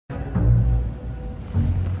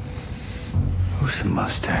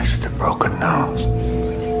mustache with the broken nose.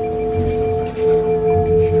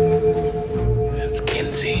 It's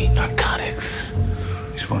Kinsey Narcotics.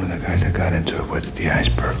 He's one of the guys that got into it with at the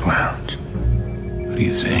Iceberg Lounge. What are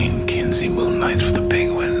you saying, Kinsey moonlights for the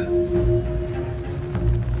Penguin?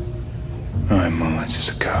 All right, moonlights as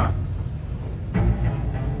a cop.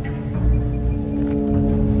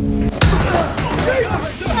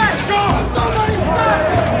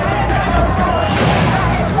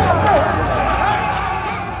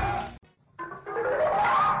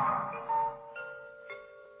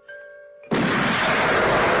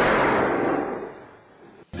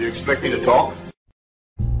 Do you expect me to talk?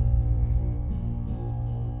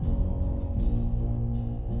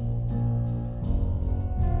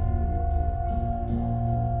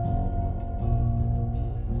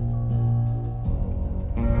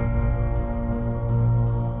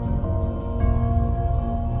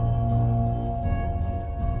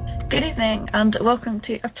 Good evening and welcome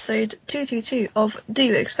to episode 222 of Do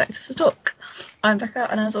You Expect Us to Talk? I'm Becca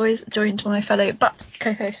and as always joined by my fellow Bat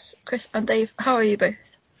co-hosts Chris and Dave. How are you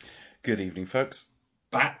both? Good evening, folks.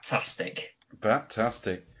 Batastic.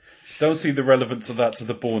 Don't see the relevance of that to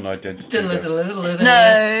the Bourne identity.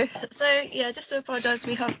 No. So yeah, just to apologise,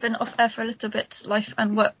 we have been off air for a little bit. Life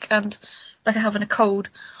and work and Becca having a cold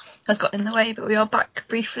has got in the way, but we are back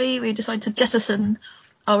briefly. We decided to jettison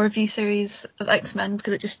our review series of X-Men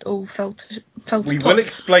because it just all fell to We pot. will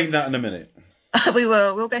explain that in a minute.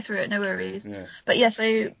 We'll go through it, no worries. Yeah. But yeah,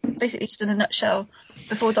 so basically just in a nutshell,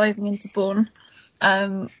 before diving into Bourne,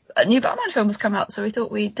 a new Batman film has come out, so we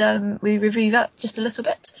thought we review that just a little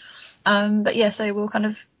bit. But yeah, so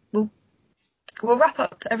we'll wrap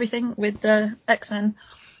up everything with the X-Men,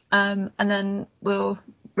 and then we'll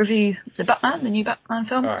review the new Batman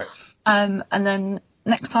film. All right. And then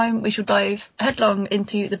next time we shall dive headlong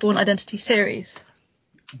into the Bourne Identity series.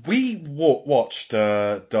 We watched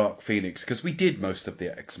Dark Phoenix because we did most of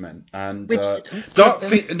the X-Men, and We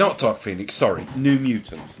did. not Dark Phoenix, sorry, New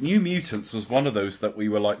Mutants. New Mutants was one of those that we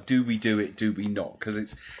were like, do we do it, do we not? Because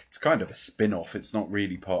it's kind of a spin-off. It's not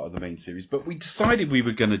really part of the main series, but we decided we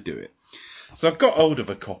were going to do it. So I've got hold of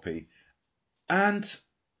a copy, and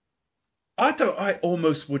I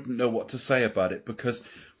almost wouldn't know what to say about it because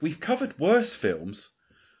we've covered worse films.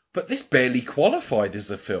 But this barely qualified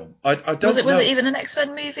as a film. I don't know. Was it even an X-Men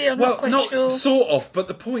movie? I'm not quite sure. Sort of, but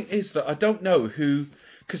the point is that I don't know who,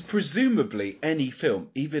 because presumably any film,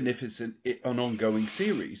 even if it's an ongoing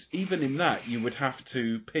series, even in that you would have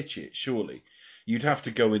to pitch it, surely. You'd have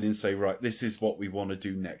to go in and say, right, this is what we want to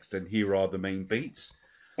do next, and here are the main beats.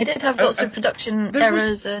 It did have lots of production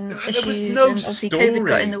errors and issues, no and obviously story. COVID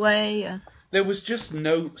got in the way. Yeah. There was just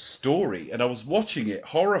no story, and I was watching it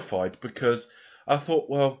horrified because I thought,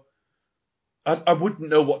 well, I wouldn't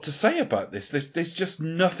know what to say about this. There's just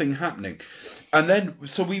nothing happening. And then,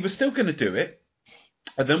 so we were still going to do it.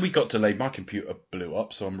 And then we got delayed. My computer blew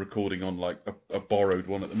up, so I'm recording on like a borrowed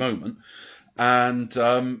one at the moment. And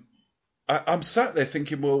I'm sat there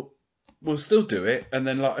thinking, well, we'll still do it. And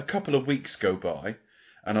then like a couple of weeks go by,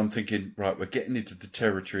 and I'm thinking, right, we're getting into the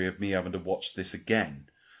territory of me having to watch this again.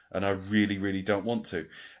 And I really, really don't want to.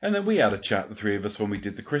 And then we had a chat, the three of us, when we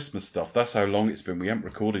did the Christmas stuff. That's how long it's been. We haven't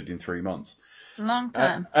recorded in 3 months. Long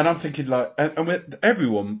time. And I'm thinking, like, and with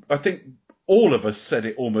everyone, I think all of us said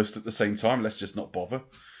it almost at the same time. Let's just not bother.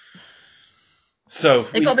 So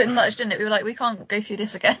It got a bit much, didn't it? We were like, we can't go through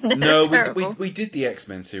this again. No, we did the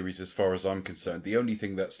X-Men series as far as I'm concerned. The only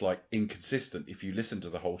thing that's like inconsistent, if you listen to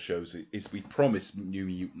the whole shows, is we promised New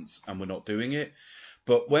Mutants and we're not doing it.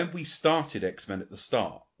 But when we started X-Men at the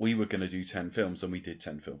start, we were going to do 10 films, and we did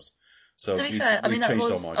 10 films. So to be fair, I mean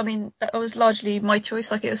that was largely my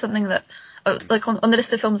choice. Like it was something that, like on the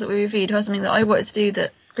list of films that we reviewed, it was something that I wanted to do,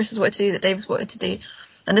 that Chris has wanted to do, that Dave's wanted to do,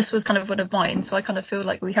 and this was kind of one of mine. So I kind of feel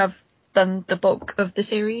like we have done the bulk of the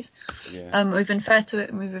series. Yeah. We've been fair to it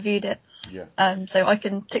and we've reviewed it. Yeah. So I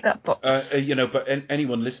can tick that box. But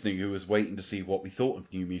anyone listening who was waiting to see what we thought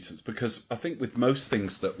of New Mutants, because I think with most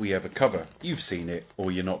things that we ever cover, you've seen it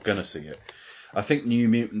or you're not going to see it. I think New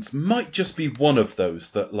Mutants might just be one of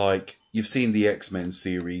those that, like, you've seen the X-Men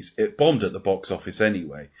series, it bombed at the box office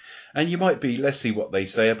anyway, and you might be, let's see what they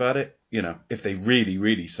say about it. You know, if they really,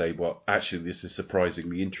 really say, well, actually, this is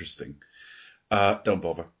surprisingly interesting, don't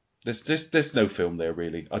bother. There's no film there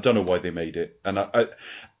really. I don't know why they made it,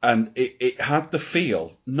 and it had the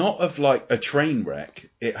feel not of like a train wreck.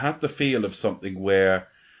 It had the feel of something where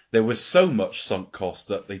there was so much sunk cost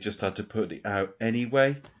that they just had to put it out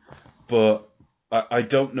anyway. But I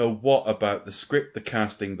don't know what about the script, the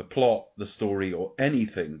casting, the plot, the story, or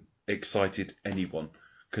anything excited anyone,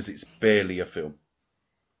 because it's barely a film.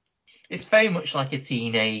 It's very much like a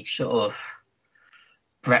teenage sort of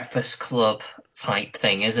Breakfast Club type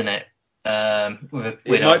thing, isn't it?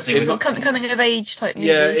 It's not coming of age type movie.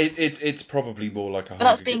 Yeah, it's probably more like a. But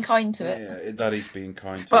that's being kind to it. Yeah, that is being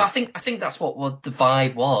kind to it. But I think that's what the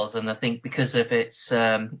vibe was, and I think because of its,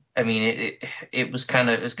 it was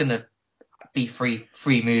going to be three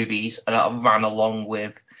movies, and it ran along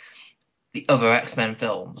with the other X-Men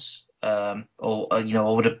films, or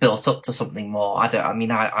would have built up to something more. I don't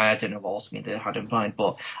know what ultimately they had in mind,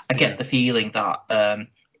 but I get the feeling that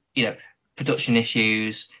production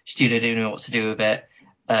issues, studio didn't know what to do with it.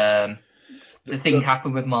 The thing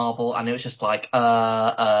happened with Marvel, and it was just like,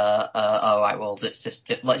 all right, well,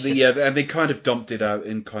 and they kind of dumped it out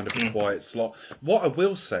in kind of a quiet slot. What I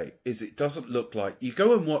will say is, it doesn't look like you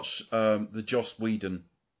go and watch the Joss Whedon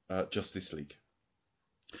Justice League,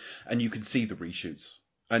 and you can see the reshoots,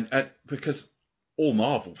 and because all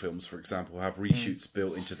Marvel films, for example, have reshoots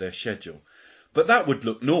built into their schedule. But that would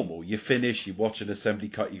look normal. You finish, you watch an assembly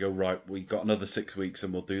cut, you go, right, we've got another 6 weeks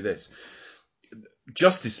and we'll do this.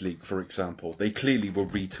 Justice League, for example, they clearly were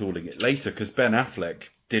retooling it later because Ben Affleck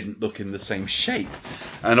didn't look in the same shape.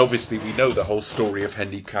 And obviously we know the whole story of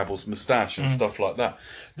Henry Cavill's moustache and stuff like that.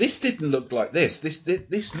 This didn't look like this.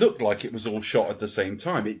 This looked like it was all shot at the same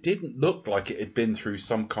time. It didn't look like it had been through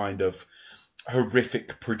some kind of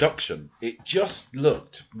horrific production. It just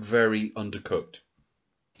looked very undercooked.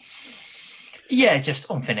 Yeah, just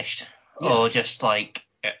unfinished, or just like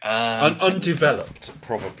undeveloped.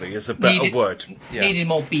 Probably is a better word. Yeah. Needed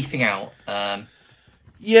more beefing out. They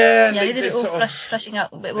did it all fleshing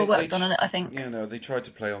out a bit more work done on it, I think. They tried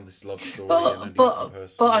to play on this love story.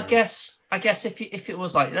 But I guess if it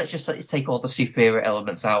was like, let's just take all the superhero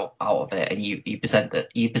elements out of it, and you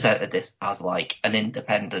presented this as like an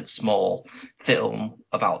independent small film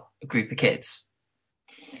about a group of kids,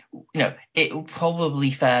 it will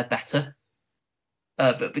probably fare better.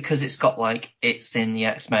 But because it's got like it's in the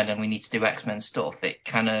X-Men and we need to do X-Men stuff, it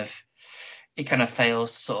kind of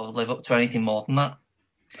fails to sort of live up to anything more than that.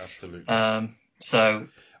 Absolutely. So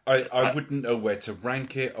I wouldn't know where to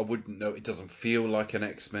rank it. I wouldn't know. It doesn't feel like an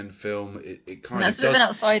X-Men film. It kind of does. It's a bit of an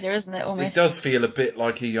outsider, isn't it? Almost. It does feel a bit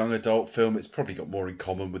like a young adult film. It's probably got more in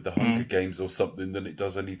common with the Hunger Games or something than it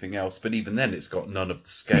does anything else. But even then, it's got none of the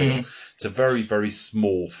scale. It's a very, very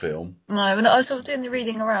small film. No, and I was sort of doing the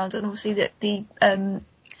reading around, and obviously the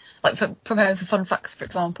like for preparing for Fun Facts, for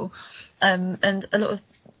example, and a lot of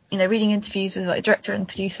reading interviews with like director and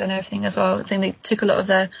producer and everything as well. I think they took a lot of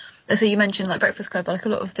their. So you mentioned like Breakfast Club, like a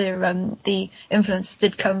lot of their the influence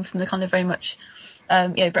did come from the kind of very much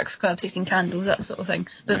Breakfast Club, 16 Candles, that sort of thing.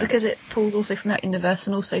 But because it pulls also from that universe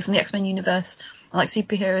and also from the X-Men universe, and like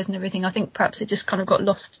superheroes and everything, I think perhaps it just kind of got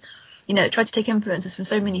lost. It tried to take influences from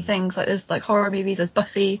so many things. Like there's like horror movies, there's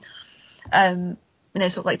Buffy,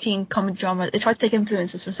 sort of like teen comedy drama. It tried to take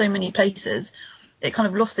influences from so many places. It kind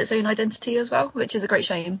of lost its own identity as well, which is a great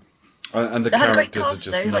shame. And the they characters had a great cast,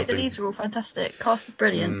 are just though. Like the leads were all fantastic. Cast is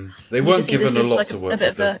brilliant. They weren't given a lot to work with. A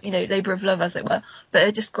bit of a labour of love, as it were, but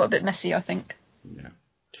it just got a bit messy, I think. Yeah.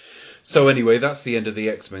 So anyway, that's the end of the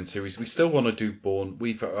X-Men series. We still want to do Bourne.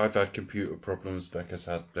 I've had computer problems. Becca's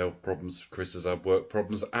had health problems. Chris has had work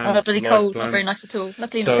problems. And bloody cold, not very nice at all.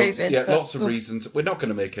 Luckily not COVID. Yeah, lots of reasons. We're not going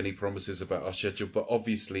to make any promises about our schedule, but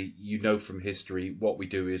obviously, from history, what we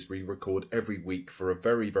do is we record every week for a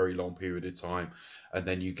very, very long period of time, and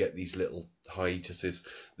then you get these little hiatuses.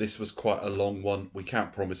 This was quite a long one. We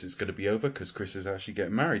can't promise it's going to be over because Chris is actually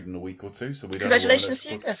getting married in a week or two, so we don't. Congratulations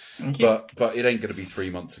to you, Chris. Thank you. But it ain't going to be 3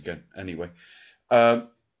 months again. Anyway, what are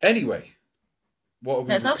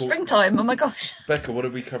we? It's now springtime. Oh my gosh. Becca, what are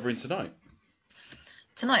we covering tonight?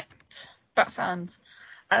 Tonight, Bat fans.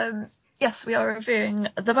 Yes, we are reviewing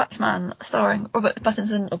The Batman, starring Robert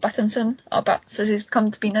Pattinson, our Bats as he's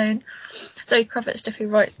come to be known. Zoe Kravitz, Jeffrey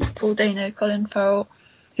Wright, Paul Dano, Colin Farrell,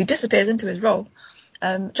 who disappears into his role.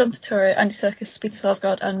 John Turturro, Andy Serkis, Peter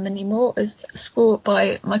Sarsgaard, and many more. A score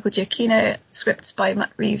by Michael Giacchino, script by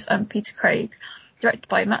Matt Reeves and Peter Craig, directed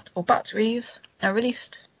by Matt or Bat Reeves, and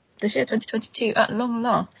released this year, 2022, at long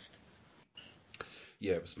last.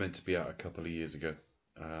 Yeah, it was meant to be out a couple of years ago.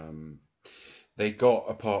 They got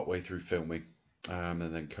a part way through filming, and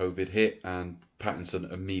then COVID hit, and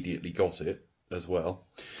Pattinson immediately got it as well.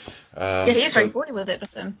 He is very poorly with it,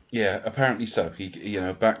 but yeah, apparently so. He,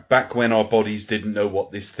 back when our bodies didn't know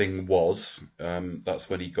what this thing was, that's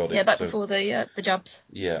when he got it. Yeah, before the jabs.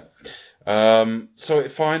 Yeah. So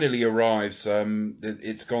it finally arrives.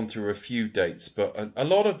 It's gone through a few dates, but a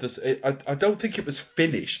lot of this, I don't think it was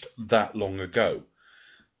finished that long ago.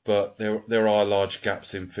 but there are large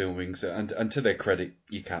gaps in filmings, and to their credit,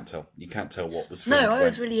 you can't tell what was filmed. No, I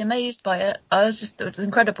was really amazed by it. It was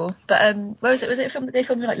incredible. But where was it? Was it filmed? They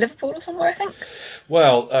filmed in like Liverpool or somewhere, I think.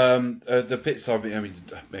 Well, the bits I mean,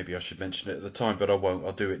 maybe I should mention it at the time, but I won't.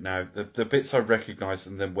 I'll do it now. The bits I recognised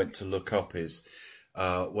and then went to look up is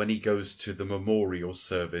when he goes to the memorial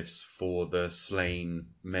service for the slain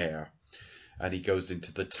mayor, and he goes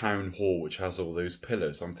into the town hall, which has all those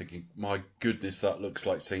pillars. I'm thinking, my goodness, that looks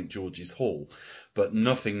like St. George's Hall, but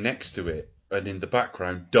nothing next to it and in the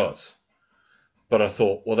background does. But I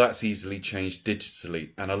thought, well, that's easily changed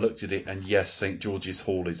digitally. And I looked at it, and yes, St. George's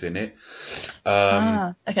Hall is in it.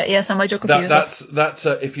 Okay, yeah, so my geography that's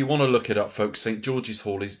if you want to look it up, folks, St. George's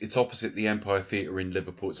Hall it's opposite the Empire Theatre in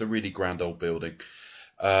Liverpool. It's a really grand old building.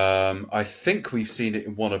 I think we've seen it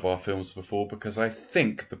in one of our films before, because I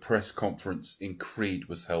think the press conference in Creed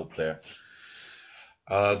was held there.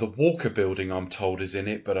 The Walker Building, I'm told, is in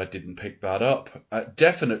it, but I didn't pick that up.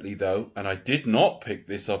 Definitely, though, and I did not pick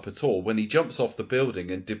this up at all, when he jumps off the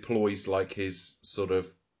building and deploys like his sort of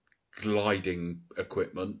gliding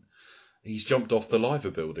equipment, he's jumped off the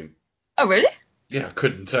Liver Building. Oh, really? Yeah, I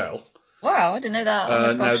couldn't tell. Wow, I didn't know that.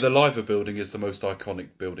 Oh, now, the Liver Building is the most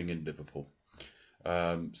iconic building in Liverpool.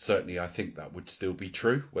 Certainly, I think that would still be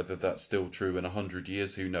true. Whether that's still true in 100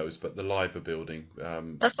 years, who knows? But the Liver Building.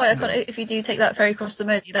 That's quite iconic. If you do take that ferry across the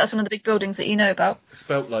Mersey, that's one of the big buildings that you know about.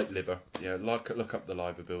 Spelt like liver. Yeah, look up the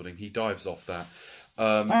Liver Building. He dives off that.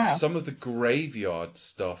 Wow. Some of the graveyard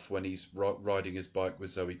stuff when he's riding his bike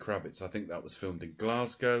with Zoe Kravitz, I think that was filmed in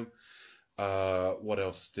Glasgow. What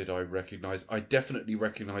else did I recognise? I definitely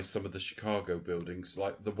recognise some of the Chicago buildings,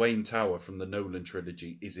 like the Wayne Tower from the Nolan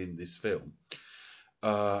trilogy is in this film.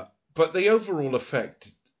 But the overall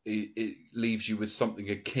effect, it leaves you with something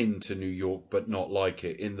akin to New York, but not like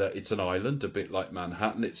it, in that it's an island, a bit like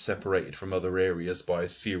Manhattan. It's separated from other areas by a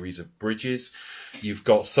series of bridges. You've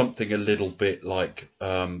got something a little bit like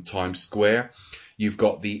Times Square. You've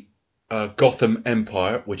got the Gotham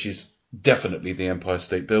Empire, which is definitely the Empire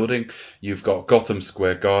State Building. You've got Gotham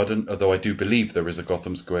Square Garden, although I do believe there is a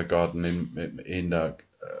Gotham Square Garden in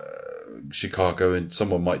Chicago, and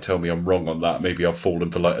someone might tell me I'm wrong on that. Maybe I've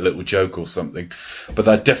fallen for like a little joke or something, but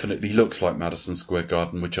that definitely looks like Madison Square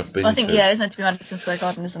Garden, which I've been to. I think, yeah, it's meant to be Madison Square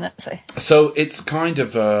Garden, isn't it? So it's kind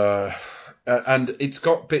of and it's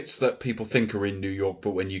got bits that people think are in New York,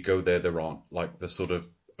 but when you go there aren't, like the sort of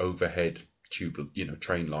overhead tube,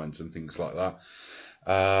 train lines and things like that.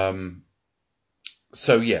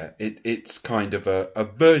 So yeah, it's kind of a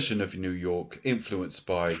version of New York influenced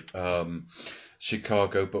by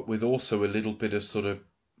Chicago, but with also a little bit of sort of,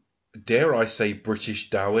 dare I say, British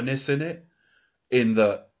dourness in it, in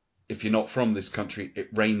that if you're not from this country, it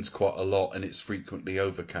rains quite a lot and it's frequently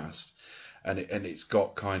overcast, and it's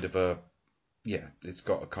got kind of a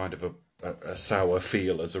sour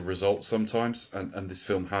feel as a result sometimes, and this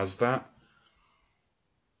film has that.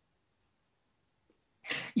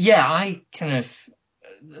 Yeah, I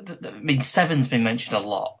mean, Seven's been mentioned a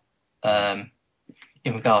lot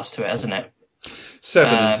in regards to it, hasn't it?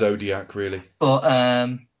 Seven and Zodiac, really. But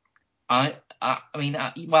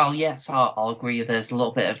well, yes, I'll agree. There's a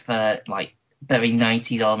little bit of like very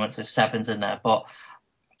 90s elements of Sevens in there, but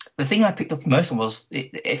the thing I picked up most on was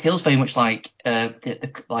it feels very much like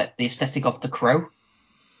the aesthetic of The Crow.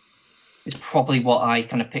 Is probably what I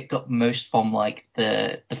kind of picked up most from, like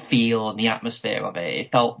the feel and the atmosphere of it.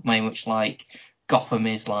 It felt very much like Gotham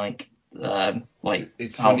is like.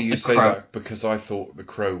 It's funny you say that, because I thought The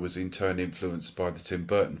Crow was in turn influenced by the Tim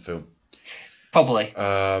Burton film. Probably.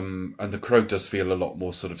 And The Crow does feel a lot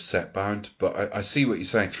more sort of set bound, but I see what you're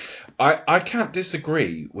saying. I can't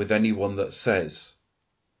disagree with anyone that says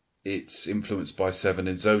it's influenced by Seven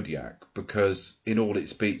and Zodiac, because in all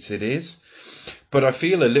its beats it is. But I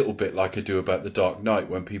feel a little bit like I do about The Dark Knight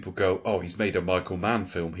when people go, oh, he's made a Michael Mann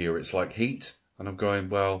film here, it's like Heat. And I'm going,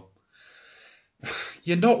 well,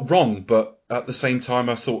 you're not wrong, but at the same time,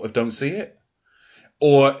 I sort of don't see it.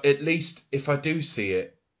 Or at least if I do see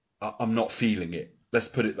it, I'm not feeling it. Let's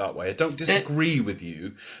put it that way. I don't disagree with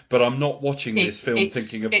you, but I'm not watching this film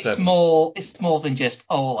thinking of Seven. It's more than just,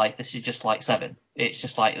 oh, like this is just like Seven. It's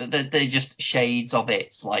just like they're just shades of it.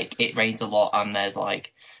 It's like it rains a lot and there's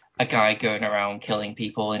like a guy going around killing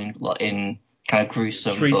people in kind of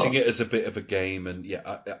gruesome. Treating it as a bit of a game, and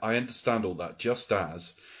yeah, I understand all that. Just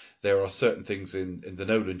as there are certain things in the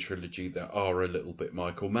Nolan trilogy that are a little bit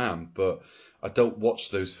Michael Mann, but I don't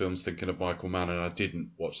watch those films thinking of Michael Mann, and I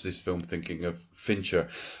didn't watch this film thinking of Fincher.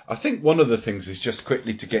 I think one of the things is just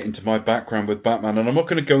quickly to get into my background with Batman, and I'm not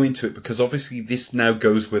going to go into it because obviously this now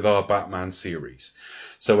goes with our Batman series.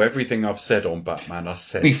 So everything I've said on Batman, I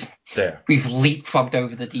said there. We've leapfrogged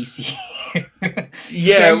over the DC.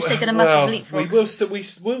 Yeah, just taking a massive leapfrog. We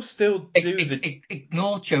will still do the...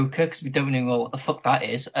 Ignore Joker, because we don't even know what the fuck that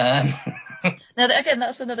is. Now, again,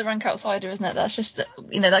 that's another rank outsider, isn't it? That's just,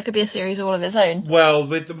 that could be a series all of its own. Well,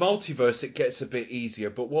 with the multiverse, it gets a bit easier.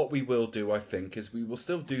 But what we will do, I think, is we will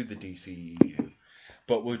still do the DCEU,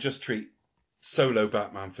 but we'll just treat solo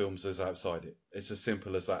Batman films as outside it. It's as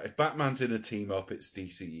simple as that. If Batman's in a team up, it's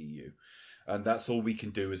DCEU. And that's all we can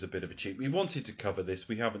do as a bit of a cheat. We wanted to cover this.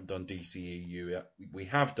 We haven't done DCEU yet. We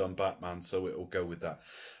have done Batman, so it'll go with that.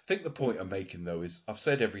 I think the point I'm making, though, is I've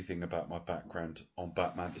said everything about my background on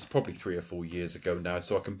Batman. It's probably 3 or 4 years ago now,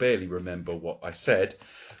 so I can barely remember what I said.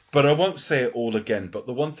 But I won't say it all again. But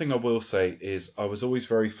the one thing I will say is I was always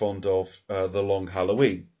very fond of The Long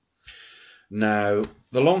Halloween. Now,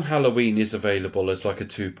 The Long Halloween is available as like a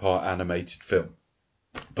 2-part animated film.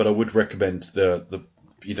 But I would recommend the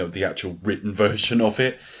actual written version of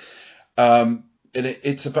it. And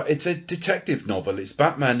it's a detective novel. It's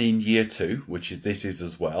Batman in Year 2, which this is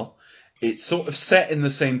as well. It's sort of set in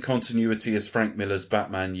the same continuity as Frank Miller's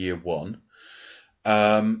Batman Year 1.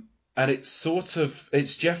 And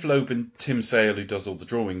it's Jeff Loeb and Tim Sale who does all the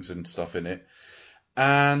drawings and stuff in it.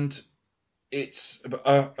 And it's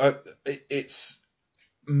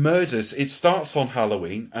murders. It starts on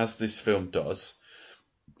Halloween, as this film does.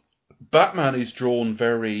 Batman is drawn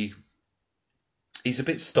he's a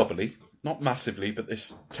bit stubbly, not massively, but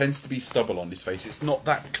this tends to be stubble on his face. It's not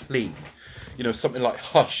that clean. Something like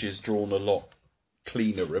Hush is drawn a lot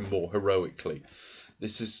cleaner and more heroically.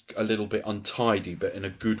 This is a little bit untidy, but in a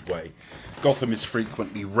good way. Gotham is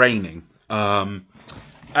frequently raining. And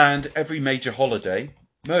every major holiday,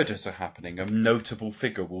 murders are happening. A notable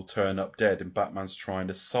figure will turn up dead and Batman's trying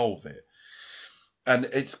to solve it. And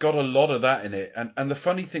it's got a lot of that in it. And the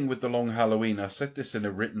funny thing with The Long Halloween, I said this in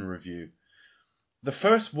a written review, the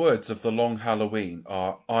first words of The Long Halloween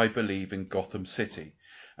are, I believe in Gotham City.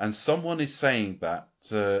 And someone is saying that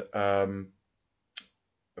to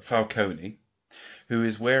Falcone, who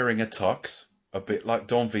is wearing a tux, a bit like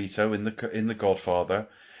Don Vito in the Godfather.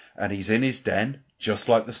 And he's in his den, just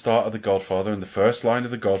like the start of The Godfather. And the first line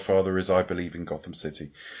of The Godfather is, I believe in Gotham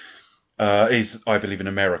City. I believe in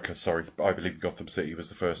America, sorry. I believe in Gotham City was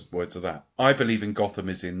the first words of that. I believe in Gotham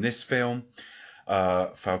is in this film.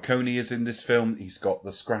 Falcone is in this film. He's got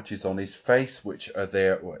the scratches on his face, which are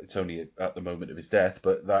there. Well, it's only at the moment of his death,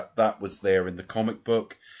 but that was there in the comic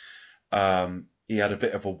book. He had a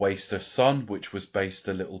bit of a waster son, which was based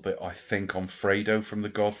a little bit, I think, on Fredo from the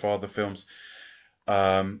Godfather films.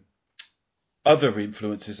 Other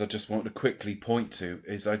influences I just want to quickly point to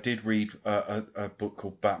is I did read a book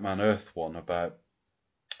called Batman Earth 1 about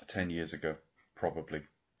 10 years ago, probably.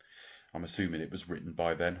 I'm assuming it was written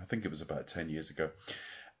by then. I think it was about 10 years ago.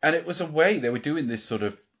 And it was a way they were doing this sort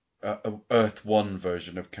of Earth 1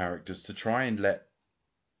 version of characters to try and let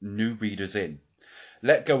new readers in.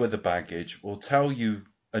 Let go of the baggage. We'll tell you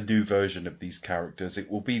a new version of these characters.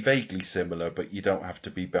 It will be vaguely similar, but you don't have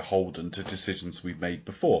to be beholden to decisions we've made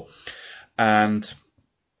before. And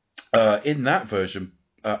in that version,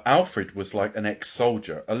 Alfred was like an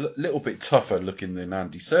ex-soldier, a little bit tougher looking than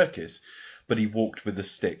Andy Serkis, but he walked with a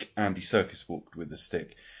stick. Andy Serkis walked with a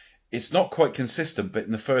stick. It's not quite consistent, but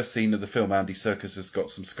in the first scene of the film, Andy Serkis has got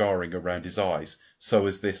some scarring around his eyes. So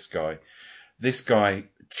has this guy. This guy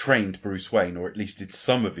trained Bruce Wayne, or at least did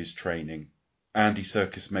some of his training. Andy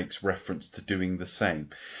Serkis makes reference to doing the same.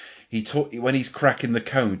 When he's cracking the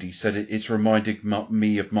code, he said it's reminding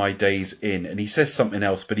me of my days in, and he says something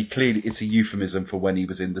else, but it's a euphemism for when he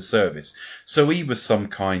was in the service. So he was some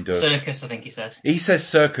kind of circus, I think he says. He says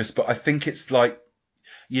circus, but I think it's like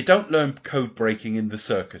you don't learn code breaking in the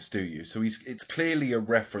circus, do you? So it's clearly a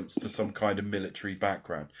reference to some kind of military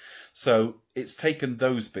background. So it's taken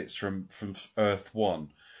those bits from Earth 1.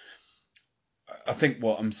 I think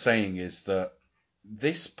what I'm saying is that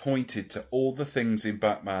this pointed to all the things in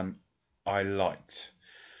Batman I liked.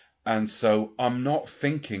 And so I'm not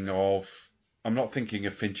thinking of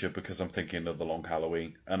Fincher because I'm thinking of The Long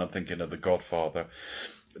Halloween and I'm thinking of The Godfather.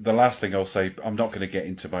 The last thing I'll say, I'm not going to get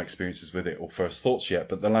into my experiences with it or first thoughts yet,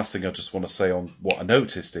 but the last thing I just want to say on what I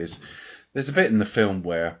noticed is there's a bit in the film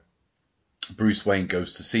where Bruce Wayne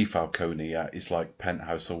goes to see Falcone at his like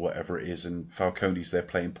penthouse or whatever it is, and Falcone's there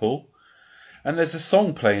playing pool. And there's a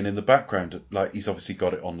song playing in the background, like he's obviously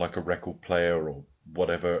got it on like a record player or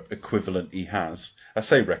whatever equivalent he has. I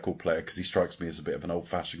say record player because he strikes me as a bit of an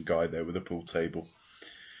old-fashioned guy there with a pool table.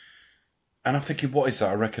 And I'm thinking, what is that?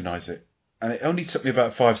 I recognise it. And it only took me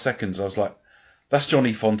about 5 seconds. I was like, that's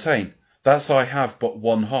Johnny Fontaine. That's I Have But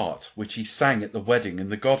One Heart, which he sang at the wedding in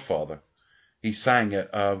The Godfather. He sang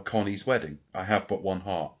at Connie's wedding, I Have But One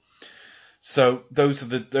Heart. So those are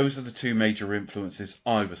the two major influences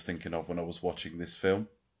I was thinking of when I was watching this film.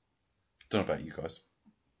 Don't know about you guys.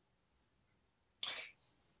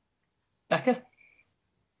 Becca?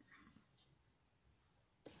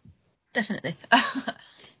 Definitely.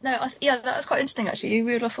 No, that was quite interesting actually. You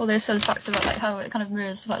reeled off all those sort of facts about like how it kind of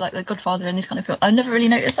mirrors like The Godfather and these kind of films. I never really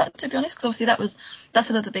noticed that, to be honest, because obviously that's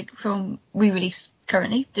another big film re-release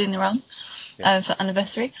currently doing the rounds for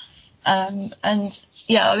anniversary. And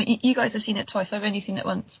yeah, I mean, you guys have seen it twice. I've only seen it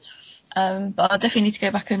once, but I definitely need to go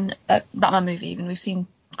back and Batman movie. Even we've seen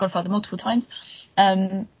Godfather multiple times.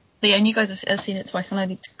 But yeah, and you guys have seen it twice, and I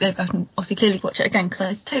need to go back and obviously clearly watch it again because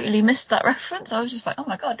I totally missed that reference. I was just like, oh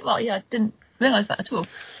my god, well, yeah, I didn't realise that at all.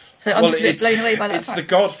 So I'm just a bit blown away by that It's fact. the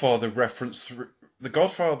Godfather reference. The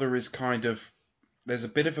Godfather is kind of, there's a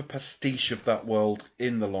bit of a pastiche of that world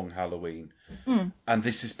in The Long Halloween, and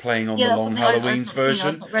this is playing on The Long Halloween's version.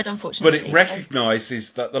 I've not read, unfortunately, but it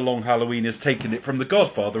recognises that The Long Halloween has taken it from The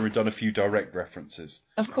Godfather and done a few direct references.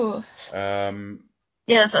 Of course.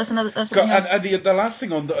 Yes, that's another. That's something else. And the last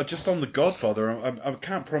thing on just on The Godfather, I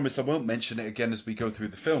can't promise I won't mention it again as we go through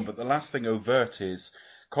the film, but the last thing overt is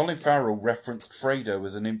Colin Farrell referenced Fredo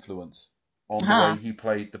as an influence on the way he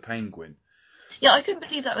played the Penguin. Yeah, I couldn't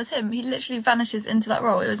believe that was him. He literally vanishes into that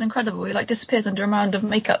role. It was incredible. He like disappears under a mound of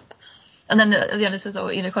makeup, and then at the end it says, "Oh,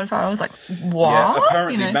 Colin Farrell." I was like, "What?" Yeah,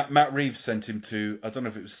 apparently Matt Reeves sent him to, I don't know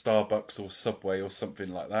if it was Starbucks or Subway or something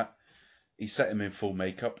like that. He set him in full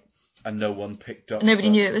makeup, and no one picked up. Nobody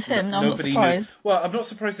knew it was him. No, I'm not surprised. Well, I'm not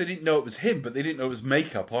surprised they didn't know it was him, but they didn't know it was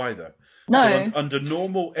makeup either. No. So under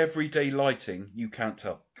normal everyday lighting, you can't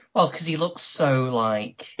tell. Well, because he looks so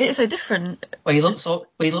like. It's so different. Well,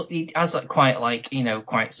 he has like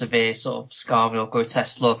quite severe sort of Scarville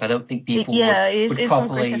grotesque look. I don't think people would he's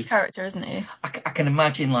probably. a grotesque character, isn't he? I can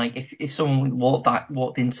imagine like if someone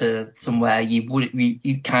walked into somewhere,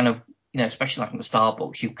 you kind of, especially like in the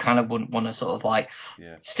Starbucks, you kind of wouldn't want to sort of like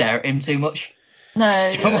stare at him too much. No,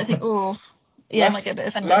 I think I might get a bit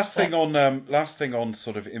offended. Last thing on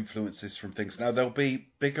sort of influences from things. Now there'll be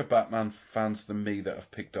bigger Batman fans than me that have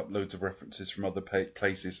picked up loads of references from other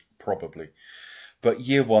places, probably. But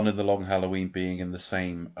year one and The Long Halloween being in the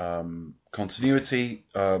same continuity,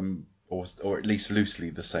 or at least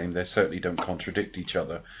loosely the same. They certainly don't contradict each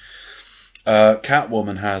other.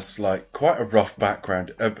 Catwoman has like quite a rough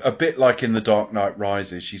background, a bit like in The Dark Knight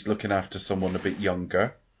Rises. She's looking after someone a bit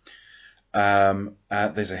younger.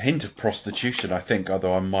 There's a hint of prostitution, I think,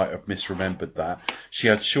 although I might have misremembered that. She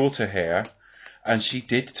had shorter hair, and she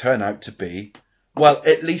did turn out to be, well,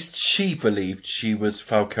 at least she believed she was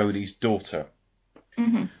Falcone's daughter.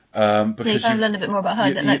 Mm-hmm. Because you learn a bit more about her.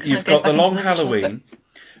 You've got The Long Halloween,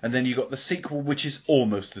 and then you've got the sequel, which is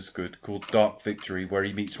almost as good, called Dark Victory, where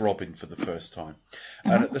he meets Robin for the first time.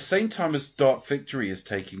 Mm-hmm. And at the same time as Dark Victory is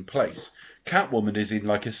taking place, Catwoman is in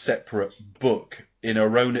like a separate book in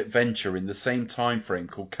her own adventure in the same time frame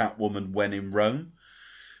called Catwoman When in Rome.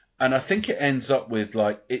 And I think it ends up with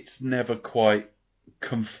like, it's never quite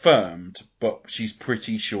confirmed, but she's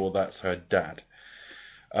pretty sure that's her dad.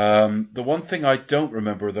 The one thing I don't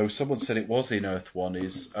remember, though someone said it was in Earth 1,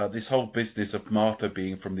 is this whole business of Martha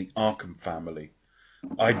being from the Arkham family.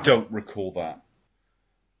 I don't recall that.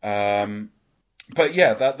 But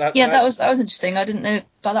yeah, that was interesting. I didn't know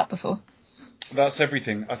about that before. That's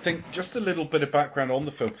everything. I think just a little bit of background on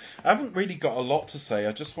the film. I haven't really got a lot to say.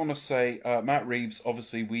 I just want to say Matt Reeves,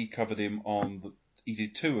 obviously we covered him he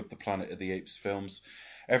did 2 of the Planet of the Apes films.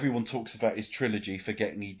 Everyone talks about his trilogy,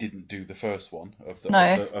 forgetting he didn't do the first one of the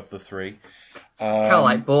 3. It's kind of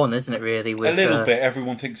like Bourne, isn't it, really? A little bit.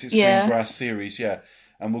 Everyone thinks it's Greengrass series, yeah.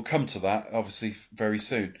 And we'll come to that, obviously, very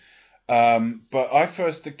soon. But I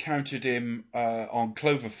first encountered him on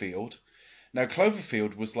Cloverfield. Now,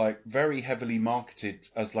 Cloverfield was like very heavily marketed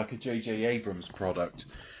as like a J.J. Abrams product.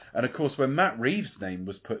 And of course, when Matt Reeves' name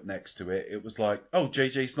was put next to it, it was like, oh,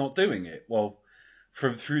 J.J.'s not doing it. Well,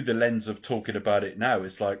 through the lens of talking about it now,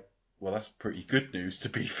 it's like, well, that's pretty good news, to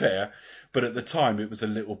be fair. But at the time, it was a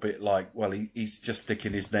little bit like, well, he's just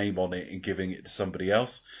sticking his name on it and giving it to somebody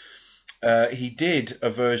else. He did a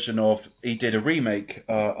remake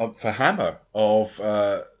for Hammer of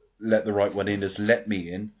Let the Right One In as Let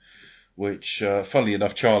Me In, which, funnily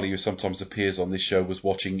enough, Charlie, who sometimes appears on this show, was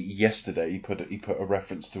watching yesterday. He put a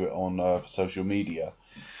reference to it on social media.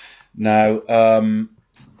 Now,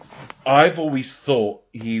 I've always thought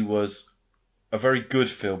he was a very good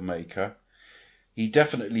filmmaker. He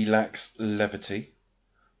definitely lacks levity,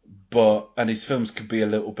 and his films could be a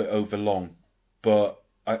little bit overlong. But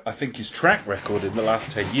I think his track record in the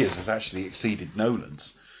last 10 years has actually exceeded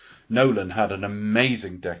Nolan's. Nolan had an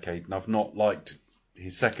amazing decade, and I've not liked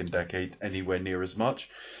his second decade anywhere near as much.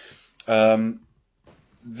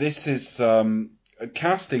 This is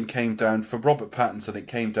casting came down for Robert Pattinson. It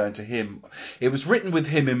came down to him. It was written with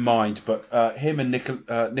him in mind, but him and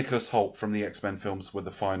Nicholas Hoult from the X-Men films were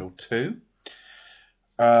the final two.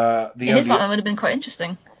 His Batman would have been quite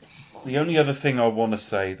interesting. The only other thing I want to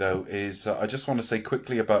say, though, is I just want to say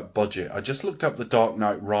quickly about budget. I just looked up The Dark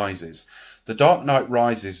Knight Rises. The Dark Knight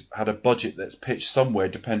Rises had a budget that's pitched somewhere,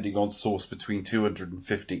 depending on source, between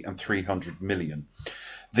 250 and 300 million.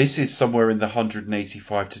 This is somewhere in the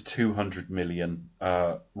 185 to 200 million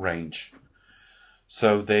range.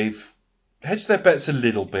 So they've hedged their bets a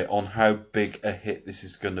little bit on how big a hit this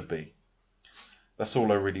is going to be. That's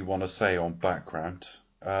all I really want to say on background.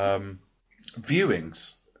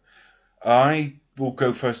 Viewings. I will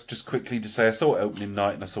go first just quickly to say I saw it opening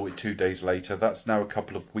night and I saw it 2 days later. That's now a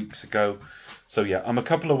couple of weeks ago. So yeah, I'm a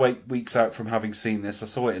couple of weeks out from having seen this. I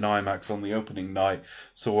saw it in IMAX on the opening night,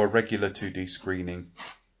 saw a regular 2D screening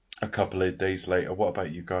a couple of days later. What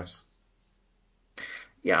about you guys?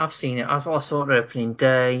 Yeah, I've seen it. I saw it opening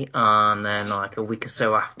day and then like a week or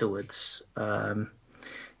so afterwards. So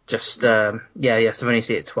I've only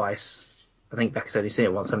seen it twice. I think Becca's only seen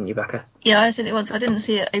it once, haven't you, Becca? Yeah, I seen it once. I didn't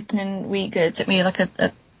see it opening week. It took me like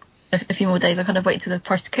a few more days. I kind of waited till the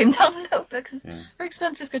price came down a little bit because it's very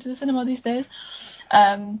expensive to go to the cinema these days.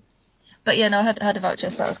 But yeah, no, I had a voucher,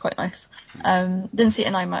 so that was quite nice. Didn't see it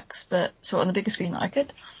in IMAX, but saw it on the biggest screen that I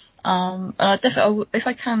could. And I definitely, if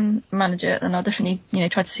I can manage it, then I'll definitely,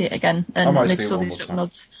 try to see it again and make all these little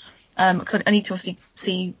nods. Because I need to obviously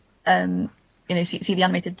see the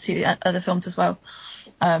animated, see the other films as well.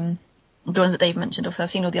 The ones that Dave mentioned. Also,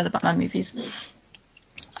 I've seen all the other Batman movies.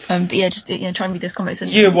 But yeah, just try and read those comics.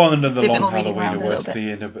 And Year one and the Long Halloween are worth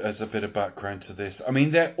seeing as a bit of background to this. I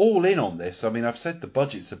mean, they're all in on this. I mean, I've said the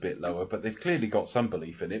budget's a bit lower, but they've clearly got some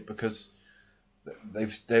belief in it because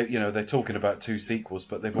they're talking about 2 sequels,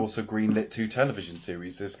 but they've also greenlit 2 television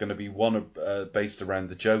series. There's going to be one based around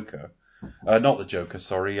the Joker, not the Joker,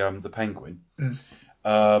 sorry, the Penguin.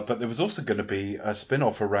 But there was also going to be a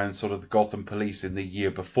spin-off around sort of the Gotham Police in the year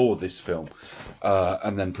before this film,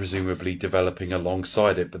 and then presumably developing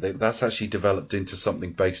alongside it. But that's actually developed into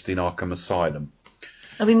something based in Arkham Asylum.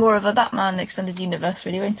 It'll be more of a Batman extended universe,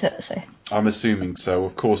 really, won't it? So I'm assuming so.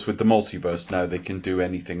 Of course, with the multiverse now, they can do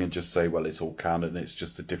anything and just say, well, it's all canon. It's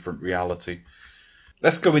just a different reality.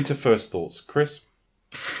 Let's go into first thoughts. Chris?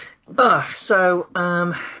 So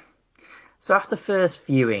after first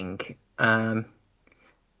viewing...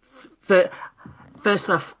 First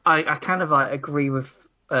off, I kind of like agree with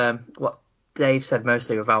what Dave said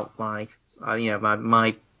mostly about my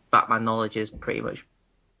Batman knowledge is pretty much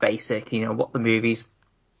basic. What the movies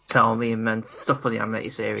tell me and stuff for the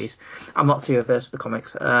animated series. I'm not too averse to the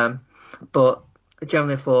comics, but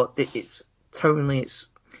generally I thought it's tonally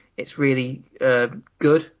it's really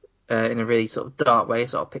good in a really sort of dark way.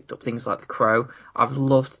 So I picked up things like The Crow. I've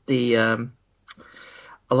loved the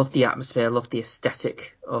I love the atmosphere. I love the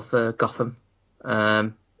aesthetic of Gotham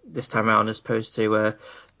this time around, as opposed to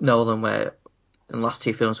Nolan, where in the last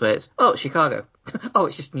 2 films where it's Chicago,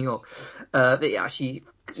 it's just New York. Actually,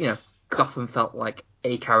 Gotham felt like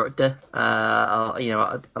a character. I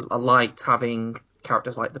liked having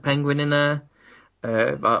characters like the Penguin in there,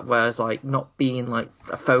 whereas like not being like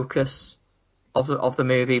a focus of the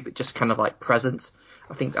movie, but just kind of like present.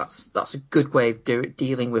 I think that's a good way of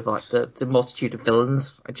dealing with like the multitude of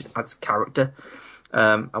villains just as a character.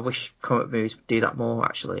 I wish comic movies would do that more.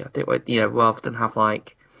 Actually, I think rather than have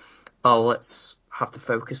like, let's have the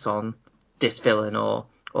focus on this villain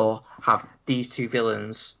or have these 2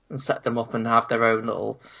 villains and set them up and have their own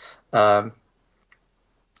little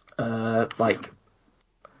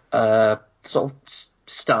sort of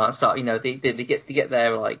start. They get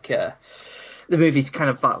their like. The movie's kind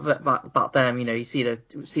of about them, you see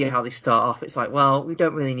how they start off. It's like, well, we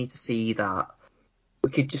don't really need to see that. We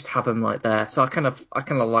could just have them like there. So I kind of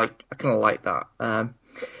like that.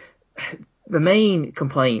 The main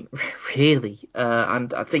complaint, really,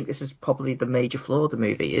 and I think this is probably the major flaw of the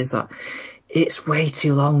movie, is that it's way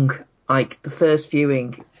too long. Like the first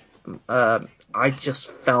viewing, I just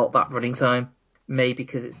felt that running time. Maybe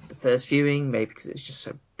because it's the first viewing, maybe because it's just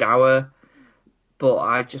so dour, but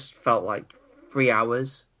I just felt like 3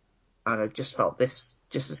 hours, and I just felt this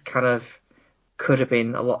just as kind of could have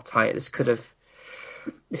been a lot tighter. This could have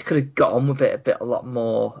have got on with it a lot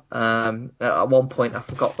more. At one point, I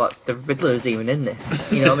forgot that the Riddler is even in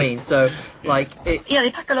this. You know what I mean? So like it. Yeah,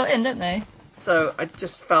 they pack a lot in, don't they? So I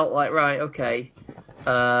just felt like, right, okay,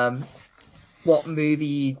 what movie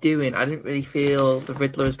are you doing? I didn't really feel the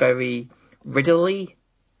Riddler was very Riddler-y.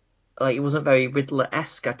 Like, it wasn't very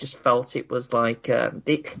Riddler-esque. I just felt it was like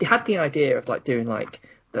they had the idea of like doing like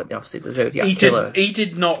obviously the Zodiac Killer. He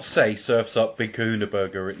did not say "Surfs Up, Big Kahuna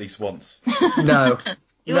Burger" at least once. No,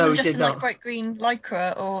 He wasn't he just did in not. like bright green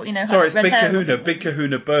lycra or Sorry, it's red Big hair or Kahuna. something. Big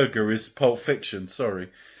Kahuna Burger is Pulp Fiction. Sorry.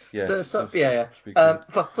 Yeah. Yeah. Big Kahuna.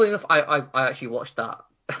 But funny enough, I actually watched that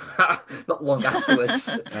not long afterwards,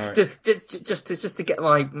 Right. just to get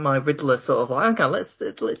my Riddler sort of like, okay, let's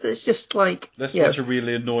just like Let's watch a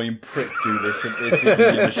really annoying prick do this in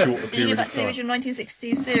a shorter Did you period go back of to the time. original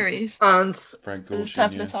 1960s series And Frank with his Gorshin,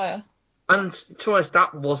 purple yeah. attire? And to be honest,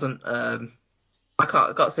 that wasn't. I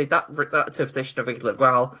can't say that interpretation of Riddler.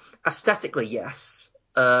 Well, aesthetically, yes,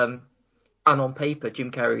 and on paper,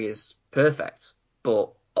 Jim Carrey is perfect.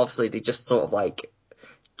 But obviously, they just sort of like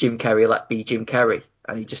Jim Carrey let be Jim Carrey,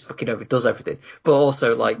 and he just fucking overdoes everything. But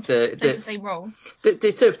also, like Plays the same role. the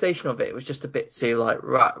interpretation of it was just a bit too like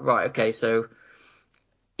right, okay, so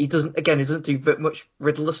he doesn't do much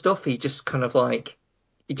Riddler stuff. He just kind of like.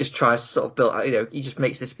 He just tries to sort of build, he just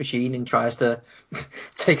makes this machine and tries to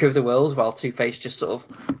take over the world while Two-Face just sort of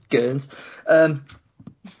gurns.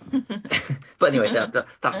 But anyway,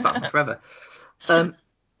 that's Batman Forever. So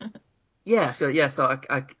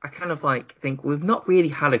I kind of like think we've not really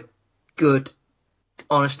had a good,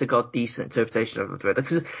 honest to God, decent interpretation of the Riddler,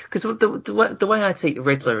 because the way I take the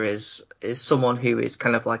Riddler is someone who is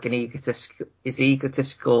kind of like an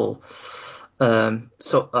egotistical, sort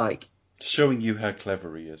of like. Showing you how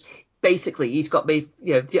clever he is. Basically, he's got me.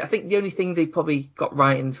 I think the only thing they probably got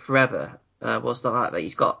right in Forever was the fact that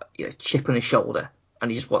he's got a chip on his shoulder,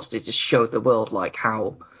 and he just wants to just show the world like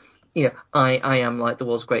how, I am like the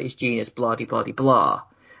world's greatest genius, blah de blah de blah.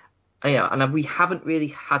 And we haven't really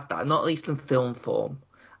had that, not at least in film form.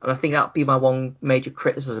 And I think that'd be my one major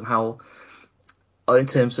criticism, in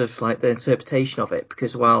terms of like the interpretation of it,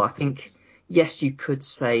 because while I think. Yes, you could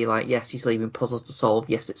say, like, yes, he's leaving puzzles to solve.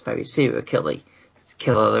 Yes, it's very serial killery. It's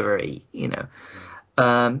killery,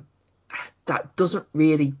 that doesn't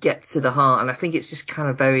really get to the heart. And I think it's just kind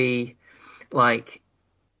of very, like,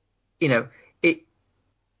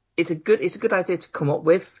 it's a good idea to come up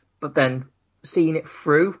with, but then seeing it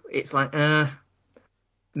through, it's like,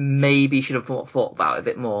 maybe you should have thought about it a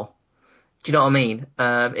bit more. Do you know what I mean?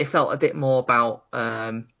 It felt a bit more about,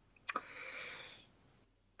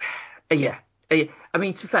 yeah. I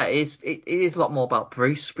mean, to be fair, it is a lot more about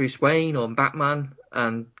Bruce Wayne, or Batman,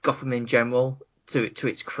 and Gotham in general, to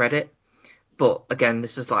its credit. But again,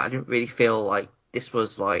 this is like, I didn't really feel like this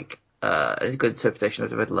was like a good interpretation of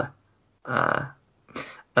the Riddler.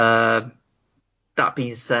 That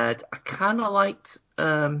being said, I kind of liked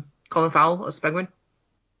Colin Farrell as Penguin.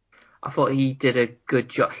 I thought he did a good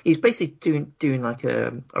job. He's basically doing like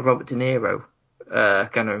a Robert De Niro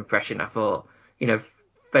kind of impression. I thought,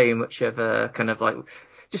 very much of a kind of like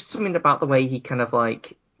just something about the way he kind of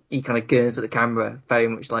gurns at the camera, very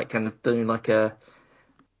much like kind of doing like a.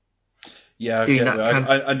 Yeah, I get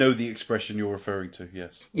that. I know the expression you're referring to.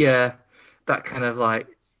 Yes. Yeah, that kind of like.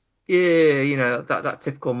 Yeah, that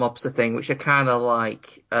typical mobster thing, which I kind of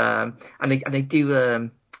like, and they do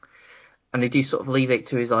sort of leave it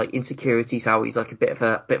to his like insecurities, how he's like a bit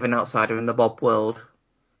of an outsider in the mob world.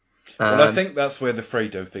 Well, I think that's where the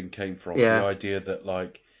Fredo thing came from. Yeah. The idea that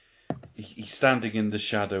like he's standing in the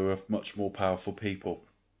shadow of much more powerful people.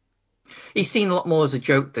 He's seen a lot more as a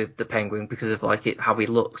joke, the Penguin, because of like how he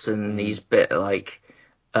looks, and he's a bit like,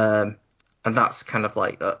 and that's kind of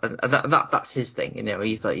like that's his thing.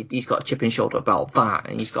 He's like, he's got a chip in his shoulder about that,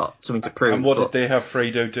 and he's got something to prove. And what did they have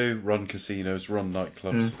Fredo do? Run casinos, run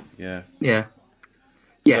nightclubs. Yeah.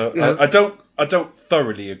 So, I don't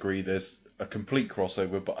thoroughly agree there's a complete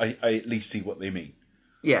crossover, but I at least see what they mean.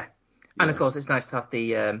 Yeah. And of course, it's nice to have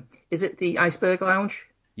the. Is it the Iceberg Lounge?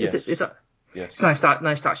 Yes. Is that? Yes. It's nice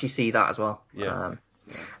to actually see that as well. Yeah.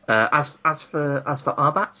 As for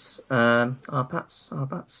Arbats,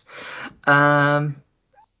 I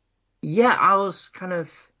was kind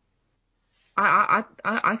of.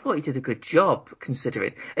 I thought he did a good job,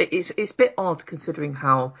 considering it's a bit odd, considering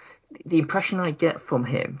how the impression I get from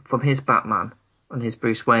him, from his Batman and his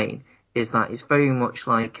Bruce Wayne, is that it's very much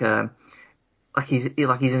like he's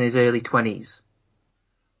in his early 20s,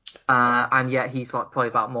 and yet he's like probably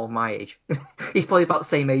about more my age. He's probably about the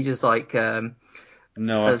same age as like.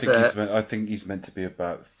 No, I think he's meant to be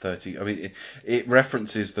about 30. I mean, it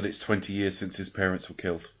references that it's 20 years since his parents were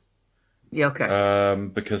killed. Yeah, okay.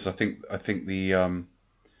 Because I think the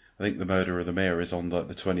murder of the mayor is on the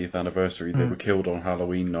 20th anniversary. They were killed on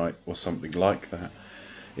Halloween night or something like that.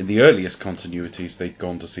 In the earliest continuities, they'd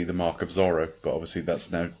gone to see the Mark of Zorro, but obviously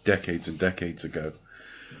that's now decades and decades ago.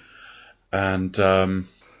 And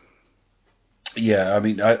yeah, I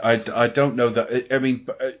mean, I don't know that. I mean,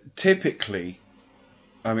 typically,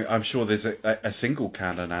 I mean, I'm sure there's a single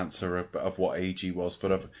canon answer of what age he was,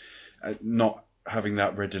 but not having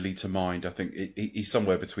that readily to mind. I think he's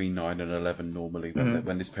somewhere between 9 and 11 normally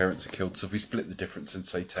when his parents are killed. So if we split the difference and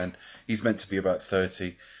say 10, he's meant to be about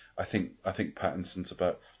 30. I think Pattinson's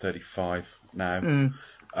about 35 now.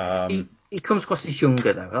 He comes across as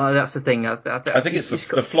younger though. That's the thing. I think it's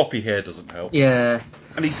the floppy hair doesn't help. Yeah,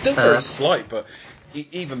 and he's still very slight, but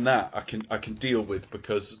even that I can deal with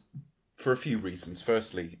because for a few reasons.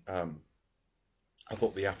 Firstly, I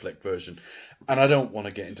thought the Affleck version, and I don't want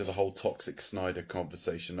to get into the whole toxic Snyder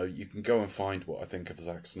conversation. You can go and find what I think of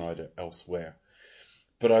Zack Snyder elsewhere,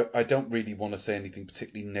 but I don't really want to say anything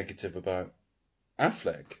particularly negative about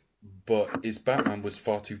Affleck. But his Batman was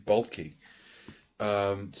far too bulky.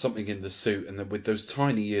 Something in the suit, and then with those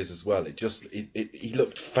tiny ears as well, he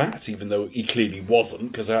looked fat, even though he clearly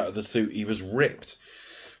wasn't, because out of the suit he was ripped.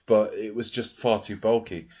 But it was just far too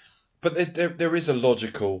bulky. But there is a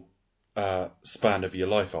logical span of your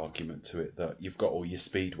life argument to it, that you've got all your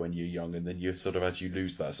speed when you're young, and then you sort of, as you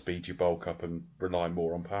lose that speed, you bulk up and rely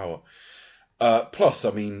more on power. Plus,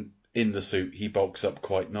 I mean, in the suit, he bulks up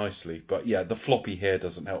quite nicely. But yeah, the floppy hair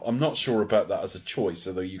doesn't help. I'm not sure about that as a choice,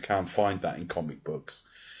 although you can find that in comic books.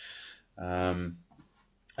 I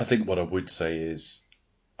think what I would say is,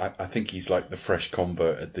 I think he's like the fresh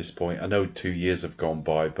convert at this point. I know 2 years have gone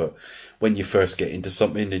by, but when you first get into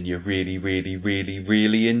something and you're really, really, really,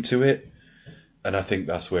 really into it, and I think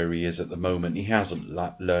that's where he is at the moment. He hasn't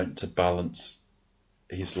learnt to balance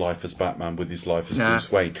his life as Batman with his life as Bruce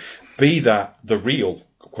Wayne. Be that the real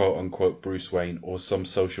quote-unquote Bruce Wayne or some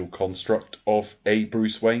social construct of a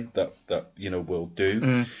Bruce Wayne that will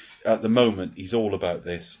do. At the moment, he's all about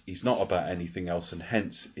this. He's not about anything else, and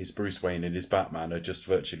hence his Bruce Wayne and his Batman are just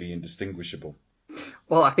virtually indistinguishable.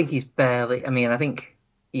 Well, I think you barely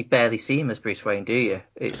see him as Bruce Wayne, do you?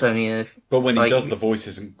 It's only But when he does, the voice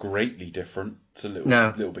isn't greatly different. It's a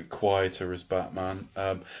little bit quieter as Batman.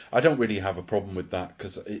 I don't really have a problem with that,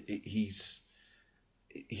 because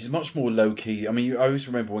he's much more low key. I mean, I always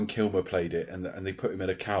remember when Kilmer played it, and they put him in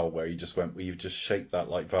a cowl where he just went, well, you've just shaped that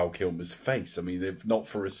like Val Kilmer's face. I mean, if not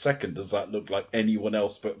for a second does that look like anyone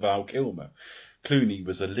else but Val Kilmer. Clooney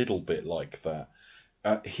was a little bit like that.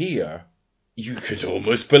 Here, you could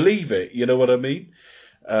almost believe it. You know what I mean?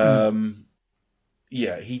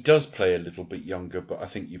 Yeah, he does play a little bit younger, but I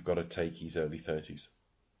think you've got to take his early 30s.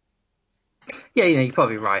 Yeah, you're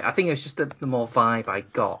probably right. I think it was just the more vibe I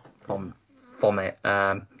got from it.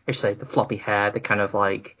 I say the floppy hair, the kind of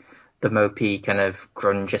like the mopey kind of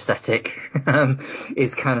grunge aesthetic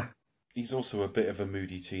is kind of. He's also a bit of a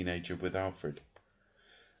moody teenager with Alfred.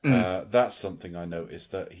 That's something I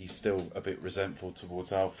noticed, that he's still a bit resentful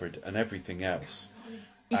towards Alfred and everything else.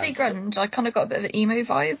 You see grunge, I kind of got a bit of an emo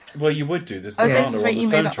vibe. Well, you would do. There's Nirvana on the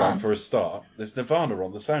soundtrack for a start. There's Nirvana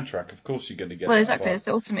on the soundtrack. Of course you're going to get that. Well, exactly. It's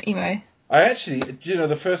the ultimate emo. I actually,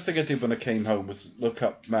 the first thing I did when I came home was look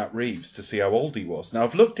up Matt Reeves to see how old he was. Now,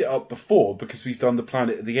 I've looked it up before because we've done the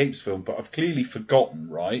Planet of the Apes film, but I've clearly forgotten,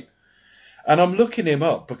 right? And I'm looking him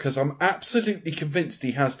up because I'm absolutely convinced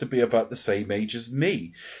he has to be about the same age as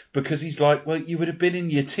me. Because he's like, well, you would have been in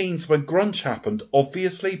your teens when grunge happened,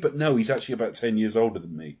 obviously, but no, he's actually about 10 years older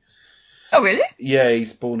than me. Oh, really? Yeah,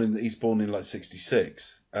 he's born in like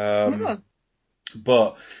 66. Oh my God.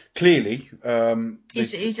 But clearly,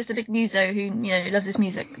 he's just a big muso who loves his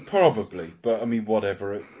music. Probably, but I mean,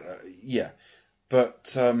 whatever. Yeah,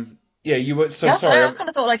 but yeah, you were so yeah, sorry. I kind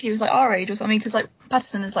of thought like he was like our age or something, because like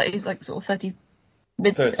Patterson is like, he's like sort of 30,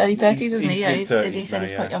 early 30s, isn't he? Yeah, as you said,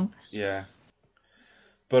 he's quite young. Yeah.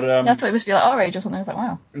 But I thought it must be like our age or something. I was like,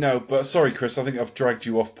 wow. No, but sorry, Chris. I think I've dragged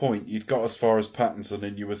you off point. You'd got as far as Pattinson,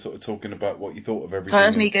 and you were sort of talking about what you thought of everything. Sorry,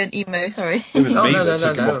 that's me going emo. Sorry. It was me that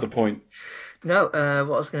took him off the point. No, what I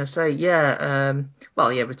was going to say, we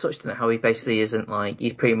touched on it, how he basically isn't like,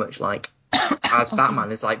 he's pretty much like, as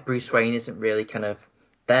Batman is like, Bruce Wayne isn't really kind of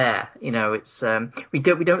there. It's we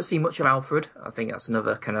don't see much of Alfred. I think that's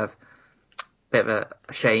another kind of bit of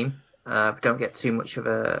a shame. We don't get too much of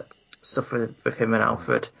a stuff with him and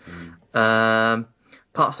Alfred. Apart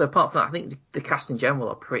from that, I think the cast in general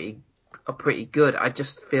are pretty good. I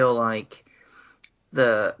just feel like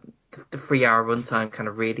the 3-hour runtime kind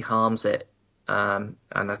of really harms it.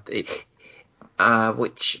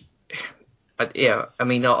 Which I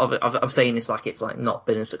mean, I'm saying this like it's like not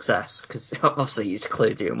been a success, because obviously he's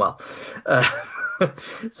clearly doing well.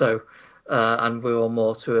 So, and we're all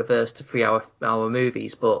more to averse to 3 hour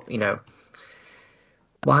movies, but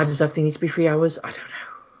why does everything need to be 3 hours? I don't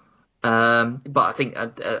know. But I think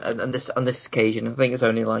on this occasion, I think it's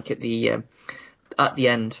only like at the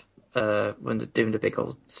end, when they're doing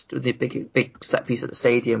the big set piece at the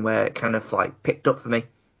stadium, where it kind of like picked up for me.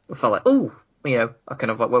 I felt like, I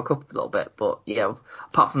kind of like woke up a little bit, but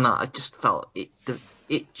apart from that, I just felt it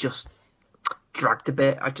just dragged a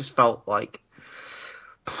bit. I just felt like,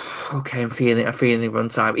 okay, I'm feeling the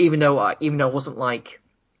runtime, even though I wasn't like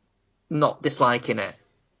not disliking it.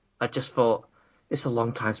 I just thought it's a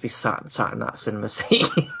long time to be sat in that cinema seat.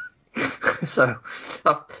 So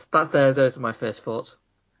those are my first thoughts.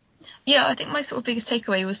 Yeah, I think my sort of biggest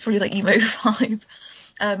takeaway was probably like emo vibe,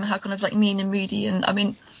 how kind of like mean and moody. And I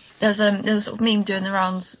mean, there's a sort of meme doing the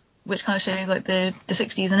rounds which kind of shows like the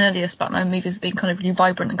 60s and earliest Batman movies being kind of really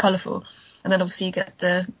vibrant and colourful, and then obviously you get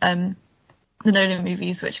the Nolan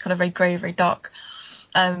movies, which are kind of very grey, very dark,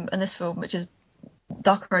 and this film, which is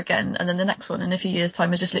darker again, and then the next one in a few years'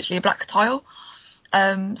 time is just literally a black tile.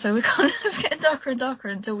 So we're kind of getting darker and darker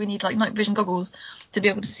until we need like night vision goggles to be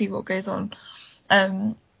able to see what goes on.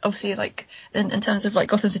 Obviously, like in terms of like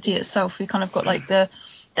Gotham City itself, we kind of got like the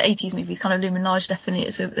 80s movies, kind of Lumen Large. Definitely,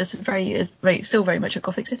 it's still very much a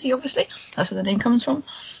Gothic city. Obviously, that's where the name comes from.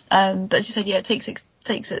 But as you said, it takes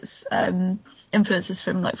its influences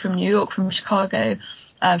from New York, from Chicago,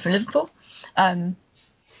 from Liverpool. A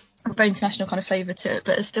very international kind of flavour to it,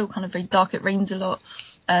 but it's still kind of very dark. It rains a lot.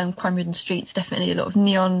 Crime-ridden streets, definitely a lot of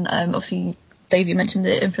neon. Obviously, Dave, you mentioned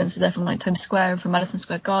the influences there from like Times Square and from Madison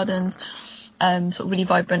Square Gardens. Sort of really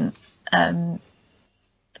vibrant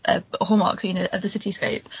hallmarks, of the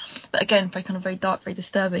cityscape. But again, very dark, very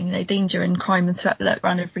disturbing. Danger and crime and threat lurk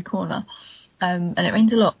around every corner. And it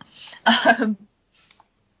rains a lot. But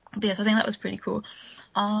yes, I think that was pretty cool.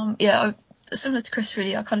 Similar to Chris,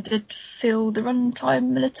 really, I kind of did feel the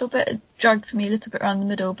runtime a little bit. It dragged for me a little bit around the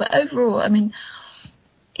middle. But overall, I mean,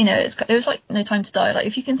 it was like No Time to Die. Like,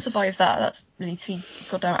 if you can survive that, that's really 3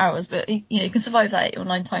 goddamn hours. But you can survive that 8 or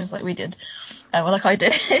 9 times, like we did, like I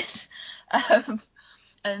did.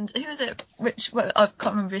 And who is it? I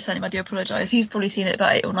can't remember his name. I do apologise. He's probably seen it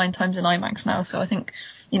about 8 or 9 times in IMAX now. So I think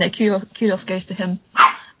kudos goes to him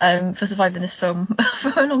for surviving this film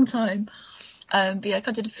for a long time. But yeah, I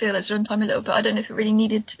kind of did feel its runtime a little bit. I don't know if it really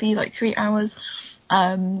needed to be like 3 hours.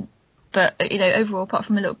 But overall, apart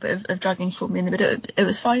from a little bit of dragging for me in the middle, it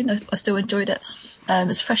was fine. I still enjoyed it.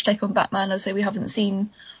 It's a fresh take on Batman. As I say, we haven't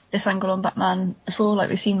seen this angle on Batman before. Like,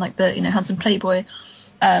 we've seen like the handsome playboy,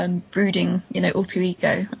 brooding, alter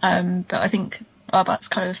ego. But I think Bat's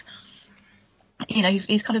kind of,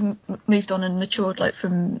 he's kind of moved on and matured, like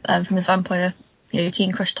from his vampire,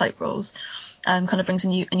 teen crush type roles. Kind of brings a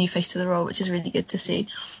new face to the role, which is really good to see.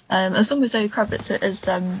 As long as Zoe Kravitz as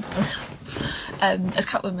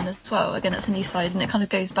Catwoman as well. Again, that's a new side, and it kind of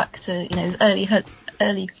goes back to his early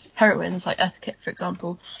heroines like Eartha Kitt, for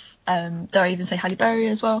example. Dare I even say Halle Berry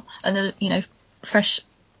as well, and a fresh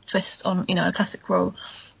twist on a classic role,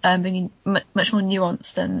 being much more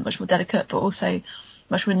nuanced and much more delicate, but also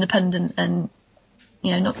much more independent, and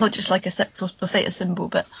not just like a sex or status symbol,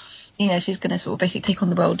 but she's going to sort of basically take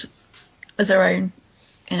on the world as their own,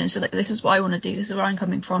 so this is what I want to do, this is where I'm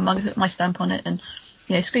coming from, I'm going to put my stamp on it, and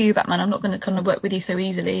screw you, Batman, I'm not going to kind of work with you so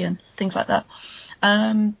easily, and things like that.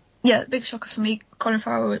 Big shocker for me, Colin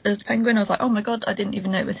Farrell as the Penguin. I was like, oh my god, I didn't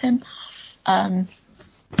even know it was him. Who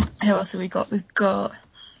else have we got? We've got,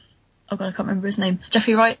 oh god, I can't remember his name,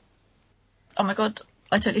 Jeffrey Wright. Oh my god,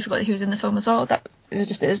 I totally forgot that he was in the film as well. It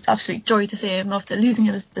was absolute joy to see him after losing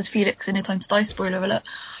him as Felix in No Time to Die, spoiler alert.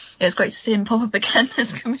 It was great to see him pop up again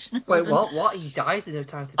as Commissioner Gordon. Wait, what? He dies in No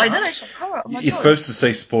Time to Die? I know, oh my You're God. supposed to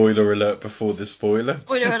say spoiler alert before the spoiler.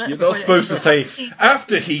 Spoiler alert. You're not supposed to say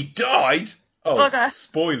after he died. Oh, Bugger.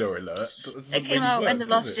 Spoiler alert. It came out end of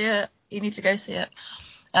last year. You need to go see it.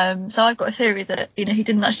 So I've got a theory that he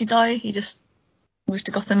didn't actually die. He just moved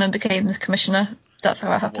to Gotham and became the Commissioner. That's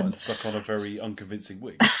how it happened. Stuck on a very unconvincing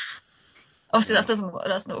wig. Obviously, that's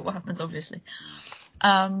not what happens. Obviously.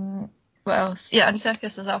 What else? Yeah, Andy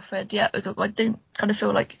Serkis as Alfred. Yeah, I don't kind of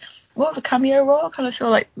feel like more of a cameo role. I kind of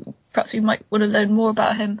feel like perhaps we might want to learn more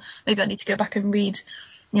about him. Maybe I need to go back and read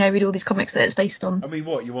all these comics that it's based on. I mean,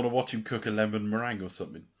 what, you want to watch him cook a lemon meringue or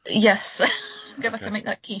something? Yes. Go back and make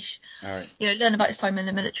that quiche. All right. Learn about his time in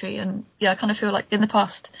the military, and I kind of feel like in the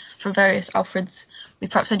past, from various Alfreds,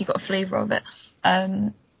 we've perhaps only got a flavour of it.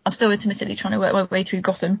 I'm still intermittently trying to work my way through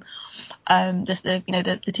Gotham, just the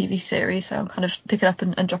TV series. So I'm kind of pick it up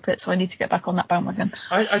and drop it. So I need to get back on that bandwagon.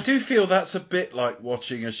 I do feel that's a bit like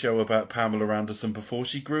watching a show about Pamela Anderson before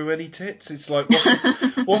she grew any tits. It's like,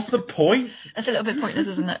 what's the point? It's a little bit pointless,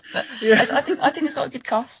 isn't it? But Yeah. I think it's got a good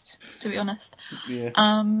cast, to be honest. Yeah.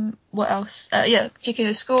 What else?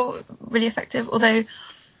 GKO's score, really effective. Although,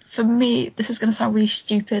 for me, this is going to sound really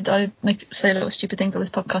stupid. I say a lot of stupid things on this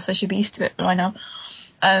podcast. I should be used to it by now.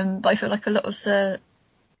 But I feel like a lot of the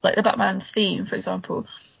Batman theme, for example,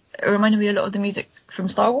 it reminded me a lot of the music from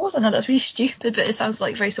Star Wars. I know that's really stupid, but it sounds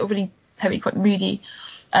like very sort of really heavy, quite moody,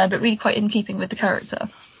 but really quite in keeping with the character.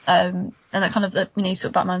 And that kind of sort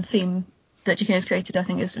of Batman theme that GK has created, I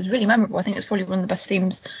think is really memorable. I think it's probably one of the best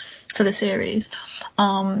themes for the series.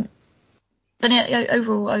 But yeah,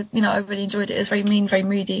 overall, I really enjoyed it. It's very mean, very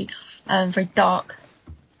moody, very dark.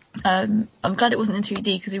 I'm glad it wasn't in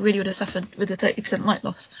 3D because we really would have suffered with the 30% light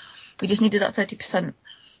loss. We just needed that 30%,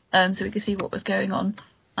 so we could see what was going on.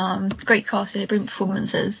 Great casting, brilliant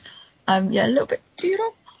performances. A little bit too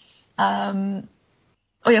long.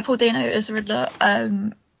 Paul Dano as the Riddler.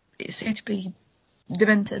 It's suitably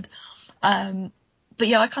demented. But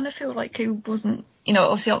yeah, I kind of feel like he wasn't,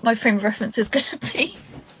 obviously my frame of reference is going to be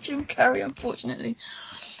Jim Carrey, unfortunately.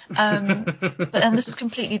 But this is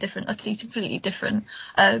completely different, utterly completely different.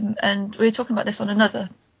 And we were talking about this on another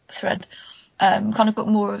thread. Kind of got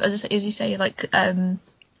more of, as you say, like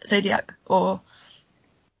Zodiac or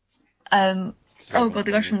the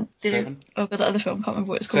guy from Seven? the other film, can't remember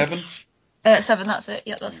what it's called. Seven, that's it.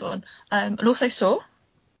 Yeah, that's the one. And also Saw,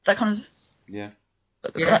 that kind of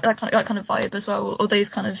that kind of vibe as well, or those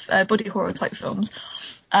kind of body horror type films.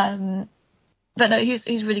 But no,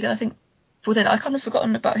 he's really good. I think Paul Dano, I kind of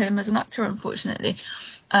forgotten about him as an actor, unfortunately.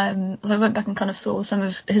 So I went back and kind of saw some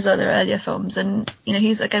of his other earlier films, and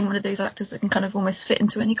he's again one of those actors that can kind of almost fit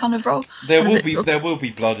into any kind of role. There will be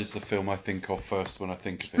blood is the film I think of first when I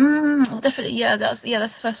think of it. Definitely, that's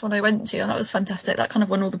the first one I went to, and that was fantastic. That kind of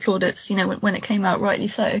won all the plaudits, when it came out, rightly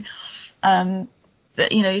so.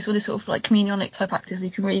 But he's one of sort of like chameleonic type actors who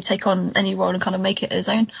can really take on any role and kind of make it his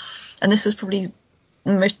own. And this was probably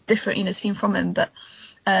the most different seen from him, but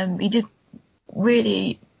he did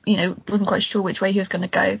really, wasn't quite sure which way he was going to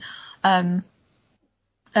go.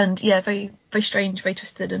 And yeah, very, very strange, very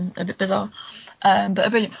twisted and a bit bizarre. But a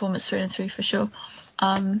brilliant performance through and through for sure.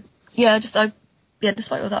 Despite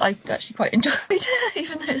all that, I actually quite enjoyed it,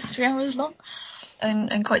 even though it's 3 hours long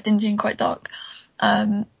and quite dingy and quite dark.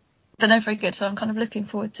 But no, very good. So I'm kind of looking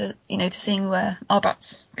forward to, to seeing where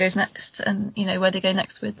Arbats goes next and, where they go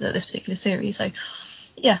next with this particular series. So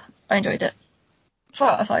yeah, I enjoyed it. 4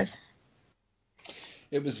 out of 5.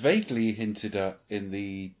 It was vaguely hinted at in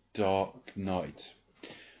The Dark Knight.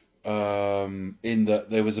 In that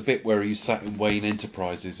there was a bit where he sat in Wayne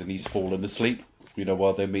Enterprises and he's fallen asleep,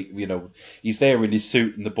 while they meet, he's there in his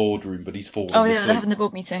suit in the boardroom, but he's fallen asleep. Oh yeah, they're having the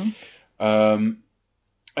board meeting.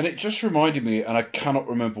 And it just reminded me, and I cannot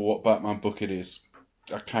remember what Batman book it is.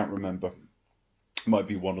 I can't remember. It might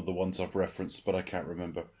be one of the ones I've referenced, but I can't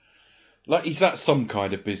remember. Like, he's at some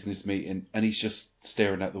kind of business meeting, and he's just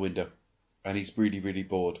staring out the window, and he's really, really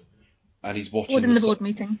bored. And he's watching the board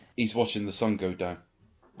meeting. He's watching the sun go down.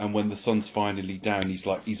 And when the sun's finally down, he's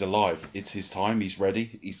like, he's alive. It's his time. He's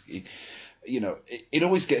ready. It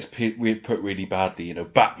always gets put really badly.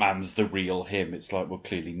 Batman's the real him. It's like, well,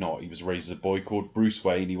 clearly not. He was raised as a boy called Bruce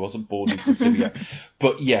Wayne. He wasn't born in Sicilia.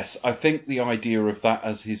 But yes, I think the idea of that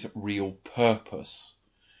as his real purpose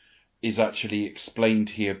is actually explained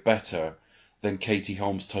here better than Katie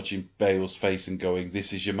Holmes touching Bale's face and going,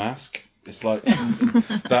 "This is your mask." It's like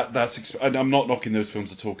and I'm not knocking those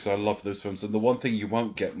films at all because I love those films. And the one thing you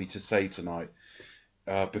won't get me to say tonight,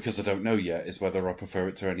 because I don't know yet, is whether I prefer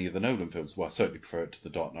it to any of the Nolan films. Well, I certainly prefer it to The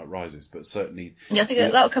Dark Knight Rises, but certainly... Yeah, I think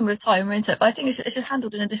that'll come with time, won't it? But I think it's just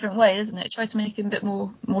handled in a different way, isn't it? Try to make him a bit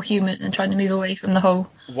more human and trying to move away from the whole...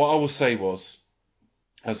 What I will say was,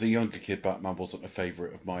 as a younger kid, Batman wasn't a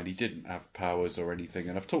favourite of mine. He didn't have powers or anything,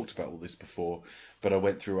 and I've talked about all this before, but I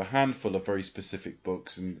went through a handful of very specific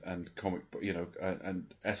books and comic, and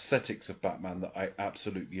aesthetics of Batman that I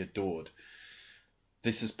absolutely adored.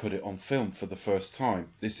 This has put it on film for the first time.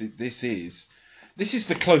 This is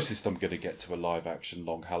the closest I'm going to get to a live action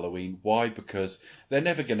Long Halloween. Why? Because they're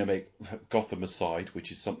never going to make Gotham Aside,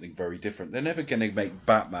 which is something very different. They're never going to make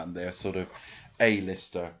Batman their sort of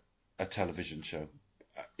A-lister, a television show.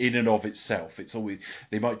 In and of itself, it's always,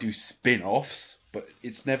 they might do spin-offs, but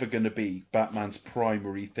it's never going to be Batman's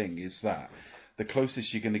primary thing. Is that the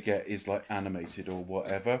closest you're going to get is like animated or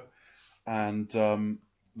whatever, and the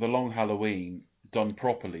Long Halloween done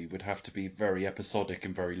properly would have to be very episodic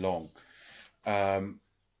and very long.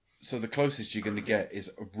 So the closest you're going to get is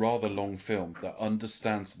a rather long film that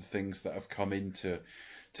understands the things that have come into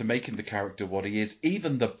making the character what he is.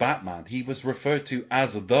 Even the Batman, he was referred to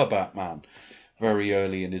as the Batman very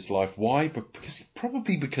early in his life. Why?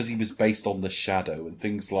 Because he was based on the Shadow and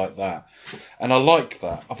things like that. And I like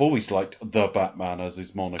that. I've always liked the Batman as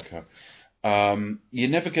his moniker. You're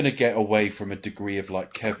never going to get away from a degree of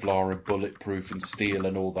like Kevlar and bulletproof and steel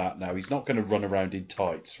and all that now. He's not going to run around in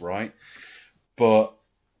tights, right? But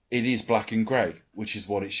it is black and grey, which is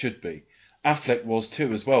what it should be. Affleck was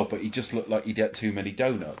too as well, but he just looked like he'd ate too many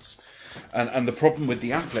donuts. And the problem with the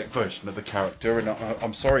Affleck version of the character, and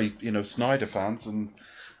I'm sorry, Snyder fans, and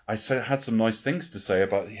I had some nice things to say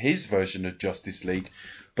about his version of Justice League,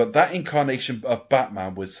 but that incarnation of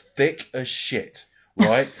Batman was thick as shit,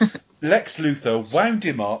 right? Lex Luthor wound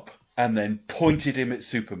him up and then pointed him at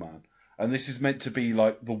Superman. And this is meant to be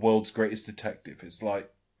like the world's greatest detective. It's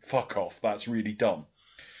like, fuck off, that's really dumb.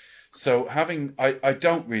 So I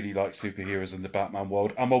don't really like superheroes in the Batman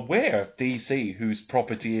world. I'm aware DC, whose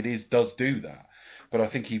property it is, does do that, but I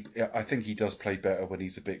think he does play better when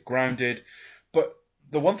he's a bit grounded. But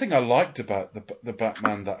the one thing I liked about the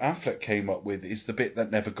Batman that Affleck came up with is the bit that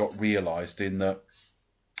never got realised in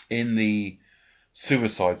the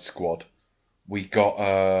Suicide Squad. We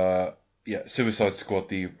got Suicide Squad,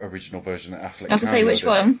 the original version that Affleck. I have to say which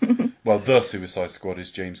one. Well, the Suicide Squad is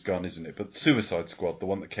James Gunn, isn't it? But Suicide Squad, the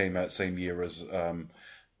one that came out same year as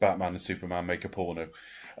Batman and Superman make a porno.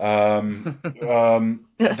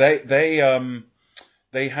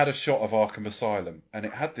 They had a shot of Arkham Asylum, and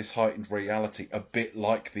it had this heightened reality, a bit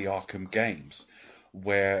like the Arkham games,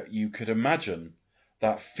 where you could imagine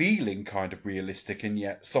that feeling kind of realistic, and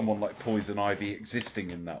yet someone like Poison Ivy existing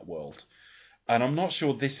in that world. And I'm not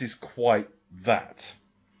sure this is quite that.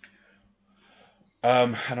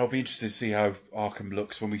 And I'll be interested to see how Arkham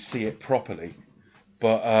looks when we see it properly.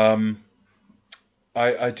 But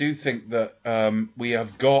I do think that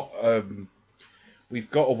we've got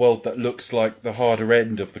a world that looks like the harder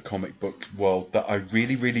end of the comic book world that I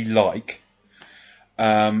really, really like.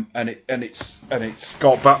 And it's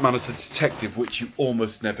got Batman as a detective, which you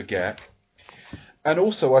almost never get. And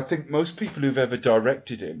also, I think most people who've ever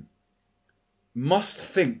directed him must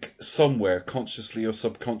think somewhere, consciously or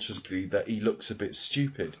subconsciously, that he looks a bit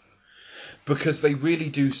stupid. Because they really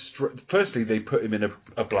do... Firstly, they put him in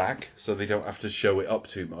a black, so they don't have to show it up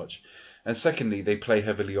too much. And secondly, they play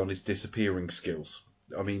heavily on his disappearing skills.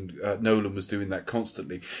 I mean, Nolan was doing that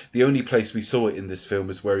constantly. The only place we saw it in this film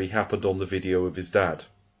is where he happened on the video of his dad.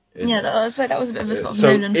 That was a bit of a sort of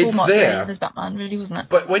Nolan hallmark of his Batman, really, wasn't it?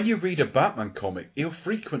 But when you read a Batman comic, he'll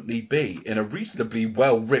frequently be in a reasonably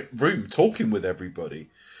well-lit room talking with everybody.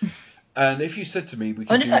 And if you said to me, we can do that...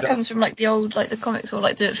 I wonder if that comes from like the old, like the comics, or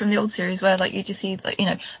like from the old series where like you just see like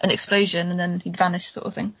an explosion and then he'd vanish, sort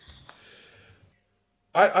of thing.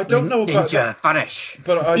 I don't know about Ninja, that. Vanish.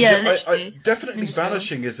 But I definitely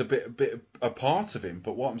vanishing is a bit a part of him.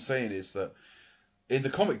 But what I'm saying is that in the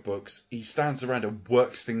comic books, he stands around and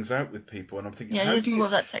works things out with people, and I'm thinking, how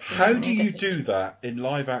do you do that in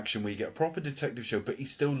live action where you get a proper detective show, but he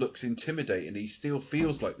still looks intimidating, he still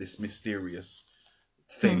feels like this mysterious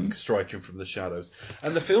thing striking from the shadows.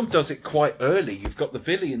 And the film does it quite early. You've got the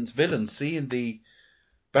villain seeing the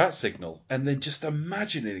bat signal, and then just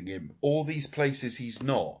imagining him all these places he's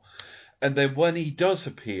not, and then when he does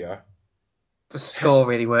appear... The score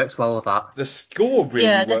really works well with that. The score really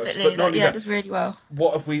works, definitely. but it does really well.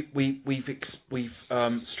 What have we've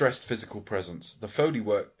stressed physical presence. The Foley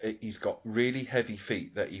work. He's got really heavy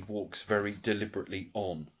feet that he walks very deliberately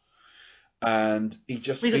on, and he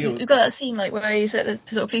just we've got that scene like where he's at the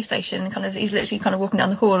sort of police station, and kind of he's literally kind of walking down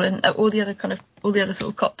the hall, and all the other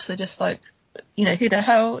sort of cops are just like, who the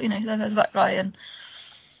hell, there's that guy. And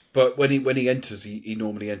but when he enters, he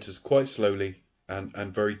normally enters quite slowly.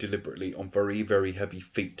 And very deliberately on very, very heavy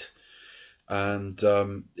feet. And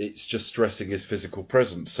it's just stressing his physical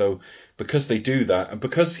presence. So because they do that, and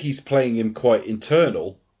because he's playing him quite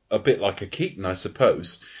internal, a bit like a Keaton, I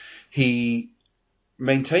suppose, he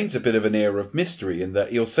maintains a bit of an air of mystery in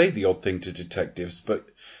that he'll say the odd thing to detectives, but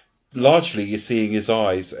largely you're seeing his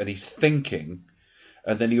eyes and he's thinking,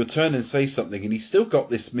 and then he'll turn and say something, and he's still got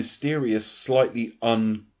this mysterious, slightly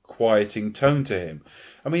unquieting tone to him.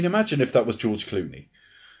 I mean, imagine if that was George Clooney,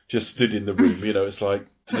 just stood in the room. It's like,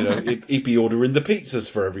 he'd be ordering the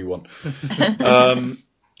pizzas for everyone. I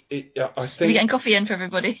think you're getting coffee in for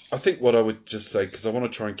everybody. I think what I would just say, because I want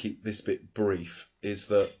to try and keep this bit brief, is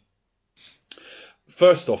that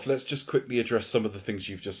first off, let's just quickly address some of the things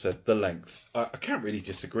you've just said. The length. I can't really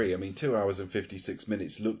disagree. I mean, 2 hours and 56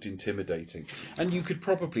 minutes looked intimidating. And you could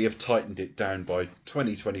probably have tightened it down by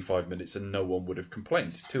 20, 25 minutes and no one would have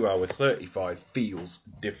complained. 2 hours 35 feels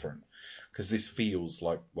different. Because this feels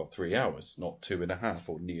like, 3 hours, not 2.5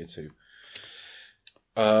 or near to.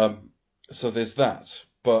 So there's that.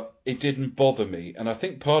 But it didn't bother me. And I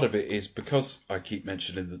think part of it is because I keep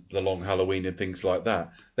mentioning the long Halloween and things like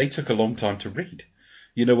that. They took a long time to read.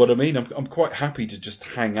 You know what I mean? I'm quite happy to just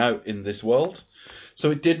hang out in this world.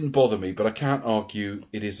 So it didn't bother me, but I can't argue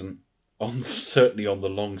it isn't certainly on the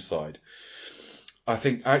long side. I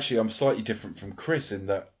think actually I'm slightly different from Chris in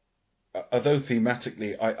that although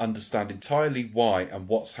thematically I understand entirely why and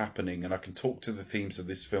what's happening and I can talk to the themes of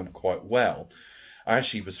this film quite well, I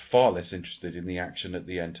actually was far less interested in the action at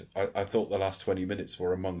the end. I thought the last 20 minutes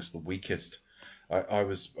were amongst the weakest. I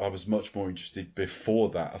was much more interested before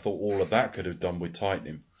that. I thought all of that could have done with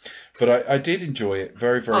tightening. But I did enjoy it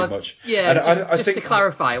very, very much. Yeah, and I think to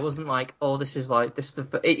clarify, it wasn't like, this is like this. I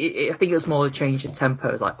think it was more a change of tempo.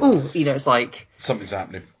 It's like, it's like something's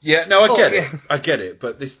happening. Yeah, no, I get it. I get it.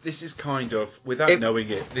 But this is kind of without knowing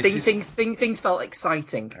it. Things felt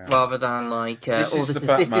exciting rather than like, this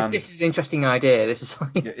is an interesting idea. This is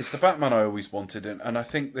like it's the Batman I always wanted, and I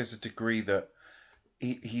think there's a degree that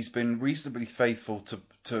he's been reasonably faithful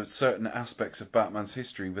to certain aspects of Batman's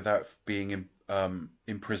history without being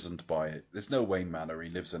imprisoned by it. There's no Wayne Manor. He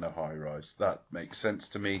lives in a high-rise. That makes sense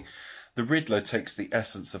to me. The Riddler takes the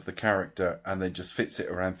essence of the character and then just fits it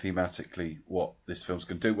around thematically what this film's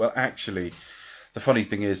going to do. Well, actually, the funny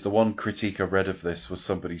thing is, the one critique I read of this was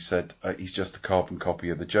somebody said he's just a carbon copy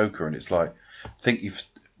of the Joker, and it's like,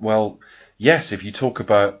 yes, if you talk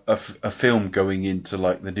about a film going into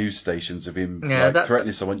like the news stations of him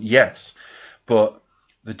threatening someone, yes, but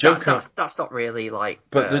the Joker that's not really like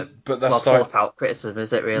that's thought out criticism,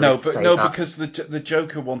 is it really? Because the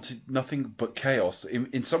Joker wanted nothing but chaos.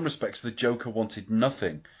 In some respects, the Joker wanted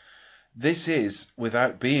nothing. This is,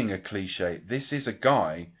 without being a cliche, this is a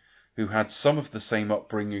guy who had some of the same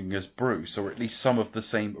upbringing as Bruce, or at least some of the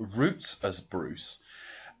same roots as Bruce.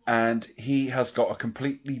 And he has got a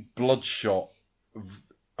completely bloodshot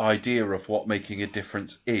idea of what making a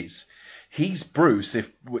difference is. He's Bruce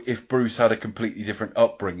if Bruce had a completely different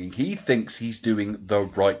upbringing. He thinks he's doing the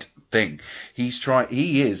right thing. He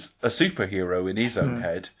is a superhero in his own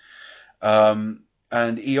head.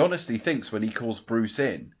 And he honestly thinks when he calls Bruce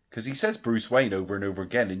in, because he says Bruce Wayne over and over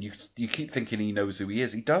again, and you keep thinking he knows who he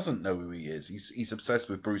is. He doesn't know who he is. He's obsessed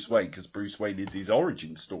with Bruce Wayne because Bruce Wayne is his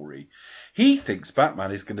origin story. He thinks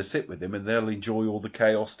Batman is going to sit with him and they'll enjoy all the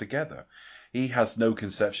chaos together. He has no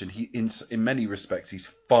conception. In many respects, he's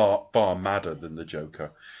far, far madder than the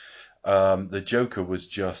Joker. The Joker was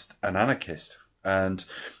just an anarchist, and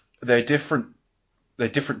they're different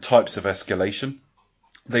types of escalation.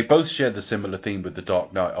 They both share the similar theme with The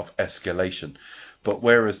Dark Knight of escalation. But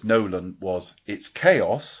whereas Nolan it's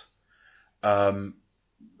chaos,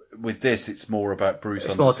 with this it's more about Bruce.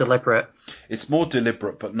 It's more deliberate. It's more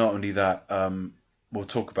deliberate, but not only that. We'll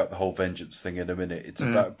talk about the whole vengeance thing in a minute. It's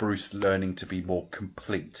about Bruce learning to be more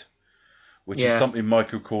complete, which is something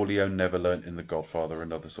Michael Corleone never learnt in The Godfather,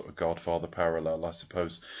 another sort of Godfather parallel, I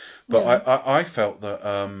suppose. But I felt that.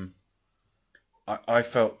 I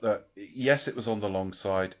felt that, yes, it was on the long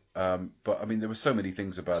side, but I mean, there were so many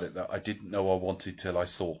things about it that I didn't know I wanted till I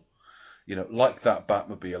saw. Like that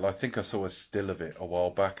Batmobile, I think I saw a still of it a while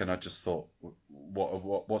back, and I just thought,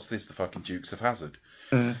 what's this, the fucking Dukes of Hazzard?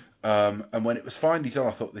 And when it was finally done,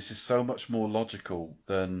 I thought, this is so much more logical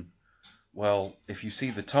than, if you see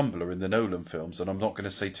the Tumbler in the Nolan films, and I'm not going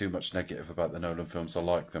to say too much negative about the Nolan films, I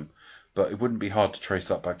like them, but it wouldn't be hard to trace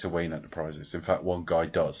that back to Wayne Enterprises. In fact, one guy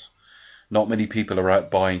does. Not many people are out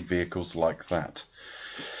buying vehicles like that.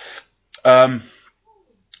 I'm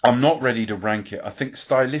not ready to rank it. I think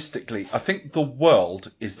stylistically, the world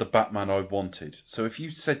is the Batman I wanted. So if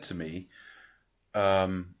you said to me,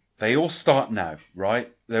 they all start now, right?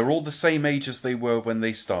 They're all the same age as they were when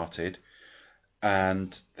they started,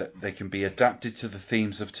 and they can be adapted to the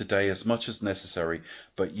themes of today as much as necessary,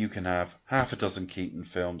 but you can have half a dozen Keaton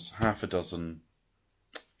films, half a dozen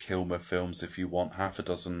Kilmer films if you want, half a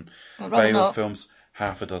dozen Bale films,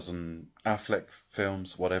 half a dozen Affleck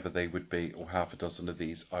films, whatever they would be, or half a dozen of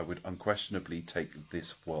these. I would unquestionably take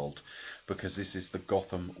this world, because this is the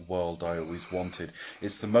Gotham world I always wanted.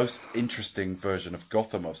 It's the most interesting version of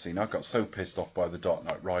Gotham I've seen. I got so pissed off by The Dark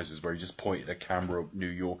Knight Rises, where he just pointed a camera at New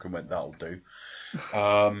York and went, that'll do.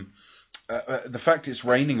 The fact it's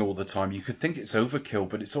raining all the time, you could think it's overkill,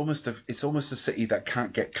 but it's almost a city that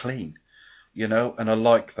can't get clean. you know, and I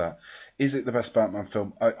like that. Is it the best Batman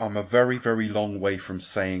film? I'm a very, very long way from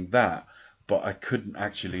saying that, but I couldn't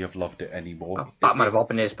actually have loved it anymore. Oh, Batman and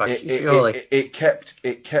Robin is, surely. It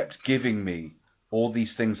kept giving me all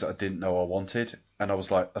these things that I didn't know I wanted, and I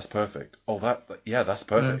was like, that's perfect. Oh, that's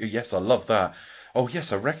perfect. Yes, I love that. Oh,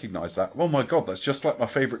 yes, I recognise that. Oh my God, that's just like my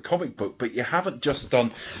favourite comic book. But you haven't just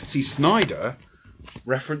done. See, Snyder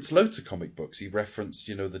referenced loads of comic books. He referenced,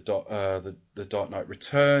 you know, the Dark Knight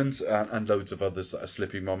Returns and loads of others that are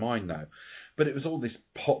slipping my mind now. But it was all this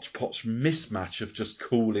potch mismatch of just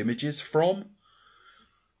cool images from.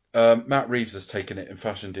 Matt Reeves has taken it and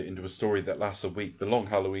fashioned it into a story that lasts a week. The Long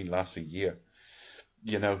Halloween lasts a year.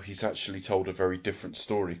 You know, he's actually told a very different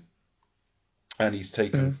story. And he's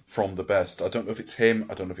taken from the best. I don't know if it's him.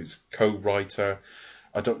 I don't know if it's co-writer.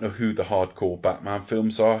 I don't know who the hardcore Batman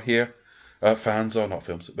films are here. Fans are, not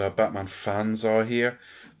films. Batman fans are here.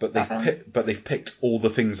 But they've picked all the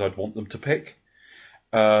things I'd want them to pick.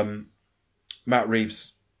 Matt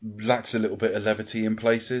Reeves lacks a little bit of levity in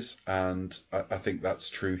places, and I think that's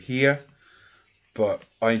true here. But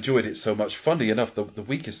I enjoyed it so much. Funnily enough, the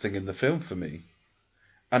weakest thing in the film for me,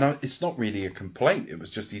 and it's not really a complaint, it was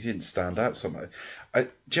just he didn't stand out so much.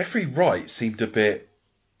 Jeffrey Wright seemed a bit...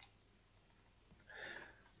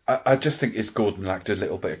 I just think his Gordon lacked a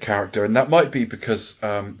little bit of character, and that might be because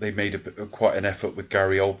they made quite an effort with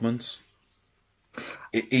Gary Oldman's.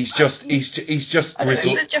 He's just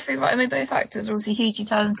grizzled. With Jeffrey Wright, I mean, both actors are obviously hugely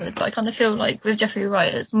talented, but I kind of feel like with Jeffrey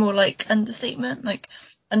Wright, it's more like understatement,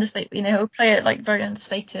 you know, he'll play it like very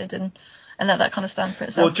understated and let that kind of stand for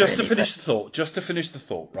itself. Well, just to finish the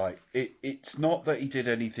thought, right? It's not that he did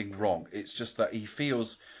anything wrong. It's just that he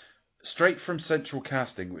feels straight from central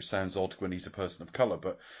casting, which sounds odd when he's a person of colour,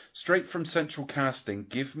 but straight from central casting,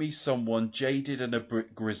 give me someone jaded and a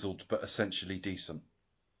bit grizzled, but essentially decent.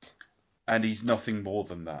 And he's nothing more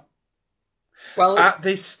than that. Well, at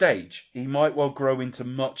this stage, he might well grow into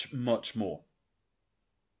much, much more.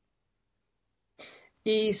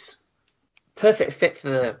 He's perfect fit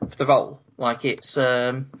for the role. Like it's,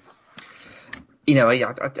 I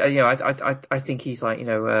think he's like,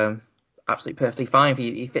 absolutely perfectly fine.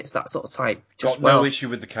 He fits that sort of type. Got no issue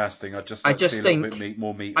with the casting. I just think a little bit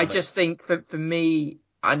more meat. I just think for me,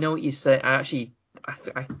 I know what you say. I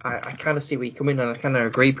kind of see where you come in, and I kind of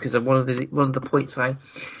agree, because of one of the points on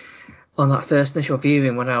that first initial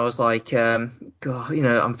viewing, when I was like, God,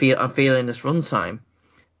 I'm feeling this runtime.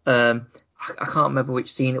 I can't remember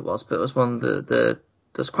which scene it was, but it was one of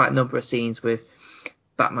there's quite a number of scenes with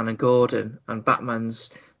Batman and Gordon, and Batman's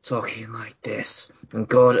talking like this, and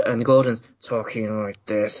Gordon's talking like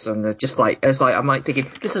this, and they're just like, I'm like thinking,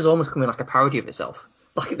 this is almost coming like a parody of itself.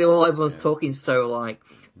 Like everyone's talking so like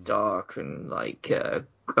dark and like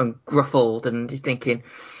and gruffled, and just thinking,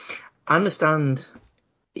 I understand,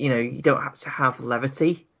 you don't have to have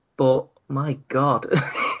levity, but my God,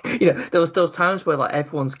 there was those times where like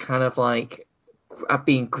everyone's kind of like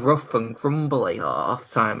being gruff and grumbly half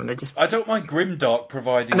the time, and I don't mind grimdark,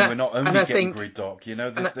 providing we're not only getting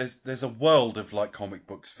grimdark. There's a world of like comic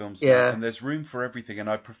books, films, and there's room for everything. And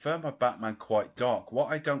I prefer my Batman quite dark.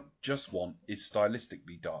 What I don't just want is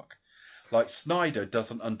stylistically dark. Like Snyder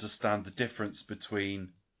doesn't understand the difference between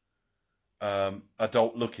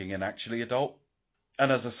adult looking and actually adult.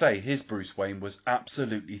 And as I say, his Bruce Wayne was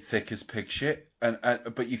absolutely thick as pig shit.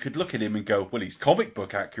 But you could look at him and go, well, he's comic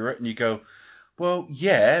book accurate, and you go, well,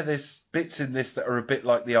 yeah, there's bits in this that are a bit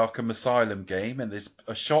like the Arkham Asylum game, and there's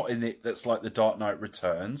a shot in it that's like the Dark Knight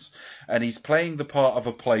Returns, and he's playing the part of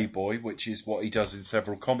a playboy, which is what he does in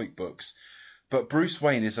several comic books. But Bruce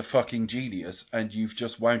Wayne is a fucking genius, and you've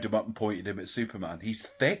just wound him up and pointed him at Superman. He's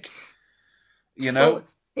thick, Well,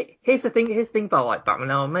 here's the thing about like Batman.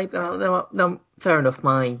 Now, maybe no, fair enough.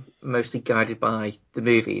 Mine mostly guided by the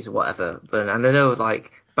movies or whatever, and I know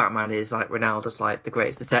like Batman is like renowned as like the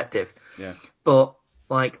greatest detective. Yeah. But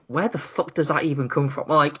like, where the fuck does that even come from?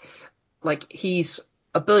 Like he's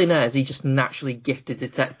a billionaire. Is he just naturally gifted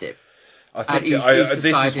detective? I think this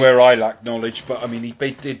is where I lack knowledge. But I mean, he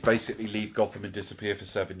did basically leave Gotham and disappear for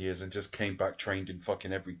 7 years and just came back trained in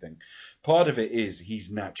fucking everything. Part of it is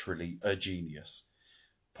he's naturally a genius.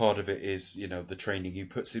 Part of it is, the training he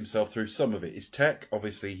puts himself through. Some of it is tech.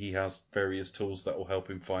 Obviously, he has various tools that will help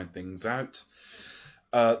him find things out.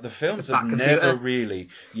 The films have never really...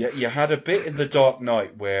 You had a bit in The Dark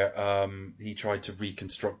Knight where he tried to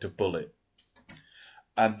reconstruct a bullet.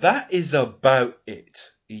 And that is about it.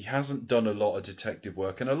 He hasn't done a lot of detective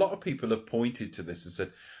work. And a lot of people have pointed to this and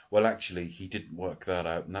said, well, actually, he didn't work that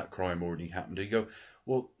out and that crime already happened. And you go,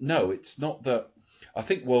 well, no, it's not that... I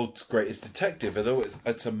think World's Greatest Detective, although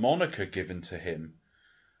it's a moniker given to him,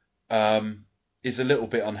 is a little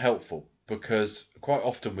bit unhelpful. because quite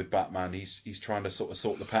often with Batman, he's trying to sort of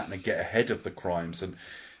sort the pattern and get ahead of the crimes, and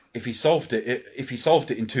if he solved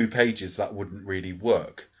it in 2 pages, that wouldn't really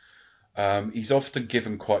work. He's often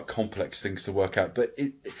given quite complex things to work out, but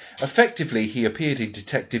effectively he appeared in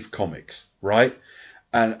Detective Comics, right?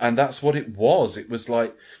 And that's what it was. It was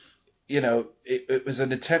like, it was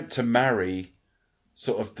an attempt to marry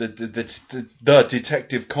sort of the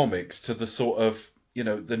Detective Comics to the sort of,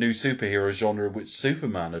 the new superhero genre which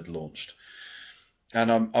Superman had launched.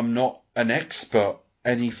 And I'm not an expert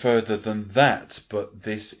any further than that, but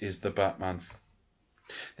this is the Batman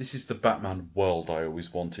world I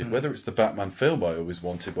always wanted. Whether it's the Batman film I always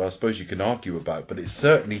wanted, well, I suppose you can argue about, but it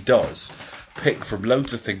certainly does pick from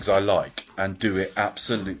loads of things I like and do it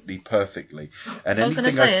absolutely perfectly. And I was going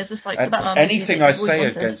to say, is this like the Batman movie anything that I you've always say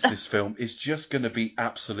wanted? against this film is just going to be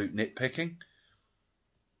absolute nitpicking.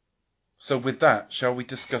 So with that, shall we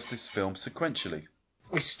discuss this film sequentially?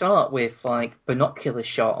 We start with like binocular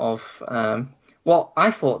shot of what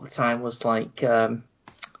I thought at the time was like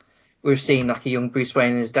we were seeing like a young Bruce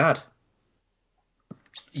Wayne and his dad.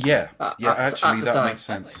 Yeah, actually that time. makes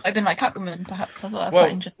sense. I've been like Catwoman, perhaps. I thought that was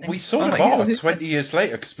quite interesting. We sort of like, are who's 20 this? years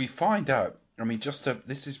later, because we find out. I mean,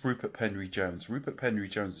 this is Rupert Penry Jones. Rupert Penry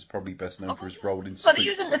Jones is probably best known for his role in Spooks. But he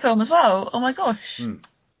was in the film as well. Oh my gosh.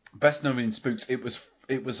 Best known in Spooks. It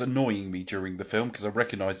was annoying me during the film because I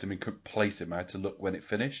recognised him and couldn't place him. I had to look when it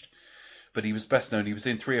finished. But he was best known. He was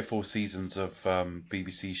in 3 or 4 seasons of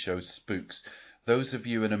BBC show Spooks. Those of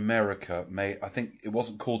you in America I think it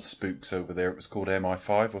wasn't called Spooks over there. It was called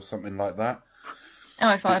MI5 or something like that.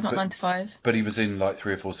 MI5, not 9 to 5. But he was in like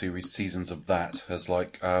 3 or 4 seasons of that as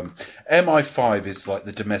like MI5 is like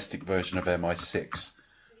the domestic version of MI6.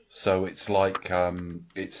 So it's like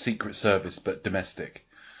it's Secret Service but domestic.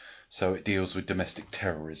 So it deals with domestic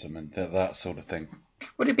terrorism and that sort of thing.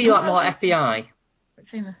 Would it be like more FBI?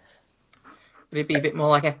 Famous. Would it be a bit more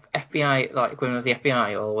like FBI, like equivalent of the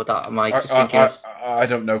FBI, or would that? Am I just thinking of? I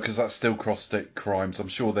don't know, because that's still cross-state crimes. I'm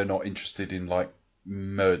sure they're not interested in like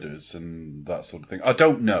murders and that sort of thing. I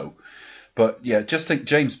don't know, but yeah, just think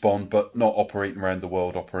James Bond, but not operating around the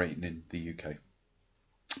world, operating in the UK.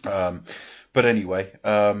 But anyway,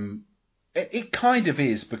 it kind of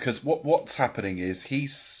is, because what's happening is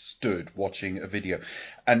he's stood watching a video,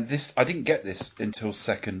 and this I didn't get this until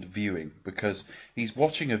second viewing, because he's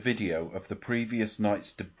watching a video of the previous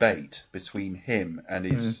night's debate between him and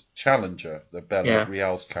his challenger, the Bella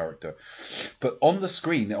Real's character. But on the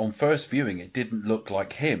screen, on first viewing, it didn't look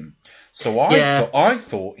like him. So I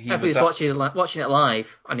thought he was watching it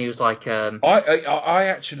live, and he was like. I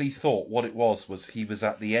actually thought what it was he was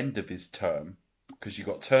at the end of his term, because you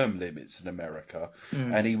got term limits in America,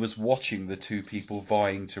 and he was watching the 2 people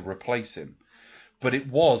vying to replace him. But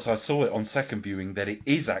I saw it on second viewing that it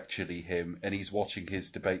is actually him, and he's watching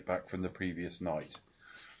his debate back from the previous night.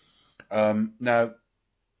 Now,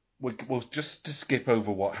 we'll just to skip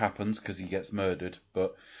over what happens, because he gets murdered,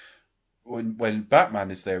 but when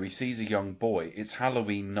Batman is there, he sees a young boy. It's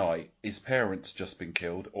Halloween night. His parents just been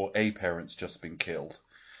killed, or a parent's just been killed.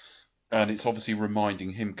 And it's obviously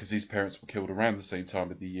reminding him, because his parents were killed around the same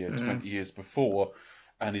time of the year, 20 years before,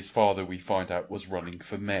 and his father, we find out, was running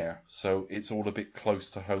for mayor. So it's all a bit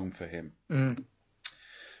close to home for him.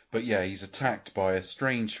 But yeah, he's attacked by a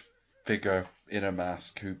strange figure in a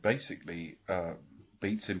mask who basically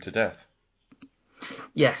beats him to death.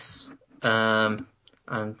 Yes. And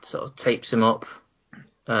sort of tapes him up.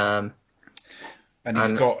 And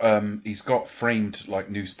he's got framed like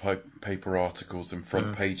newspaper articles and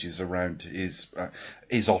front pages around his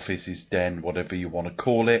office, his den, whatever you want to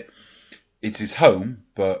call it. It's his home,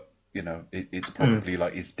 but it's probably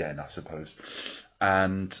like his den, I suppose.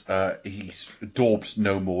 And he's daubed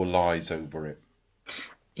 "No More Lies" over it.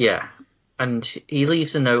 Yeah, and he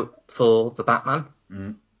leaves a note for the Batman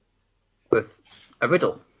with a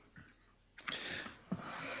riddle.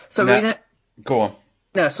 So go on.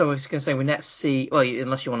 No, so I was going to say we next see. Well,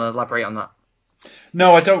 unless you want to elaborate on that.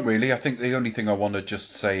 No, I don't really. I think the only thing I want to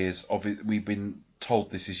just say is we've been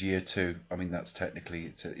told this is year 2. I mean, that's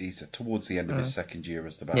technically he's towards the end of his second year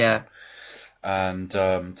as the Batman. Yeah. And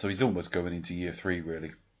so he's almost going into year 3,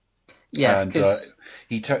 really. Yeah. And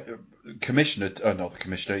he's a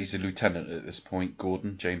lieutenant at this point.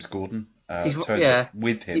 James Gordon, turns up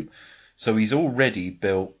with him. So he's already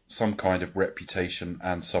built some kind of reputation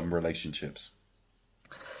and some relationships.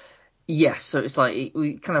 Yes, so it's like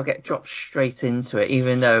we kind of get dropped straight into it,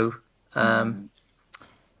 even though. No,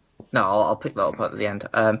 I'll pick that up at the end.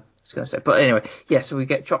 I was going to say, but anyway, so we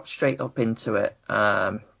get dropped straight up into it,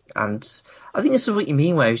 and I think this is what you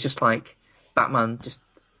mean, where it's just like Batman just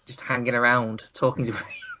hanging around, talking to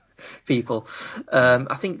people.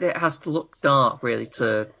 I think that it has to look dark really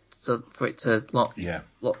for it to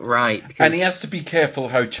look right. Because... And he has to be careful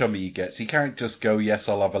how chummy he gets. He can't just go, yes,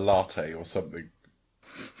 I'll have a latte or something.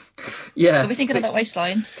 Yeah. Are we thinking of that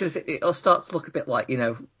waistline? Because it'll start to look a bit like,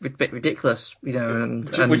 a bit ridiculous, And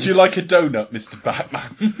Would you like a donut, Mr.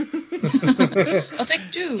 Batman? I'll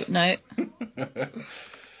take 2. No.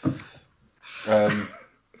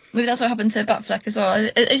 Maybe that's what happened to Batfleck as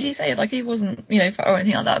well. As you say, like, he wasn't, fat or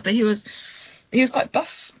anything like that, but he was quite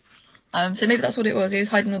buff. So maybe that's what it was. He was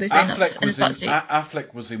hiding all those donuts in his batsuit.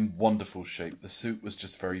 Affleck was in wonderful shape. The suit was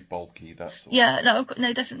just very bulky. That's all. Yeah, no,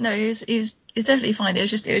 definitely, no. He was definitely fine. It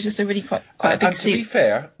was just a really quite a big suit. And to be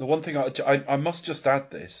fair, the one thing I must just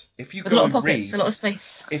add this: if you With go a lot of and pockets, read, a lot of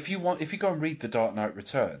space. if you go and read The Dark Knight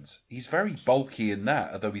Returns, he's very bulky in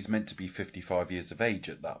that, although he's meant to be 55 years of age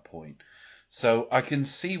at that point. So I can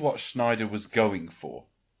see what Schneider was going for.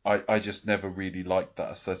 I just never really liked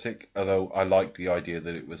that aesthetic, although I liked the idea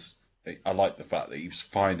that I like the fact that he was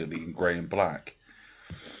finally in grey and black.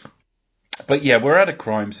 But yeah, we're at a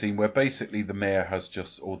crime scene where basically the mayor has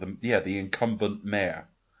the incumbent mayor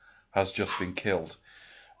has just been killed.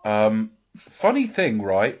 Funny thing,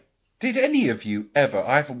 right? Did any of you ever,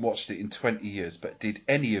 I haven't watched it in 20 years, but did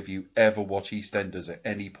any of you ever watch EastEnders at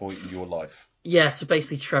any point in your life? Yeah, so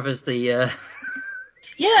basically Trevor's the...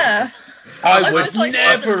 Yeah. I would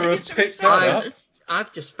never have picked that up.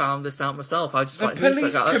 I've just found this out myself. I just the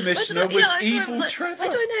police commissioner was evil Trevor. Where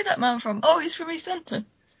do I know that man from? Oh, he's from EastEnders.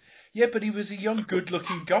 Yeah, but he was a young,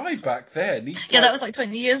 good-looking guy back then. That was like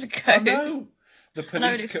 20 years ago. I know.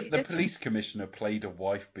 The police commissioner played a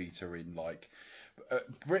wife beater in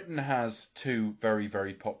Britain has 2 very,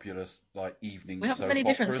 very popular evening soap operas. We have many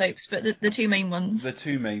different soaps, but the 2 main ones. The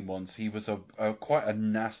 2 main ones. He was quite a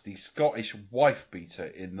nasty Scottish wife beater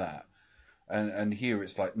in that. And here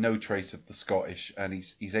it's no trace of the Scottish, and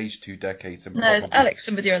he's aged 2 decades. And it's Alex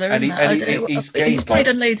somebody or other, isn't it? He's probably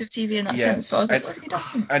done loads of TV in that sense, but I was like, what's he done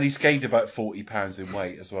since? And he's gained about 40 pounds in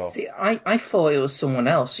weight as well. See, I thought it was someone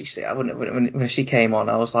else, you see. When she came on,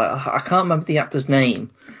 I was like, I can't remember the actor's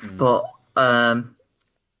name, but... and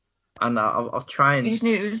I'll try and... You just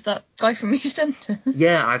knew it was that guy from EastEnders.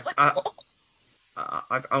 Yeah, I'll try.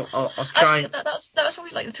 Actually, that was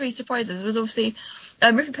probably the 3 surprises. Was obviously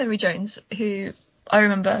Rupert Penry-Jones, who I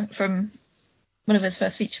remember from one of his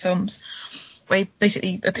first feature films, where he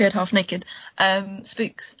basically appeared half naked.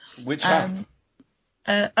 Spooks. Which half?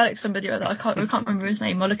 Alex somebody or other. I can't remember his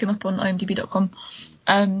name. I'll look him up on IMDb.com.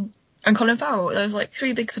 And Colin Farrell. There was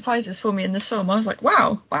 3 big surprises for me in this film. I was like,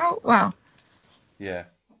 wow. Yeah.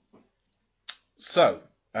 So,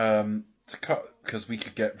 to cut, because we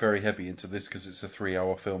could get very heavy into this because it's a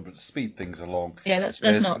 3-hour film, but to speed things along. Yeah, that's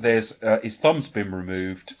not. There's his thumb's been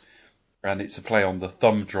removed, and it's a play on the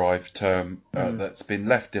thumb drive term that's been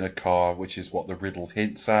left in a car, which is what the riddle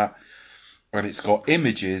hints at. And it's got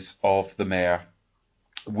images of the mayor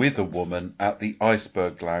with a woman at the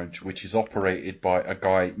Iceberg Lounge, which is operated by a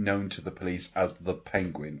guy known to the police as the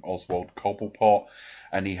Penguin, Oswald Cobblepot,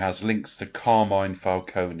 and he has links to Carmine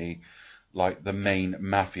Falcone, the main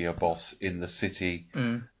mafia boss in the city,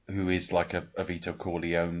 who is a Vito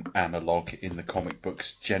Corleone analogue in the comic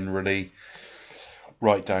books generally,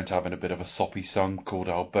 right down to having a bit of a soppy son called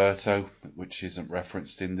Alberto, which isn't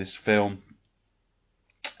referenced in this film.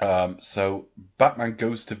 So Batman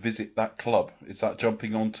goes to visit that club. Is that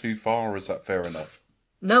jumping on too far, or is that fair enough?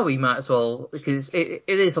 No, we might as well, because it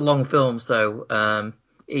is a long film, so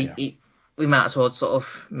we might as well sort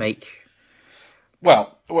of make...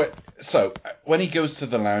 Well, so when he goes to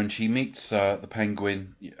the lounge, he meets the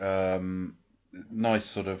Penguin. Nice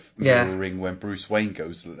sort of mirroring when Bruce Wayne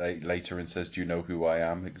goes later and says, "Do you know who I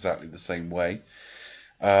am?" Exactly the same way.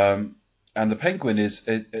 And the Penguin is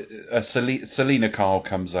Selena Kyle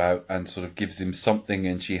comes out and sort of gives him something,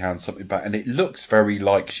 and she hands something back, and it looks very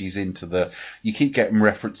like she's into the. You keep getting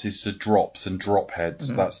references to drops and drop heads.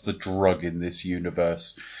 Mm-hmm. That's the drug in this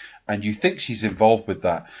universe. And you think she's involved with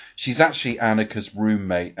that. She's actually Annika's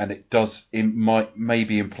roommate, and it might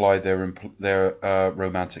maybe imply they're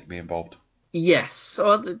romantically involved. Yes,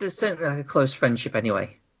 or there's certainly a close friendship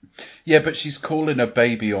anyway. Yeah, but she's calling her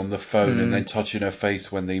baby on the phone and then touching her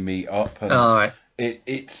face when they meet up. And right.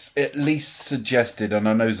 It's at least suggested, and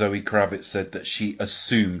I know Zoe Kravitz said that she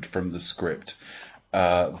assumed from the script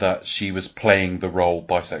that she was playing the role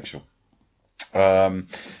bisexual.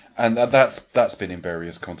 And that's been in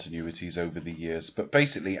various continuities over the years. But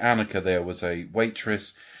basically, Annika there was a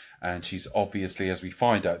waitress, and she's obviously, as we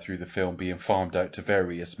find out through the film, being farmed out to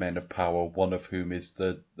various men of power, one of whom is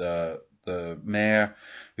the mayor,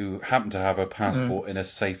 who happened to have a passport in a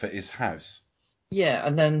safe at his house. Yeah,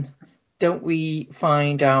 and then don't we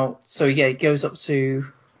find out? So yeah, she goes up to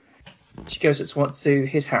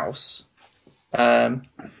his house, and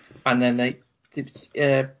then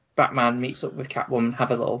Batman meets up with Catwoman,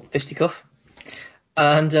 have a little fisticuff,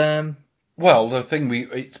 and Well, the thing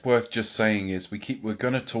it's worth just saying is we're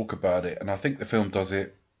going to talk about it, and I think the film does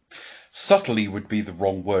it subtly would be the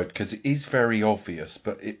wrong word because it is very obvious.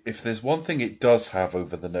 But if there's one thing it does have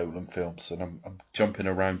over the Nolan films, and I'm jumping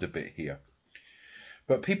around a bit here,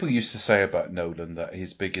 but people used to say about Nolan that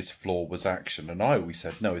his biggest flaw was action, and I always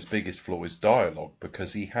said no, his biggest flaw is dialogue,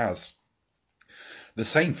 because he has the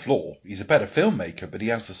same flaw. He's a better filmmaker, but he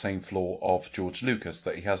has the same flaw of George Lucas,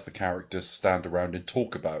 that he has the characters stand around and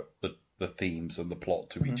talk about the themes and the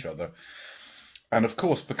plot to each other. And of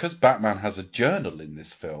course, because Batman has a journal in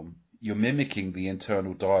this film, you're mimicking the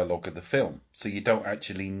internal dialogue of the film. So you don't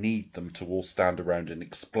actually need them to all stand around and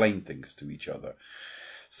explain things to each other.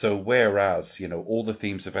 So whereas, all the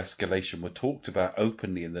themes of escalation were talked about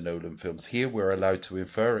openly in the Nolan films, here we're allowed to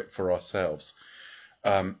infer it for ourselves.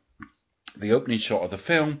 The opening shot of the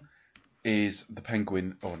film is the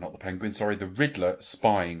Riddler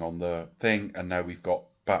spying on the thing, and now we've got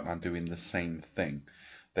Batman doing the same thing.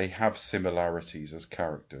 They have similarities as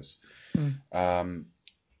characters.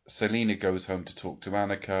 Selina goes home to talk to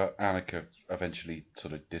Annika. Annika eventually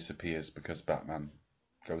sort of disappears because Batman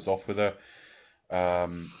goes off with her.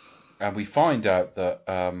 And we find out that,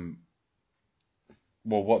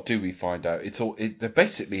 what do we find out?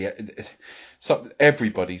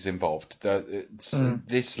 Everybody's involved.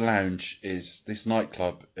 This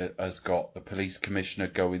nightclub has got the police commissioner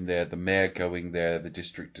going there, the mayor going there, the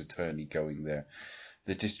district attorney going there.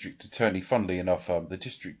 The district attorney, funnily enough, the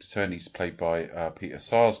district attorney is played by Peter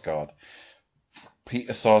Sarsgaard.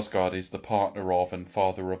 Peter Sarsgaard is the partner of and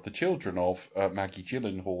father of the children of Maggie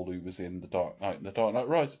Gyllenhaal, who was in The Dark Knight and The Dark Knight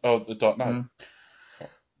Rises. Oh, The Dark Knight.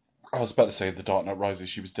 I was about to say The Dark Knight Rises.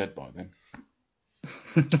 She was dead by then.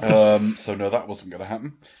 So no, that wasn't going to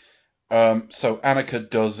happen. So Annika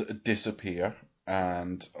does disappear,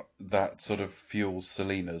 and that sort of fuels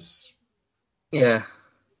Selina's. Yeah.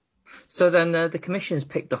 So then the commissioner's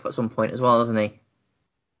picked off at some point as well, hasn't he?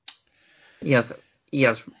 He has.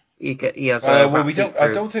 We don't.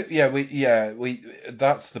 I don't think. We.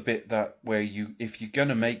 That's the bit that where if you're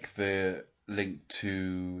gonna make the link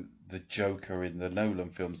to the Joker in the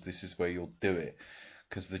Nolan films, this is where you'll do it,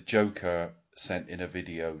 because the Joker sent in a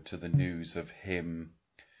video to the news of him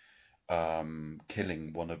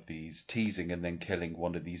killing one of these, teasing and then killing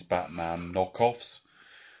one of these Batman knockoffs.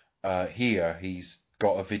 Here he's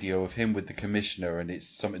got a video of him with the commissioner, and it's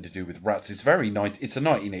something to do with rats. It's it's a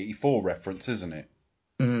 1984 reference, isn't it?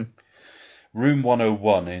 Room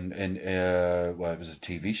 101 it was a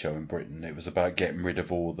TV show in Britain. It was about getting rid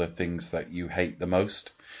of all the things that you hate the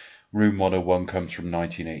most. Room 101 comes from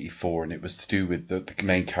 1984, and it was to do with the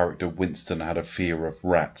main character Winston had a fear of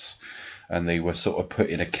rats, and they were sort of put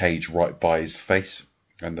in a cage right by his face,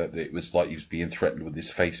 and that it was like he was being threatened with his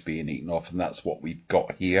face being eaten off, and that's what we've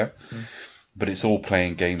got here. But it's all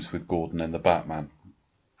playing games with Gordon and the Batman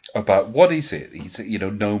about what is it? He's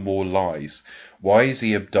no more lies. Why is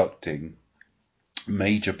he abducting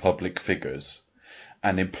major public figures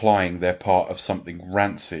and implying they're part of something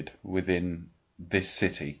rancid within this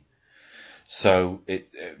city? So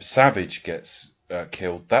Savage gets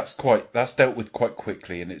killed. That's dealt with quite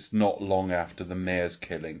quickly, and it's not long after the mayor's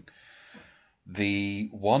killing. The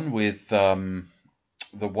one with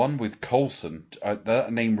Coulson,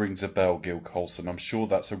 that name rings a bell, Gil Coulson. I'm sure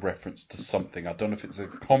that's a reference to something. I don't know if it's a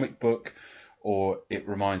comic book or it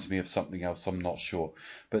reminds me of something else. I'm not sure.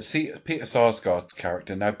 But see, Peter Sarsgaard's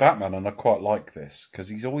character, now Batman, and I quite like this because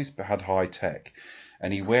he's always had high tech,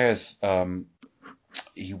 and he wears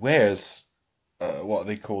what are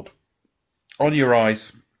they called? On your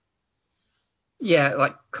eyes. Yeah,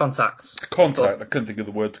 like contacts. I couldn't think of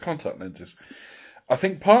the words. Contact lenses. I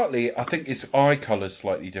think his eye colour's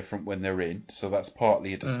slightly different when they're in, so that's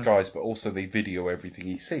partly a disguise, but also they video everything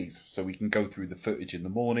he sees, so we can go through the footage in the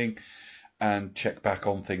morning and check back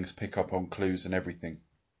on things, pick up on clues and everything.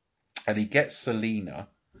 And he gets Selina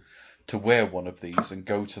to wear one of these and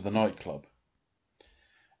go to the nightclub.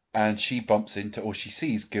 And she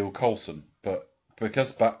sees Gil Coulson, but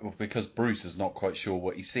because Bruce is not quite sure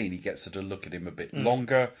what he's seen, he gets her to look at him a bit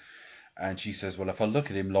longer. And she says, well, if I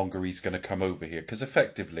look at him longer, he's going to come over here. Because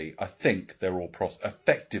effectively, I think they're all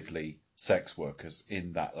effectively sex workers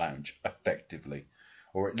in that lounge. Effectively.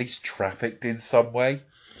 Or at least trafficked in some way.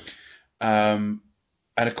 And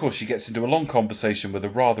of course, she gets into a long conversation with a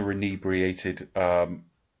rather inebriated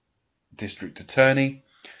district attorney.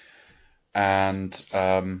 And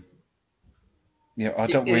Yeah, I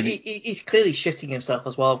don't really. He's clearly shitting himself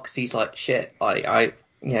as well, because he's like, shit,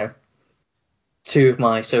 two of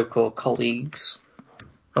my so-called colleagues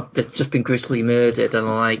have just been brutally murdered, and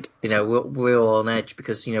we're all on edge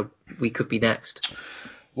because we could be next.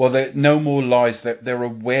 Well, no more lies. They're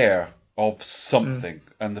aware of something,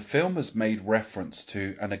 and the film has made reference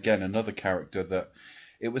to, and again, another character that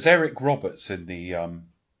it was Eric Roberts in the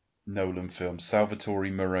Nolan film,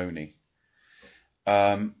 Salvatore Moroni.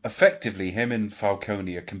 Effectively, him and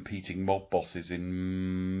Falcone are competing mob bosses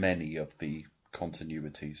in many of the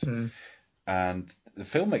continuities. And the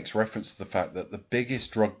film makes reference to the fact that the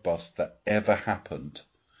biggest drug bust that ever happened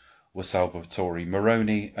was Salvatore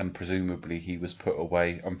Moroni, and presumably he was put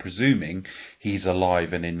away. I'm presuming he's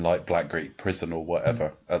alive and in like Blackgate prison or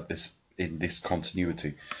whatever in this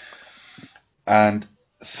continuity. And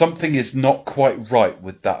something is not quite right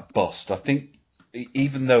with that bust. I think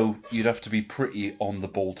even though you'd have to be pretty on the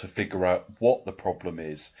ball to figure out what the problem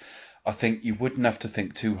is, I think you wouldn't have to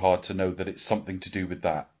think too hard to know that it's something to do with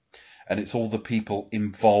that. And it's all the people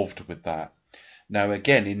involved with that. Now,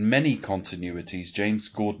 again, in many continuities, James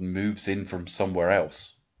Gordon moves in from somewhere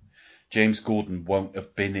else. James Gordon won't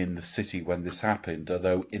have been in the city when this happened,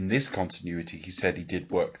 although in this continuity he said he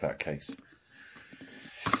did work that case.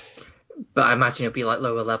 But I imagine it'll be like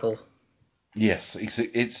lower level. Yes,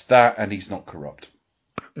 it's that, and he's not corrupt.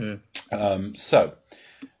 The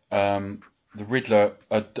Riddler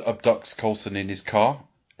abducts Coulson in his car.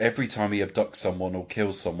 Every time he abducts someone or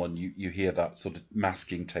kills someone, you hear that sort of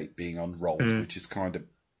masking tape being unrolled, which is kind of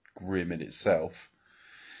grim in itself.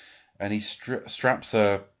 And he straps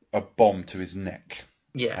a bomb to his neck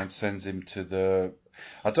and sends him to the...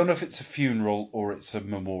 I don't know if it's a funeral or it's a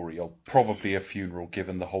memorial. Probably a funeral,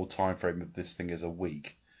 given the whole time frame of this thing is a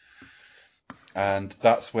week. And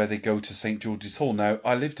that's where they go to St. George's Hall. Now,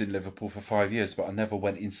 I lived in Liverpool for 5 years, but I never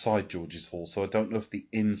went inside George's Hall, so I don't know if the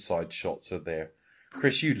inside shots are there.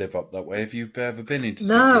 Chris, you live up that way. Have you ever been into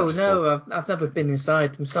St. George's Hall? No, I've never been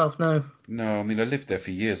inside myself, no. No, I mean, I lived there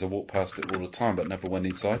for years. I walked past it all the time, but never went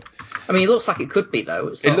inside. I mean, it looks like it could be, though.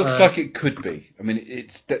 It looks like it could be. I mean,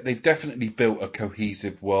 they've definitely built a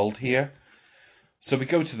cohesive world here. So we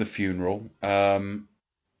go to the funeral.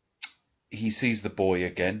 He sees the boy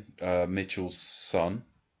again, Mitchell's son.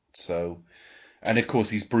 And of course,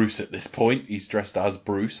 he's Bruce at this point. He's dressed as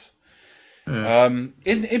Bruce. In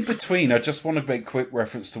between, I just want to make quick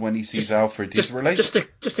reference to when he sees Alfred. Just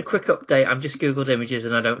a quick update. I've just googled images,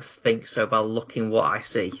 and I don't think so by looking what I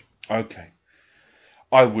see. Okay,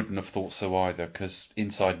 I wouldn't have thought so either, because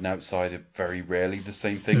inside and outside are very rarely the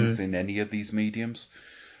same things in any of these mediums.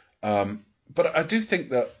 But I do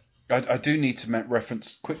think that I do need to make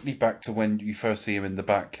reference quickly back to when you first see him in the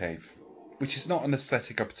Batcave, which is not an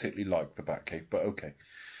aesthetic I particularly like, the Batcave, but okay.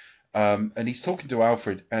 And he's talking to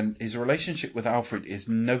Alfred, and his relationship with Alfred is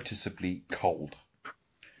noticeably cold.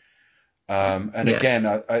 Again,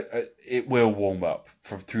 it will warm up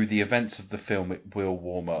through the events of the film. It will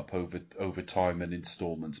warm up over time and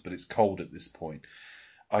installments, but it's cold at this point.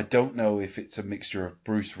 I don't know if it's a mixture of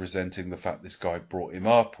Bruce resenting the fact this guy brought him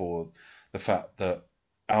up, or the fact that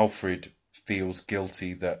Alfred feels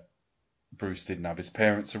guilty that Bruce didn't have his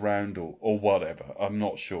parents around, or whatever. I'm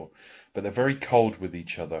not sure, but they're very cold with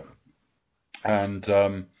each other. And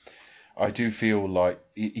I do feel like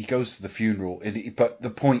he goes to the funeral, but the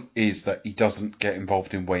point is that he doesn't get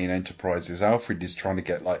involved in Wayne Enterprises. Alfred is trying to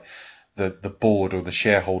get like the board or the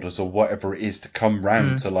shareholders or whatever it is to come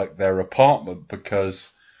round to like their apartment,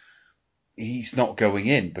 because he's not going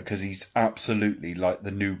in, because he's absolutely like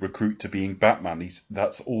the new recruit to being Batman.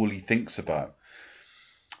 That's all he thinks about.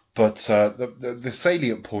 But the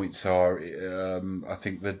salient points are, I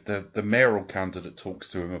think that the mayoral candidate talks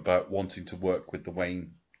to him about wanting to work with the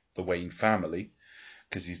Wayne family,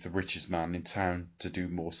 because he's the richest man in town, to do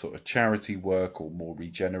more sort of charity work or more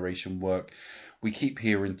regeneration work. We keep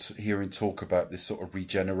hearing talk about this sort of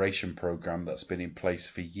regeneration program that's been in place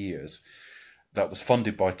for years, that was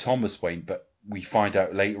funded by Thomas Wayne, but we find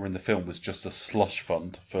out later in the film was just a slush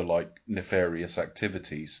fund for like nefarious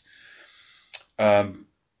activities.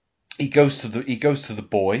 He goes to the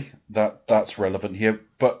boy. That's relevant here,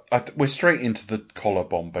 but we're straight into the collar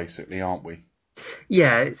bomb, basically, aren't we?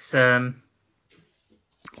 Yeah, it's a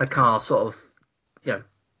car sort of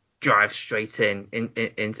drives straight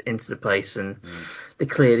into the place, and they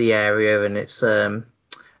clear the area, and it's the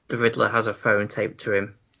Riddler has a phone taped to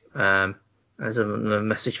him as a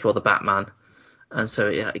message for the Batman, and so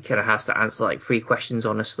he kind of has to answer like 3 questions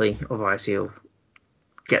honestly, otherwise he'll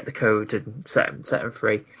get the code and set him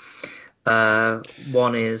free.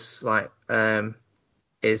 One is like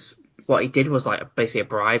is what he did was like basically a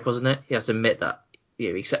bribe, wasn't it? He has to admit that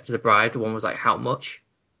he accepted the bribe. The one was like how much,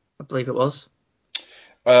 I believe it was.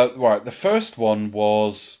 Right, the first one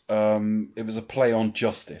was it was a play on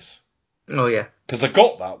justice. Oh yeah. Because I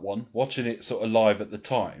got that one, watching it sort of live at the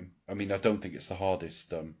time. I mean, I don't think it's the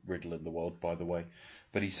hardest riddle in the world, by the way.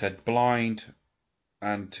 But he said blind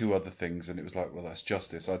and 2 other things, and it was like, well, that's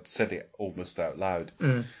justice. I'd said it almost out loud.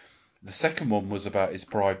 Mm. The second one was about his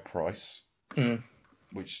bride price, Mm.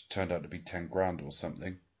 which turned out to be 10 grand or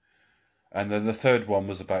something. And then the third one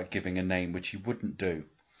was about giving a name, which he wouldn't do.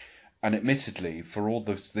 And admittedly, for all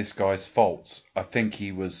this guy's faults, I think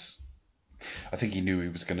he knew he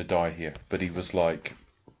was going to die here. But he was like,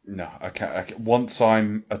 no, I can't. Once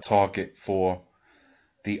I'm a target for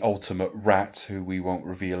the ultimate rat, who we won't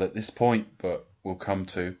reveal at this point, but we'll come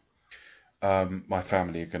to, my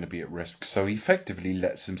family are going to be at risk. So he effectively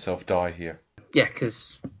lets himself die here. Yeah,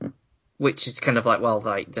 which is kind of like, well,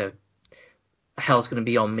 like the hell's going to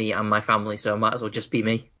be on me and my family, so it might as well just be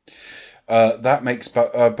me. That makes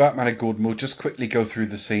Batman and Gordon will just quickly go through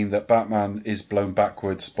the scene that Batman is blown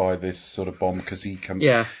backwards by this sort of bomb because he can.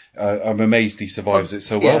 Yeah. I'm amazed he survives it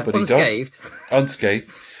so well, but unscathed. He does. Unscathed.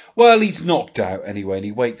 Well, he's knocked out anyway, and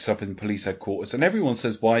he wakes up in police headquarters, and everyone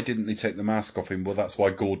says, why didn't they take the mask off him? Well, that's why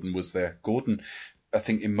Gordon was there. Gordon, I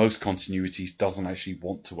think in most continuities, doesn't actually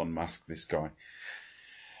want to unmask this guy.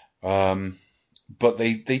 But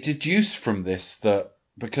they deduce from this that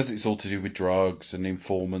because it's all to do with drugs and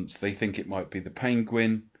informants, they think it might be the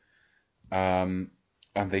Penguin, and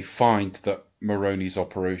they find that Maroni's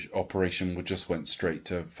operation just went straight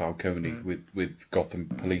to Falcone with Gotham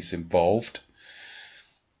police involved.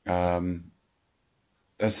 So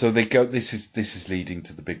they go. This is leading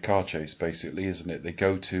to the big car chase, basically, isn't it? They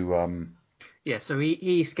go to. Yeah, so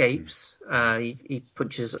he escapes. He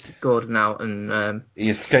punches Gordon out and. He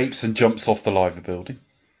escapes and jumps off the Liver building.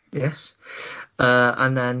 Yes,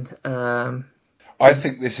 and then. I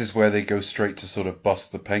think this is where they go straight to sort of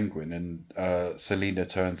bust the Penguin, and Selina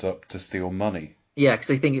turns up to steal money. Yeah, because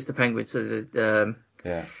they think it's the Penguin, so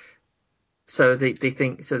yeah. So they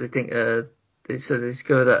think so they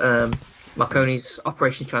discover that Marconi's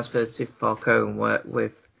operation transfers to Falcone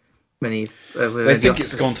with many. They think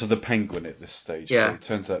it's gone to the Penguin at this stage. Yeah. But it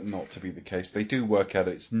turns out not to be the case. They do work out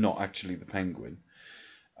it's not actually the Penguin.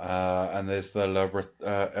 And there's the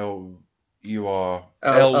El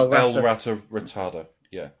Rata Retada.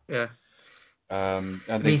 Yeah. Yeah. And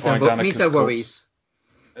they find Annika's no corpse.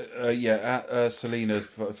 worries. Selina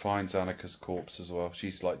finds Annika's corpse as well.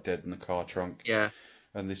 She's like dead in the car trunk. Yeah.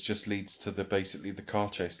 And this just leads to basically the car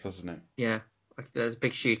chase, doesn't it? Yeah. Like there's a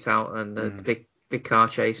big shootout and the big car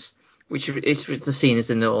chase, which is the scene is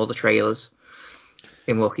in all the trailers.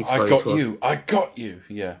 In walking slowly. I got you.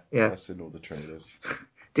 Yeah. Yeah. That's in all the trailers.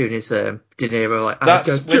 Doing his De Niro like.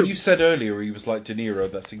 That's when you said earlier he was like De Niro.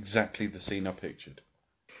 That's exactly the scene I pictured.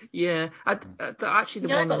 Yeah,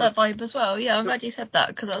 actually I got that vibe as well. Yeah, I'm glad you said that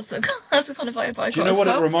because that's the kind of vibe I got. Do you know as what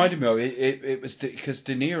well. it reminded me of? It was because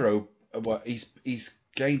De Niro, he's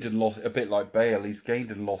gained and lost a bit like Bale. He's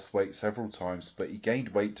gained and lost weight several times, but he gained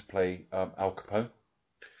weight to play Al Capone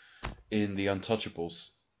in The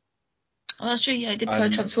Untouchables. Oh, that's true. Yeah, he did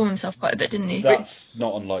transform himself quite a bit, didn't he? That's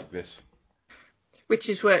not unlike this. Which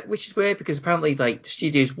is weird because apparently like the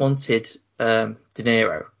studios wanted De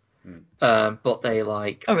Niro, but they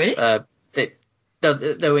like. Oh really?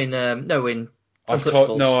 In I've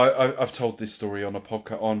told this story on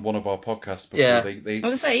one of our podcasts before. Yeah. I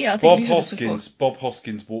was say I think Bob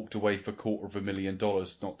Hoskins walked away for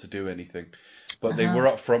 $250,000 not to do anything, but they were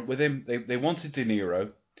up front with him. They wanted De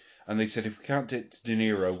Niro, and they said if we can't get De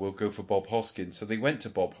Niro, we'll go for Bob Hoskins. So they went to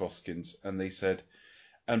Bob Hoskins and they said.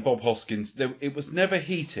 And Bob Hoskins, it was never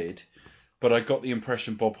heated, but I got the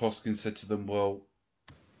impression Bob Hoskins said to them, well,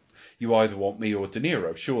 you either want me or De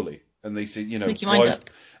Niro, surely. And they said, make your mind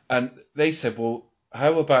up. And they said, well,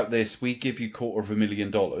 how about this? We give you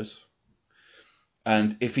 $250,000.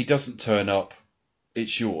 And if he doesn't turn up,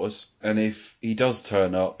 it's yours. And if he does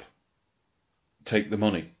turn up, take the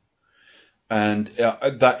money. And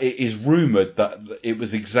that it is rumoured that it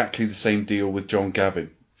was exactly the same deal with John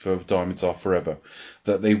Gavin for Diamonds Are Forever,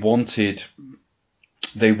 that they wanted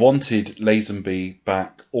Lazenby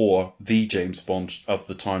back or the James Bond of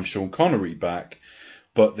the time, Sean Connery, back,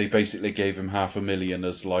 but they basically gave him $500,000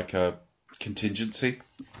 as like a contingency.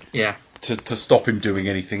 Yeah. To stop him doing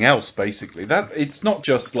anything else, basically. That it's not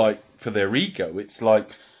just like for their ego. It's like,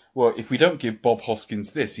 well, if we don't give Bob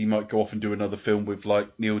Hoskins this, he might go off and do another film with like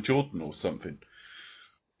Neil Jordan or something.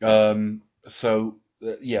 So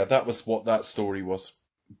that was what that story was.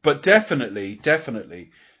 But definitely,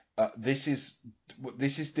 This is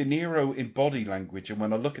De Niro in body language, and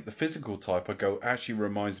when I look at the physical type, I go, actually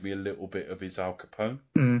reminds me a little bit of his Al Capone.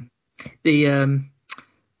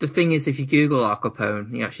 The thing is, if you Google Al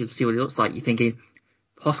Capone, you actually see what he looks like. You're thinking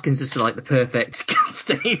Hoskins is like the perfect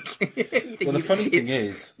casting. Well, the funny thing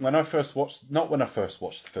is, not when I first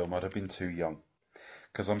watched the film, I'd have been too young,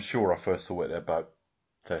 because I'm sure I first saw it at about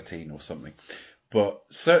 13 or something. But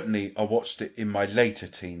certainly I watched it in my later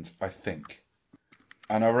teens, I think.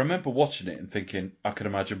 And I remember watching it and thinking, I can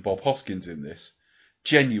imagine Bob Hoskins in this.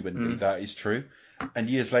 Genuinely, that is true. And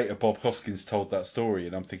years later, Bob Hoskins told that story,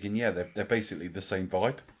 and I'm thinking, yeah, they're basically the same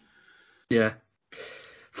vibe. Yeah.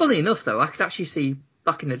 Funny enough, though, I could actually see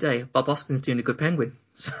back in the day Bob Hoskins doing a good Penguin.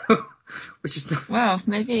 So, which is wow,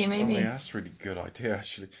 maybe. Oh, yeah, that's a really good idea,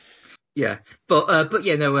 actually. Yeah, but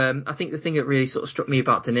yeah, no. I think the thing that really sort of struck me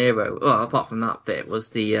about De Niro, well, apart from that bit, was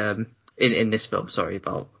the in this film, sorry,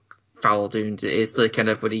 about Foul Doomed, is the kind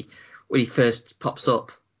of when he first pops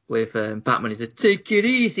up with Batman, he says, "Take it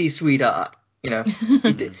easy, sweetheart." You know,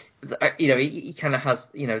 he kind of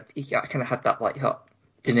has, he kind of had that like hot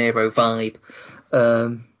De Niro vibe.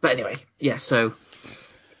 But anyway, yeah. So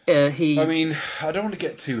I mean, I don't want to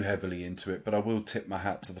get too heavily into it, but I will tip my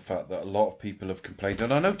hat to the fact that a lot of people have complained,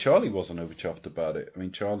 and I know Charlie wasn't overchuffed about it. I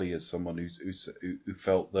mean, Charlie is someone who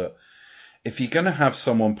felt that if you're going to have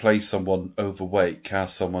someone play someone overweight,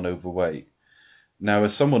 cast someone overweight. Now,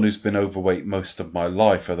 as someone who's been overweight most of my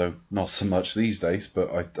life, although not so much these days,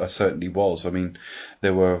 but I certainly was. I mean,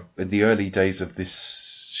 there were, in the early days of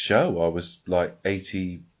this show, I was like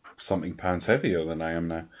 80 something pounds heavier than I am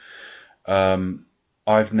now.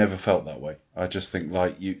 I've never felt that way. I just think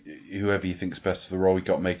like whoever you think's best for the role, you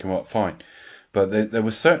got to make them up, fine. But there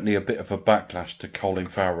was certainly a bit of a backlash to Colin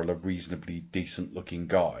Farrell, a reasonably decent looking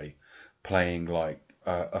guy, playing like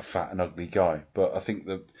a fat and ugly guy. But I think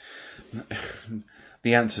that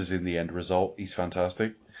the answer's in the end result. He's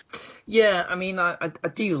fantastic. Yeah, I mean, I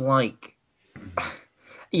do like.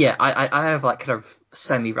 Yeah, I have like kind of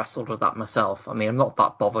semi wrestled with that myself. I mean, I'm not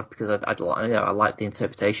that bothered because I like the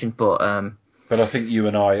interpretation, but I think you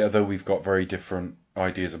and I, although we've got very different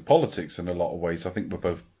ideas in politics in a lot of ways, I think we're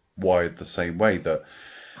both wired the same way, that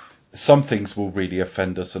some things will really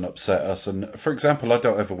offend us and upset us. And for example, I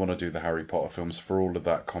don't ever want to do the Harry Potter films for all of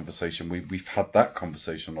that conversation. We've had that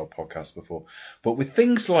conversation on our podcast before. But with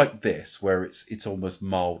things like this, where it's almost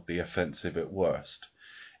mildly offensive at worst,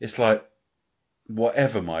 it's like,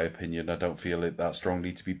 whatever my opinion, I don't feel it that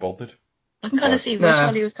strongly to be bothered. I can kind of see where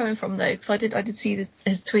Charlie was coming from, though, because I did see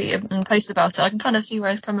his tweet and post about it. I can kind of see where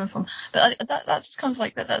he's coming from, but that just comes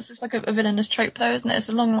like that. That's just like a villainous trope, though, isn't it? It's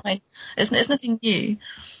a long line. It's nothing new.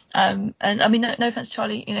 And I mean, no offense,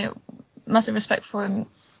 Charlie. Massive respect for him.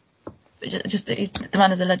 Just the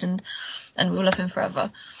man is a legend, and we'll love him forever.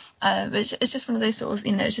 But it's just one of those sort of,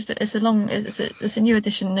 it's a new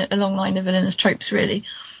addition, a long line of villainous tropes, really.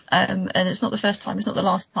 And it's not the first time, it's not the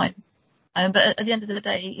last time. But at the end of the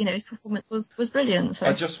day, his performance was brilliant. So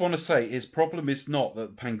I just want to say his problem is not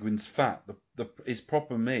that Penguin's fat. His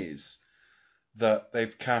problem is that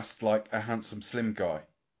they've cast like a handsome slim guy.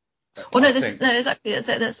 Well, no, exactly.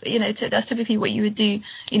 That's typically what you would do.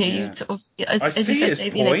 You sort of, as you said,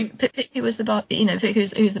 Dave, pick who was pick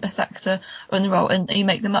who's the best actor on the role, and you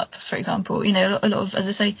make them up. For example, a lot of, as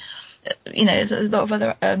I say, there's a lot of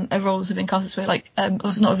other roles have been cast this way. Like,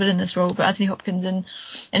 also not a villainous role, but Anthony Hopkins in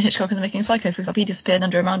Hitchcock and the Making of Psycho, for example, he disappeared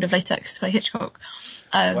under a mound of latex to play Hitchcock.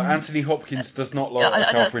 Well, Anthony Hopkins does not look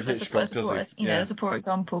like Alfred Hitchcock, does he? It's a poor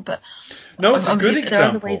example, but no, it's a good example. There are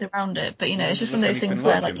other ways around it, but it's just one of those things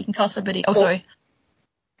where like you can cast somebody. Oh, sorry.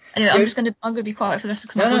 Anyway, I'm gonna be quiet for the rest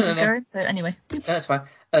because my voice is going. So anyway, that's fine.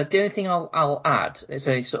 The only thing I'll add is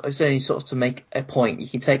only sort of to make a point. You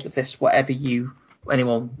can take this whatever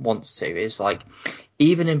anyone wants to. Is like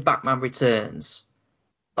even in Batman Returns,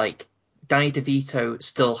 like Danny DeVito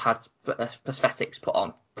still had prosthetics put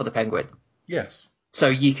on for the Penguin. Yes. So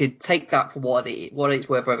you could take that for what it's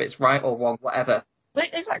worth, whether it's right or wrong, whatever.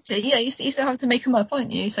 But exactly, yeah. You still have to make them up,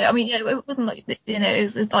 aren't you? So I mean, yeah, it wasn't like it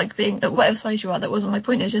was like being at whatever size you are. That wasn't my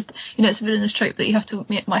point. It was just it's a villainous trope that you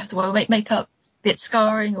might have to wear makeup, be it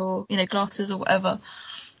scarring or glasses or whatever.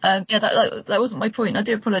 That wasn't my point. I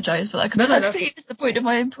do apologise for that. I completely missed the point of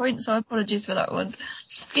my own point, so apologies for that one.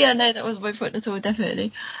 But yeah, no, that wasn't my point at all,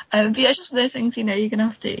 definitely. But yeah, it's just one of those things, you're going to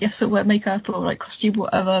have to sort of wear makeup or like costume or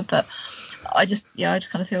whatever. But I just kind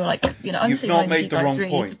of feel like, I'm You've not made the wrong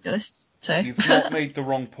point. So. You've not made the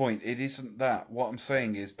wrong point. It isn't that. What I'm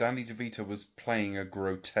saying is Danny DeVito was playing a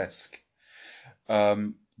grotesque.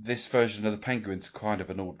 This version of the Penguin's kind of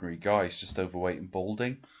an ordinary guy. He's just overweight and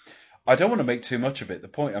balding. I don't want to make too much of it. The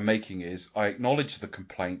point I'm making is I acknowledge the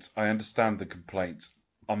complaints. I understand the complaints.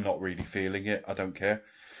 I'm not really feeling it. I don't care.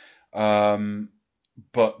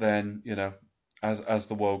 But then, as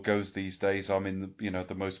the world goes these days, I'm in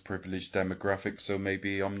the most privileged demographic, so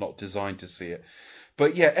maybe I'm not designed to see it.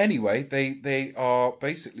 But yeah, anyway, they are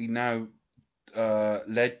basically now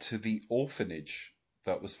led to the orphanage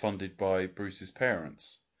that was funded by Bruce's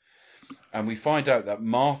parents. And we find out that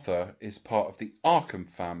Martha is part of the Arkham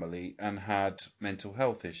family and had mental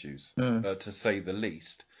health issues, to say the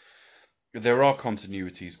least. There are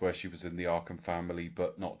continuities where she was in the Arkham family,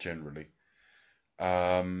 but not generally.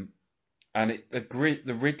 And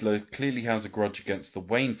the Riddler clearly has a grudge against the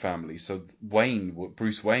Wayne family, so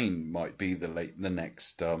Bruce Wayne might be the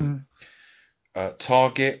next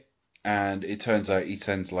target. And it turns out he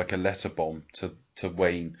sends like a letter bomb to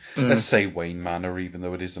Wayne. Let's say Wayne Manor, even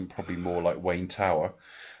though it isn't, probably more like Wayne Tower.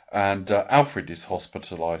 And Alfred is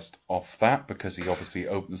hospitalised off that because he obviously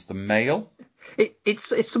opens the mail.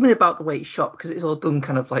 It's something about the way it's shot, because it's all done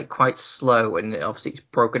kind of like quite slow, and obviously it's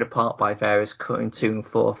broken apart by various cutting 2 and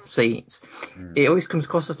 4 scenes. It always comes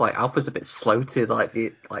across as like Alfred's a bit slow to the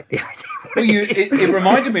idea. Well, it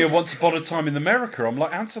reminded me of Once Upon a Time in America. I'm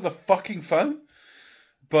like, answer the fucking phone.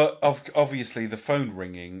 But obviously the phone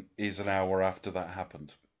ringing is an hour after that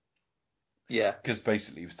happened. Yeah. Because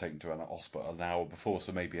basically he was taken to a hospital an hour before,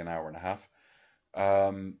 so maybe an hour and a half.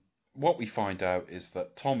 What we find out is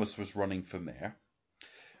that Thomas was running for mayor,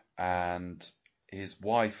 and his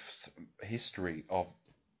wife's history of,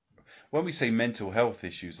 when we say mental health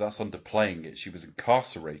issues, that's underplaying it. She was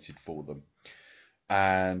incarcerated for them.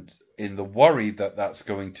 And in the worry that that's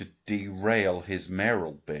going to derail his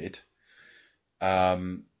mayoral bid,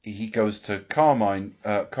 he goes to Carmine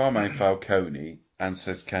Falcone and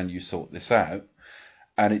says, "Can you sort this out?"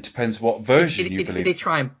 And it depends what version you believe. Did they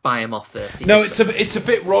try and buy him off first? No, it's a bit. Is it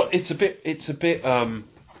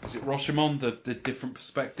Rashomon, the different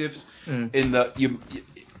perspectives? In that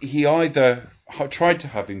he either tried to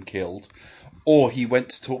have him killed, or he went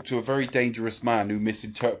to talk to a very dangerous man who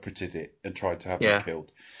misinterpreted it and tried to have him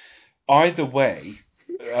killed. Either way.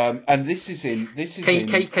 And this is in.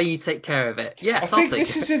 Can you take care of it? Yes, I think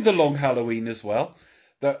this is in The Long Halloween as well.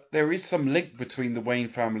 That there is some link between the Wayne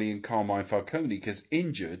family and Carmine Falcone, because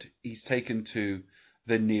injured, he's taken to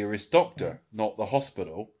the nearest doctor, not the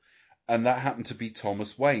hospital, and that happened to be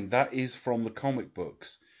Thomas Wayne. That is from the comic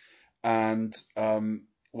books. And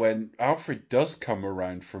when Alfred does come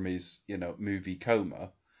around from his movie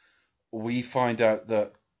coma, we find out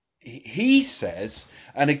that he says,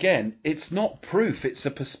 and again, it's not proof, it's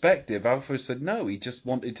a perspective. Alfred said no, he just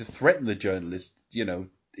wanted to threaten the journalist,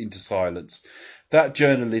 into silence. That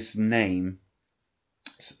journalist's name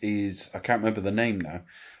is, I can't remember the name now,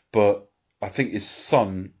 but I think his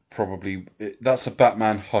son probably, that's a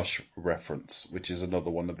Batman Hush reference, which is another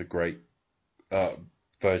one of the great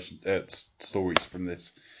stories from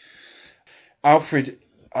this. Alfred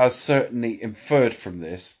has certainly inferred from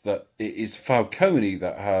this that it is Falcone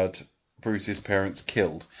that had Bruce's parents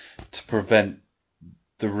killed to prevent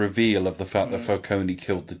the reveal of the fact that Falcone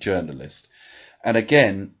killed the journalist. And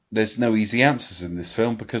again, there's no easy answers in this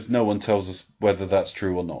film because no one tells us whether that's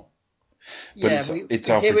true or not. But it's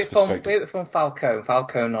Alfred's perspective. We hear it from Falcone.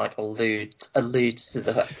 Falcone like alludes to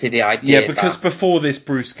the idea. Yeah, because before this,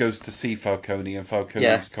 Bruce goes to see Falcone, and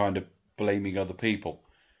Falcone's kind of blaming other people.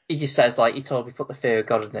 He just says, like, he told me put the fear of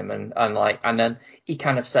God in him, and then he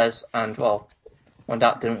kind of says, and well, when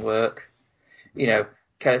that didn't work,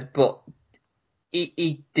 but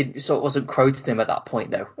he didn't, so it wasn't quoting him at that point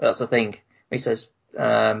though. That's the thing. He says,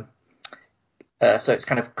 so it's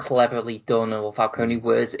kind of cleverly done, or Falcone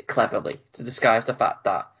words it cleverly to disguise the fact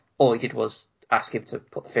that all he did was ask him to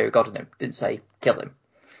put the fear of God in him, didn't say kill him.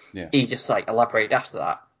 Yeah. He just like elaborated after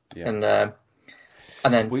that. Yeah.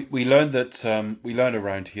 And then we learn that we learn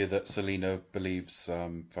around here that Selina believes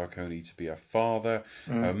Falcone to be her father.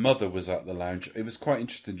 Her mother was at the lounge. It was quite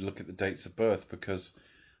interesting to look at the dates of birth, because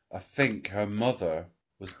I think her mother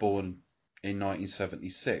was born in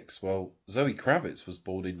 1976. Well, Zoe Kravitz was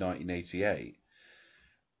born in 1988.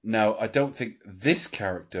 Now, I don't think this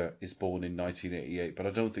character is born in 1988, but I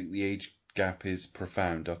don't think the age gap is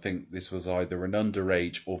profound. I think this was either an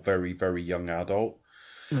underage or very, very young adult.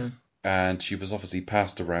 And she was obviously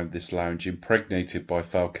passed around this lounge, impregnated by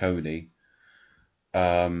Falcone.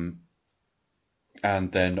 And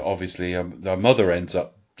then obviously her mother ends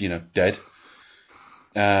up, dead.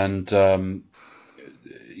 And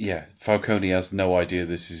Falcone has no idea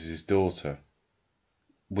this is his daughter,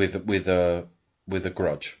 with a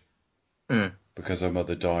grudge, because her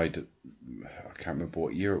mother died. I can't remember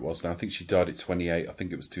what year it was now. I think she died at 28. I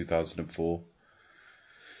think it was 2004.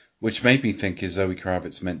 Which made me think, is Zoe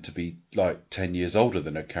Kravitz meant to be like 10 years older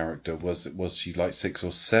than her character? Was she like 6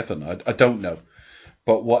 or 7? I don't know.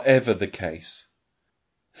 But whatever the case,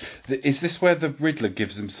 is this where the Riddler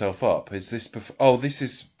gives himself up? Is this before? Oh, this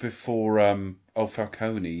is before.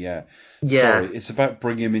 Falcone. Yeah. Sorry, it's about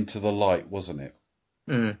bringing him into the light, wasn't it?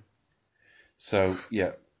 Mm. So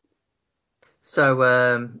yeah.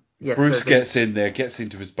 So Bruce gets in there, gets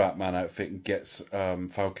into his Batman outfit, and gets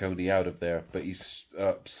Falcone out of there, but he's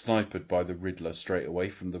sniped by the Riddler straight away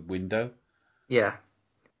from the window. Yeah.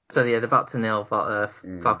 So they're about to nail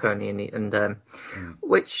Falcone, and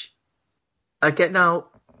which again now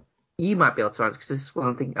you might be able to answer, because this is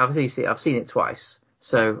one thing I've seen it twice,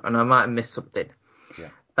 and I might have missed something.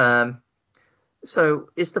 Yeah. So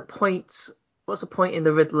is the point? What's the point in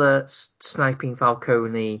the Riddler sniping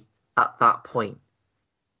Falcone at that point?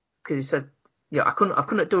 Because he said, I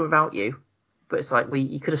couldn't do it without you, but it's like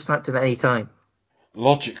you could have sniped him at any time.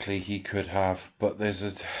 Logically, he could have, but there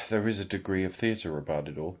is a degree of theatre about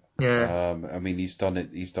it all. Yeah. I mean, he's done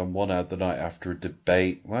it. He's done one out the night after a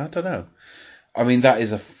debate. Well, I don't know. I mean, that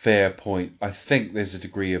is a fair point. I think there's a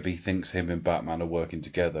degree of he thinks him and Batman are working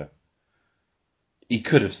together. He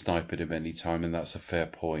could have sniped him any time, and that's a fair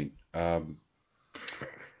point. But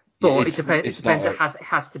it depends. It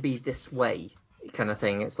has to be this way, kind of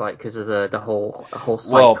thing. It's like because of the whole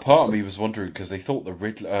cycle. Well, part of me was wondering because they thought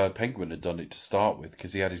the Penguin had done it to start with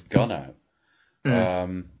because he had his gun out.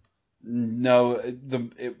 No,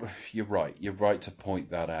 you're right. You're right to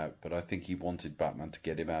point that out, but I think he wanted Batman to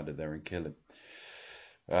get him out of there and kill him.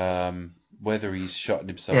 Whether he's shutting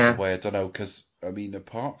himself away, I don't know. Because I mean,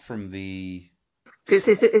 apart from the,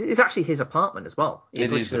 it's actually his apartment as well.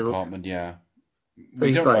 It is his apartment, yeah. So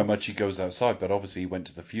we don't know how much he goes outside, but obviously he went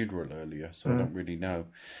to the funeral earlier, so I don't really know.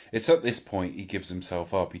 It's at this point he gives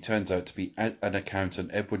himself up. He turns out to be an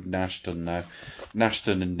accountant, Edward Nashton now.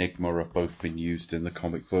 Nashton and Nigma have both been used in the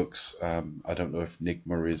comic books. I don't know if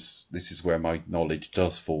Nigma this is where my knowledge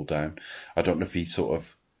does fall down. I don't know if he sort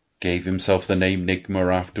of gave himself the name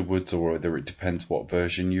Nigma afterwards, or whether it depends what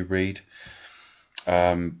version you read.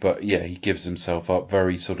 But yeah, he gives himself up,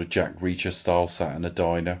 very sort of Jack Reacher style, sat in a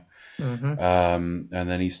diner. And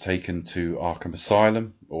then he's taken to Arkham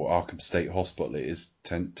Asylum, or Arkham State Hospital it is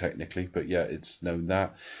technically, but yeah, it's known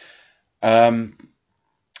that.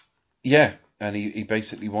 Yeah, and he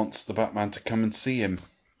basically wants the Batman to come and see him.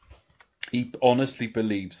 He honestly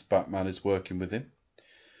believes Batman is working with him.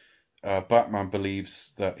 Batman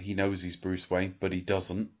believes that he knows he's Bruce Wayne, but he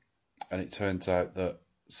doesn't. And it turns out that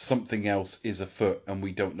something else is afoot and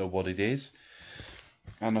we don't know what it is.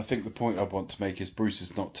 And I think the point I want to make is Bruce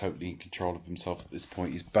is not totally in control of himself at this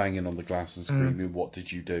point. He's banging on the glass and screaming, "What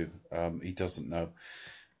did you do?" He doesn't know.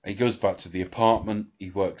 He goes back to the apartment. He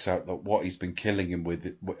works out that what he's been killing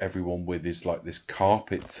everyone with is like this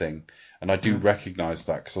carpet thing. And I do recognise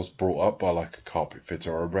that because I was brought up by like a carpet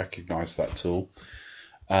fitter. I recognise that tool.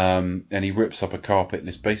 And he rips up a carpet, and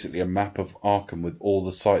it's basically a map of Arkham with all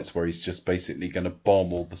the sites where he's just basically going to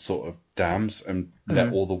bomb all the sort of dams and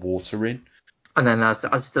let all the water in. And then as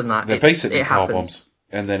done that, they're basically car bombs,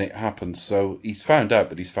 and then it happens. So he's found out,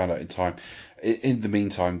 but he's found out in time. In the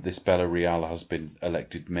meantime, this Bella Real has been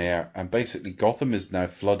elected mayor, and basically Gotham is now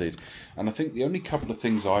flooded. And I think the only couple of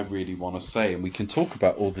things I really want to say, and we can talk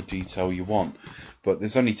about all the detail you want, but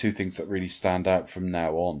there's only two things that really stand out from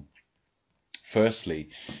now on.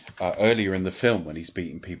 Firstly, earlier in the film when he's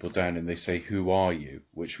beating people down and they say, "Who are you?"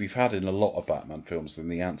 which we've had in a lot of Batman films, and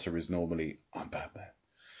the answer is normally, "I'm Batman."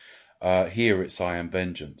 Here it's "I am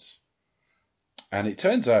vengeance." And it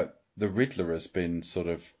turns out the Riddler has been sort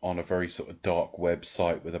of on a very sort of dark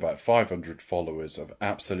website with about 500 followers of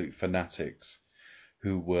absolute fanatics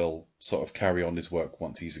who will sort of carry on his work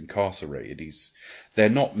once he's incarcerated. They're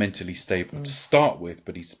not mentally stable to start with,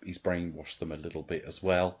 but he's brainwashed them a little bit as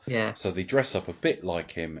well. Yeah. So they dress up a bit like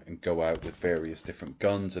him and go out with various different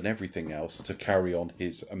guns and everything else to carry on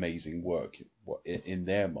his amazing work in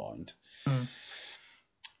their mind.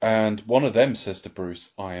 And one of them says to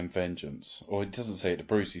Bruce, "I am vengeance." Or he doesn't say it to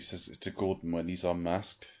Bruce, he says it to Gordon when he's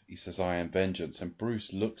unmasked. He says, "I am vengeance." And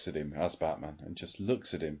Bruce looks at him as Batman and just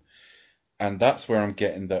looks at him. And that's where I'm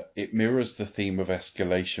getting that it mirrors the theme of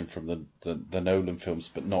escalation from the Nolan films,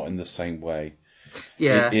 but not in the same way.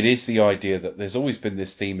 Yeah. It is the idea that there's always been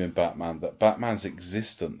this theme in Batman, that Batman's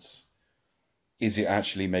existence, is it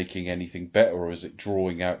actually making anything better, or is it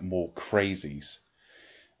drawing out more crazies?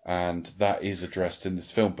 And that is addressed in this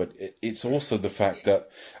film, but it's also the fact that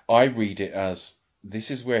I read it as this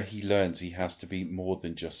is where he learns he has to be more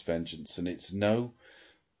than just vengeance, and it's no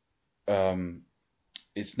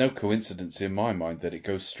it's no coincidence in my mind that it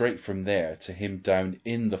goes straight from there to him down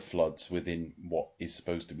in the floods within what is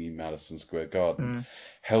supposed to be Madison Square Garden,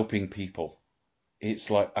 helping people.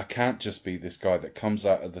 It's like, I can't just be this guy that comes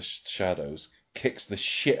out of the shadows, kicks the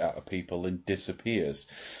shit out of people and disappears.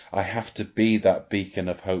 I have to be that beacon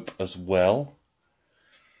of hope as well.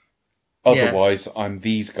 Otherwise, I'm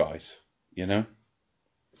these guys, you know?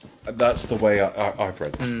 That's the way I've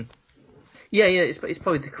read it. Yeah, it's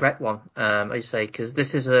probably the correct one, as you say, because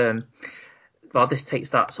this is this takes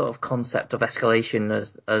that sort of concept of escalation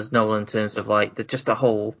as Nolan, in terms of like just the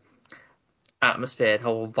whole atmosphere, the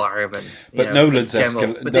whole environment. But Nolan's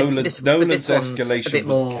escalation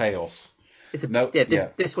was chaos.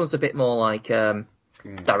 This one's a bit more like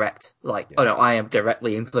direct, like, oh no, I am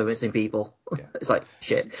directly influencing people. It's like,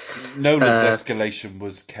 shit. Nolan's escalation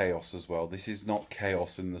was chaos as well. This is not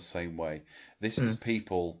chaos in the same way. This is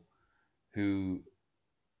people who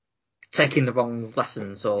taking the wrong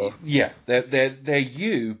lessons, or they're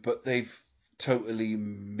you, but they've totally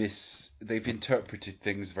they've interpreted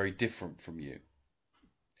things very different from you.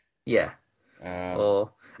 I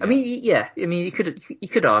mean, you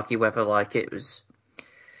could argue whether like it was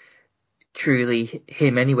truly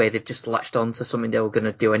him anyway. They've just latched on to something they were going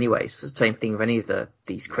to do anyway. It's the same thing with any of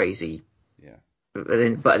these crazy.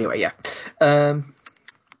 But anyway,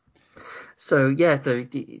 so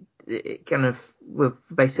it kind of, we're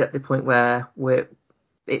basically at the point where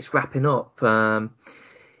it's wrapping up.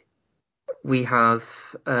 We have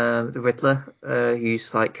the Riddler,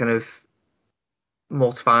 who's like kind of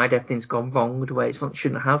mortified, everything's gone wrong the way it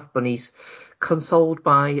shouldn't have, but he's consoled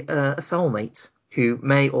by a cellmate who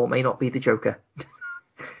may or may not be the Joker.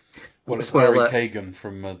 Well, it's Barry Kagan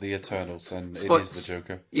from the Eternals, and it is the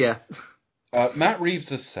Joker. Yeah. Matt Reeves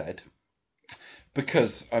has said,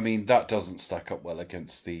 because, I mean, that doesn't stack up well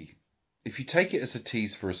against if you take it as a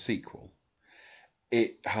tease for a sequel,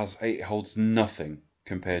 it holds nothing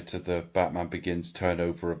compared to the Batman Begins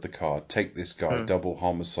turnover of the card. Take this guy, double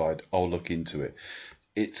homicide, I'll look into it.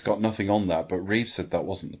 It's got nothing on that, but Reeves said that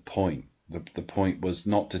wasn't the point. The point was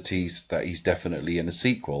not to tease that he's definitely in a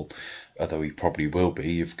sequel, although he probably will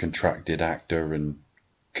be. You've contracted actor and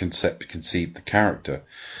conceived the character.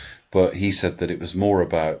 But he said that it was more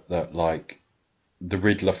about that, like, the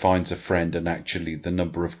Riddler finds a friend, and actually the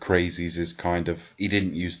number of crazies is kind of... He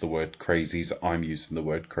didn't use the word crazies, I'm using the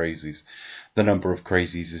word crazies. The number of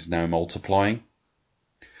crazies is now multiplying.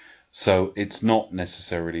 So it's not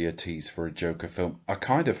necessarily a tease for a Joker film. I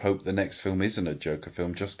kind of hope the next film isn't a Joker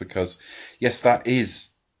film, just because, yes, that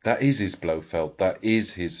is his Blofeld, that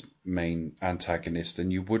is his main antagonist,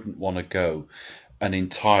 and you wouldn't want to go an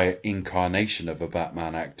entire incarnation of a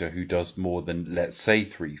Batman actor who does more than, let's say,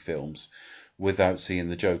 3 films without seeing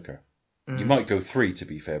the Joker. You might go 3, to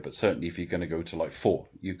be fair, but certainly if you're going to go to like 4,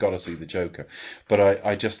 you've got to see the Joker. But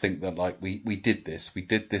I just think that, like, we did this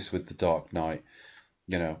with The Dark Knight.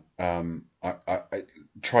 You know, I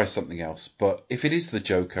try something else. But if it is the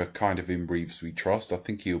Joker, kind of in Reeves we trust, I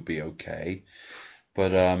think he'll be okay.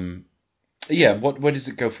 But where does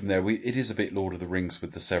it go from there? It is a bit Lord of the Rings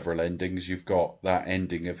with the several endings. You've got that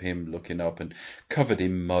ending of him looking up and covered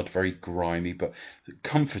in mud, very grimy, but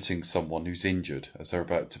comforting someone who's injured as they're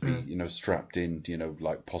about to be, strapped in,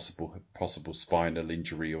 like possible spinal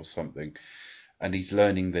injury or something. And he's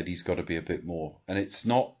learning that he's got to be a bit more. And it's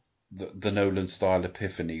not the Nolan style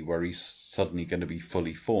epiphany where he's suddenly going to be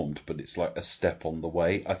fully formed, but it's like a step on the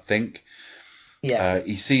way, I think.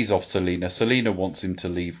 He sees off Selina. Selina wants him to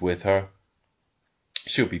leave with her.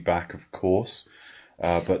 She'll be back, of course.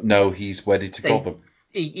 But no, he's wedded to Gotham.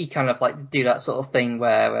 He kind of like do that sort of thing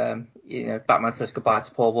where, Batman says goodbye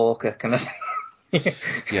to Paul Walker, kind of thing.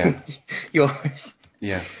 Yeah. Yours.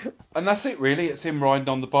 Yeah. And that's it, really. It's him riding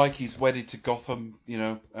on the bike. He's wedded to Gotham,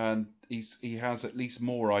 and he has at least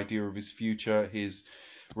more idea of his future. His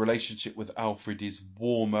relationship with Alfred is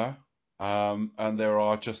warmer. And there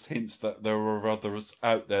are just hints that there are others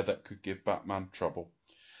out there that could give Batman trouble.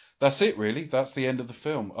 That's it, really. That's the end of the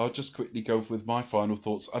film. I'll just quickly go with my final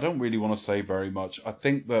thoughts. I don't really want to say very much. I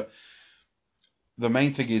think that the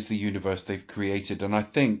main thing is the universe they've created, and I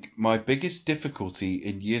think my biggest difficulty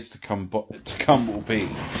in years to come will be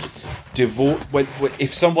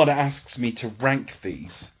if someone asks me to rank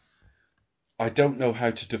these, I don't know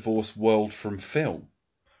how to divorce world from film,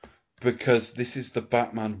 because this is the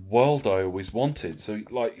Batman world I always wanted. So,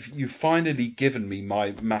 like, you've finally given me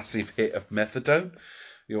my massive hit of methadone,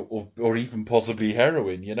 or even possibly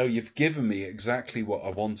heroin. You've given me exactly what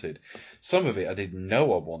I wanted. Some of it I didn't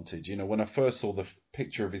know I wanted. When I first saw the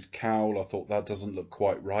picture of his cowl, I thought that doesn't look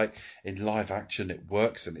quite right. In live action, it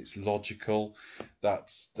works and it's logical. That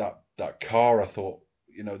car, I thought,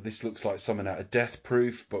 this looks like something out of Death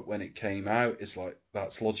Proof, but when it came out, it's like,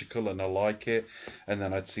 that's logical and I like it. And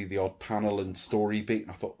then I'd see the odd panel and story beat,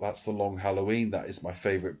 and I thought, that's The Long Halloween. That is my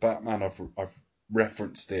favourite Batman. I've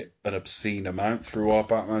referenced it an obscene amount through our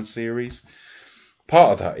Batman series.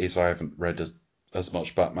 Part of that is I haven't read as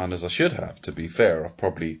much Batman as I should have, to be fair. I've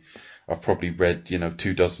probably read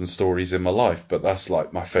 24 stories in my life, but that's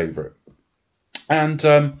like my favourite. And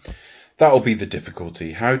that'll be the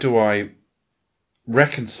difficulty. How do I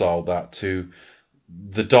reconcile that to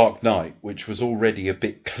The Dark Knight, which was already a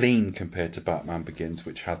bit clean compared to Batman Begins,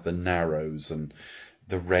 which had the Narrows and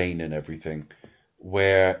the rain and everything,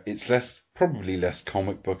 where it's probably less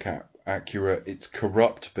comic book accurate. It's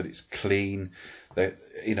corrupt, but it's clean. But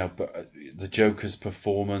the Joker's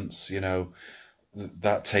performance,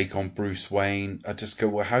 that take on Bruce Wayne, I just go,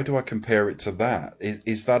 well, how do I compare it to that?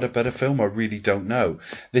 Is that a better film? I really don't know.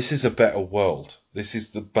 This is a better world. This is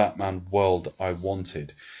the Batman world I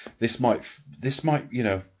wanted. This might,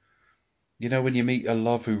 when you meet a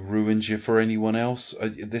love who ruins you for anyone else,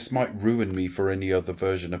 this might ruin me for any other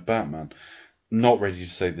version of Batman. Not ready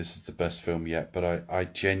to say this is the best film yet, but I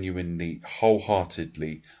genuinely,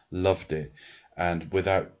 wholeheartedly loved it. And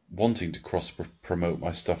without wanting to cross-promote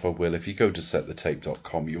my stuff, I will. If you go to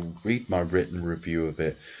setthetape.com, you'll read my written review of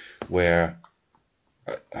it, where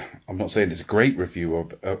I'm not saying it's a great review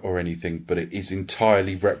or anything, but it is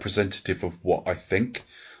entirely representative of what I think.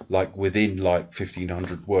 Like, within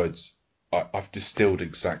 1,500 words, I've distilled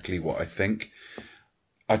exactly what I think.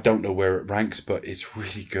 I don't know where it ranks, but it's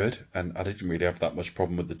really good, and I didn't really have that much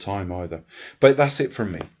problem with the time either. But that's it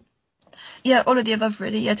from me. Yeah, all of the above,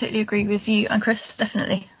 really. I totally agree with you and Chris,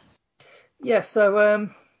 definitely. Yeah, so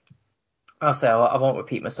I'll say I won't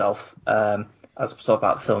repeat myself as I talk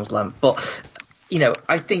about the film's length, but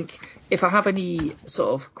I think if I have any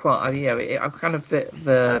sort of I'm kind of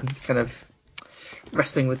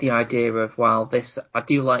wrestling with the idea of, while I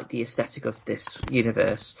do like the aesthetic of this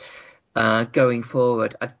universe. Going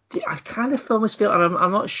forward, I kind of almost feel, and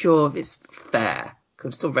I'm not sure if it's fair, because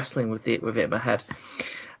I'm still wrestling with it in my head,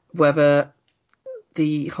 whether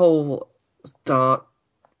the whole dark,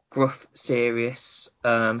 gruff, serious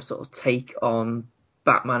sort of take on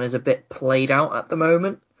Batman is a bit played out at the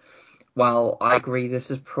moment. While I agree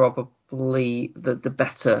this is probably the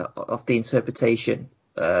better of the interpretation,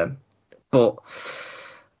 but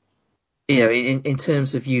in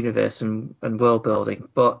terms of universe and world building,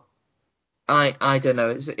 but I don't know.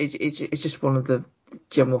 It's just one of the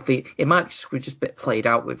general feet. It might be just a bit played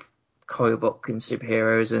out with comic book and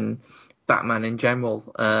superheroes and Batman in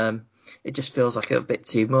general. It just feels like a bit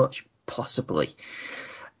too much, possibly.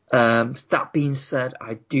 That being said,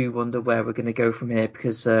 I do wonder where we're going to go from here,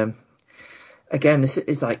 because again, this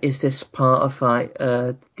is is this part of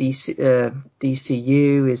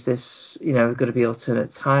DCU? Is this going to be alternate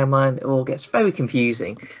timeline? It all gets very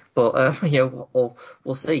confusing, but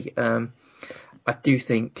we'll see. I do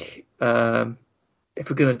think if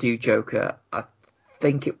we're going to do Joker, I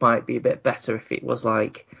think it might be a bit better if it was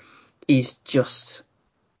he's just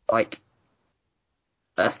a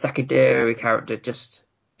secondary character just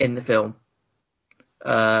in the film,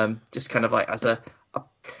 just kind of as a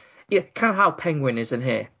kind of how Penguin is in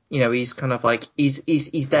here. He's kind of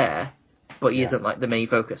he's there, but he isn't the main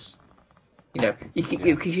focus.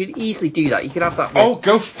 You could easily do that. You could have that.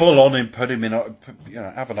 Go full on and put him in.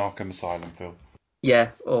 Have an Arkham Asylum film.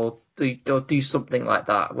 Yeah, or do something like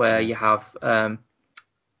that where you have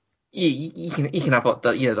you can have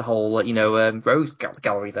the whole Rose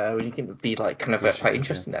Gallery there, and you can be quite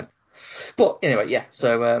interesting then. But anyway, yeah.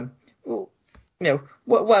 So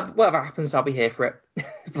whatever happens, I'll be here for it.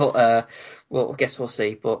 But I guess we'll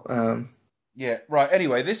see. But yeah, right.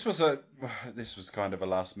 Anyway, this was kind of a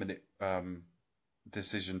last minute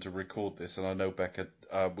decision to record this, and I know, Becca,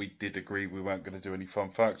 we did agree we weren't going to do any fun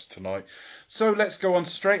facts tonight, so let's go on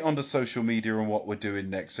straight onto social media and what we're doing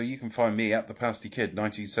next. So you can find me at the Pasty Kid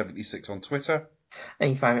 1976 on Twitter, and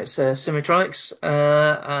you can find me at Symmetronics,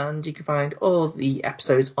 and you can find all the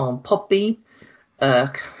episodes on Podbean. I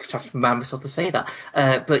have to remind myself to say that,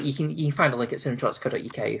 but you can find a link at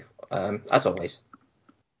symmetronics.co.uk, as always.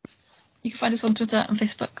 You can find us on Twitter and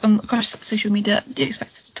Facebook, across social media. Do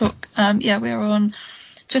expect us to talk. We are on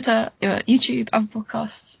Twitter, YouTube, Apple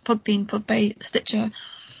Podcasts, Podbean, Podbay, Stitcher,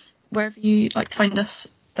 wherever you like to find us.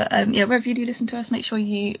 But wherever you do listen to us, make sure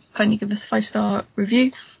you kindly give us a 5-star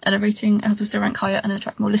review and a rating. It helps us to rank higher and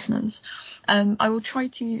attract more listeners. I will try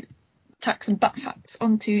to tack some Bat facts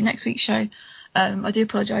onto next week's show. I do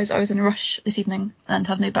apologise, I was in a rush this evening and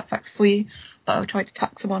have no Bat facts for you, but I'll try to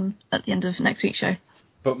tack some on at the end of next week's show.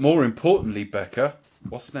 But more importantly, Becca,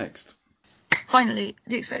 what's next? finally,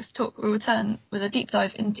 The Expected Talk will return with a deep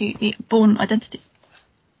dive into the Bourne identity.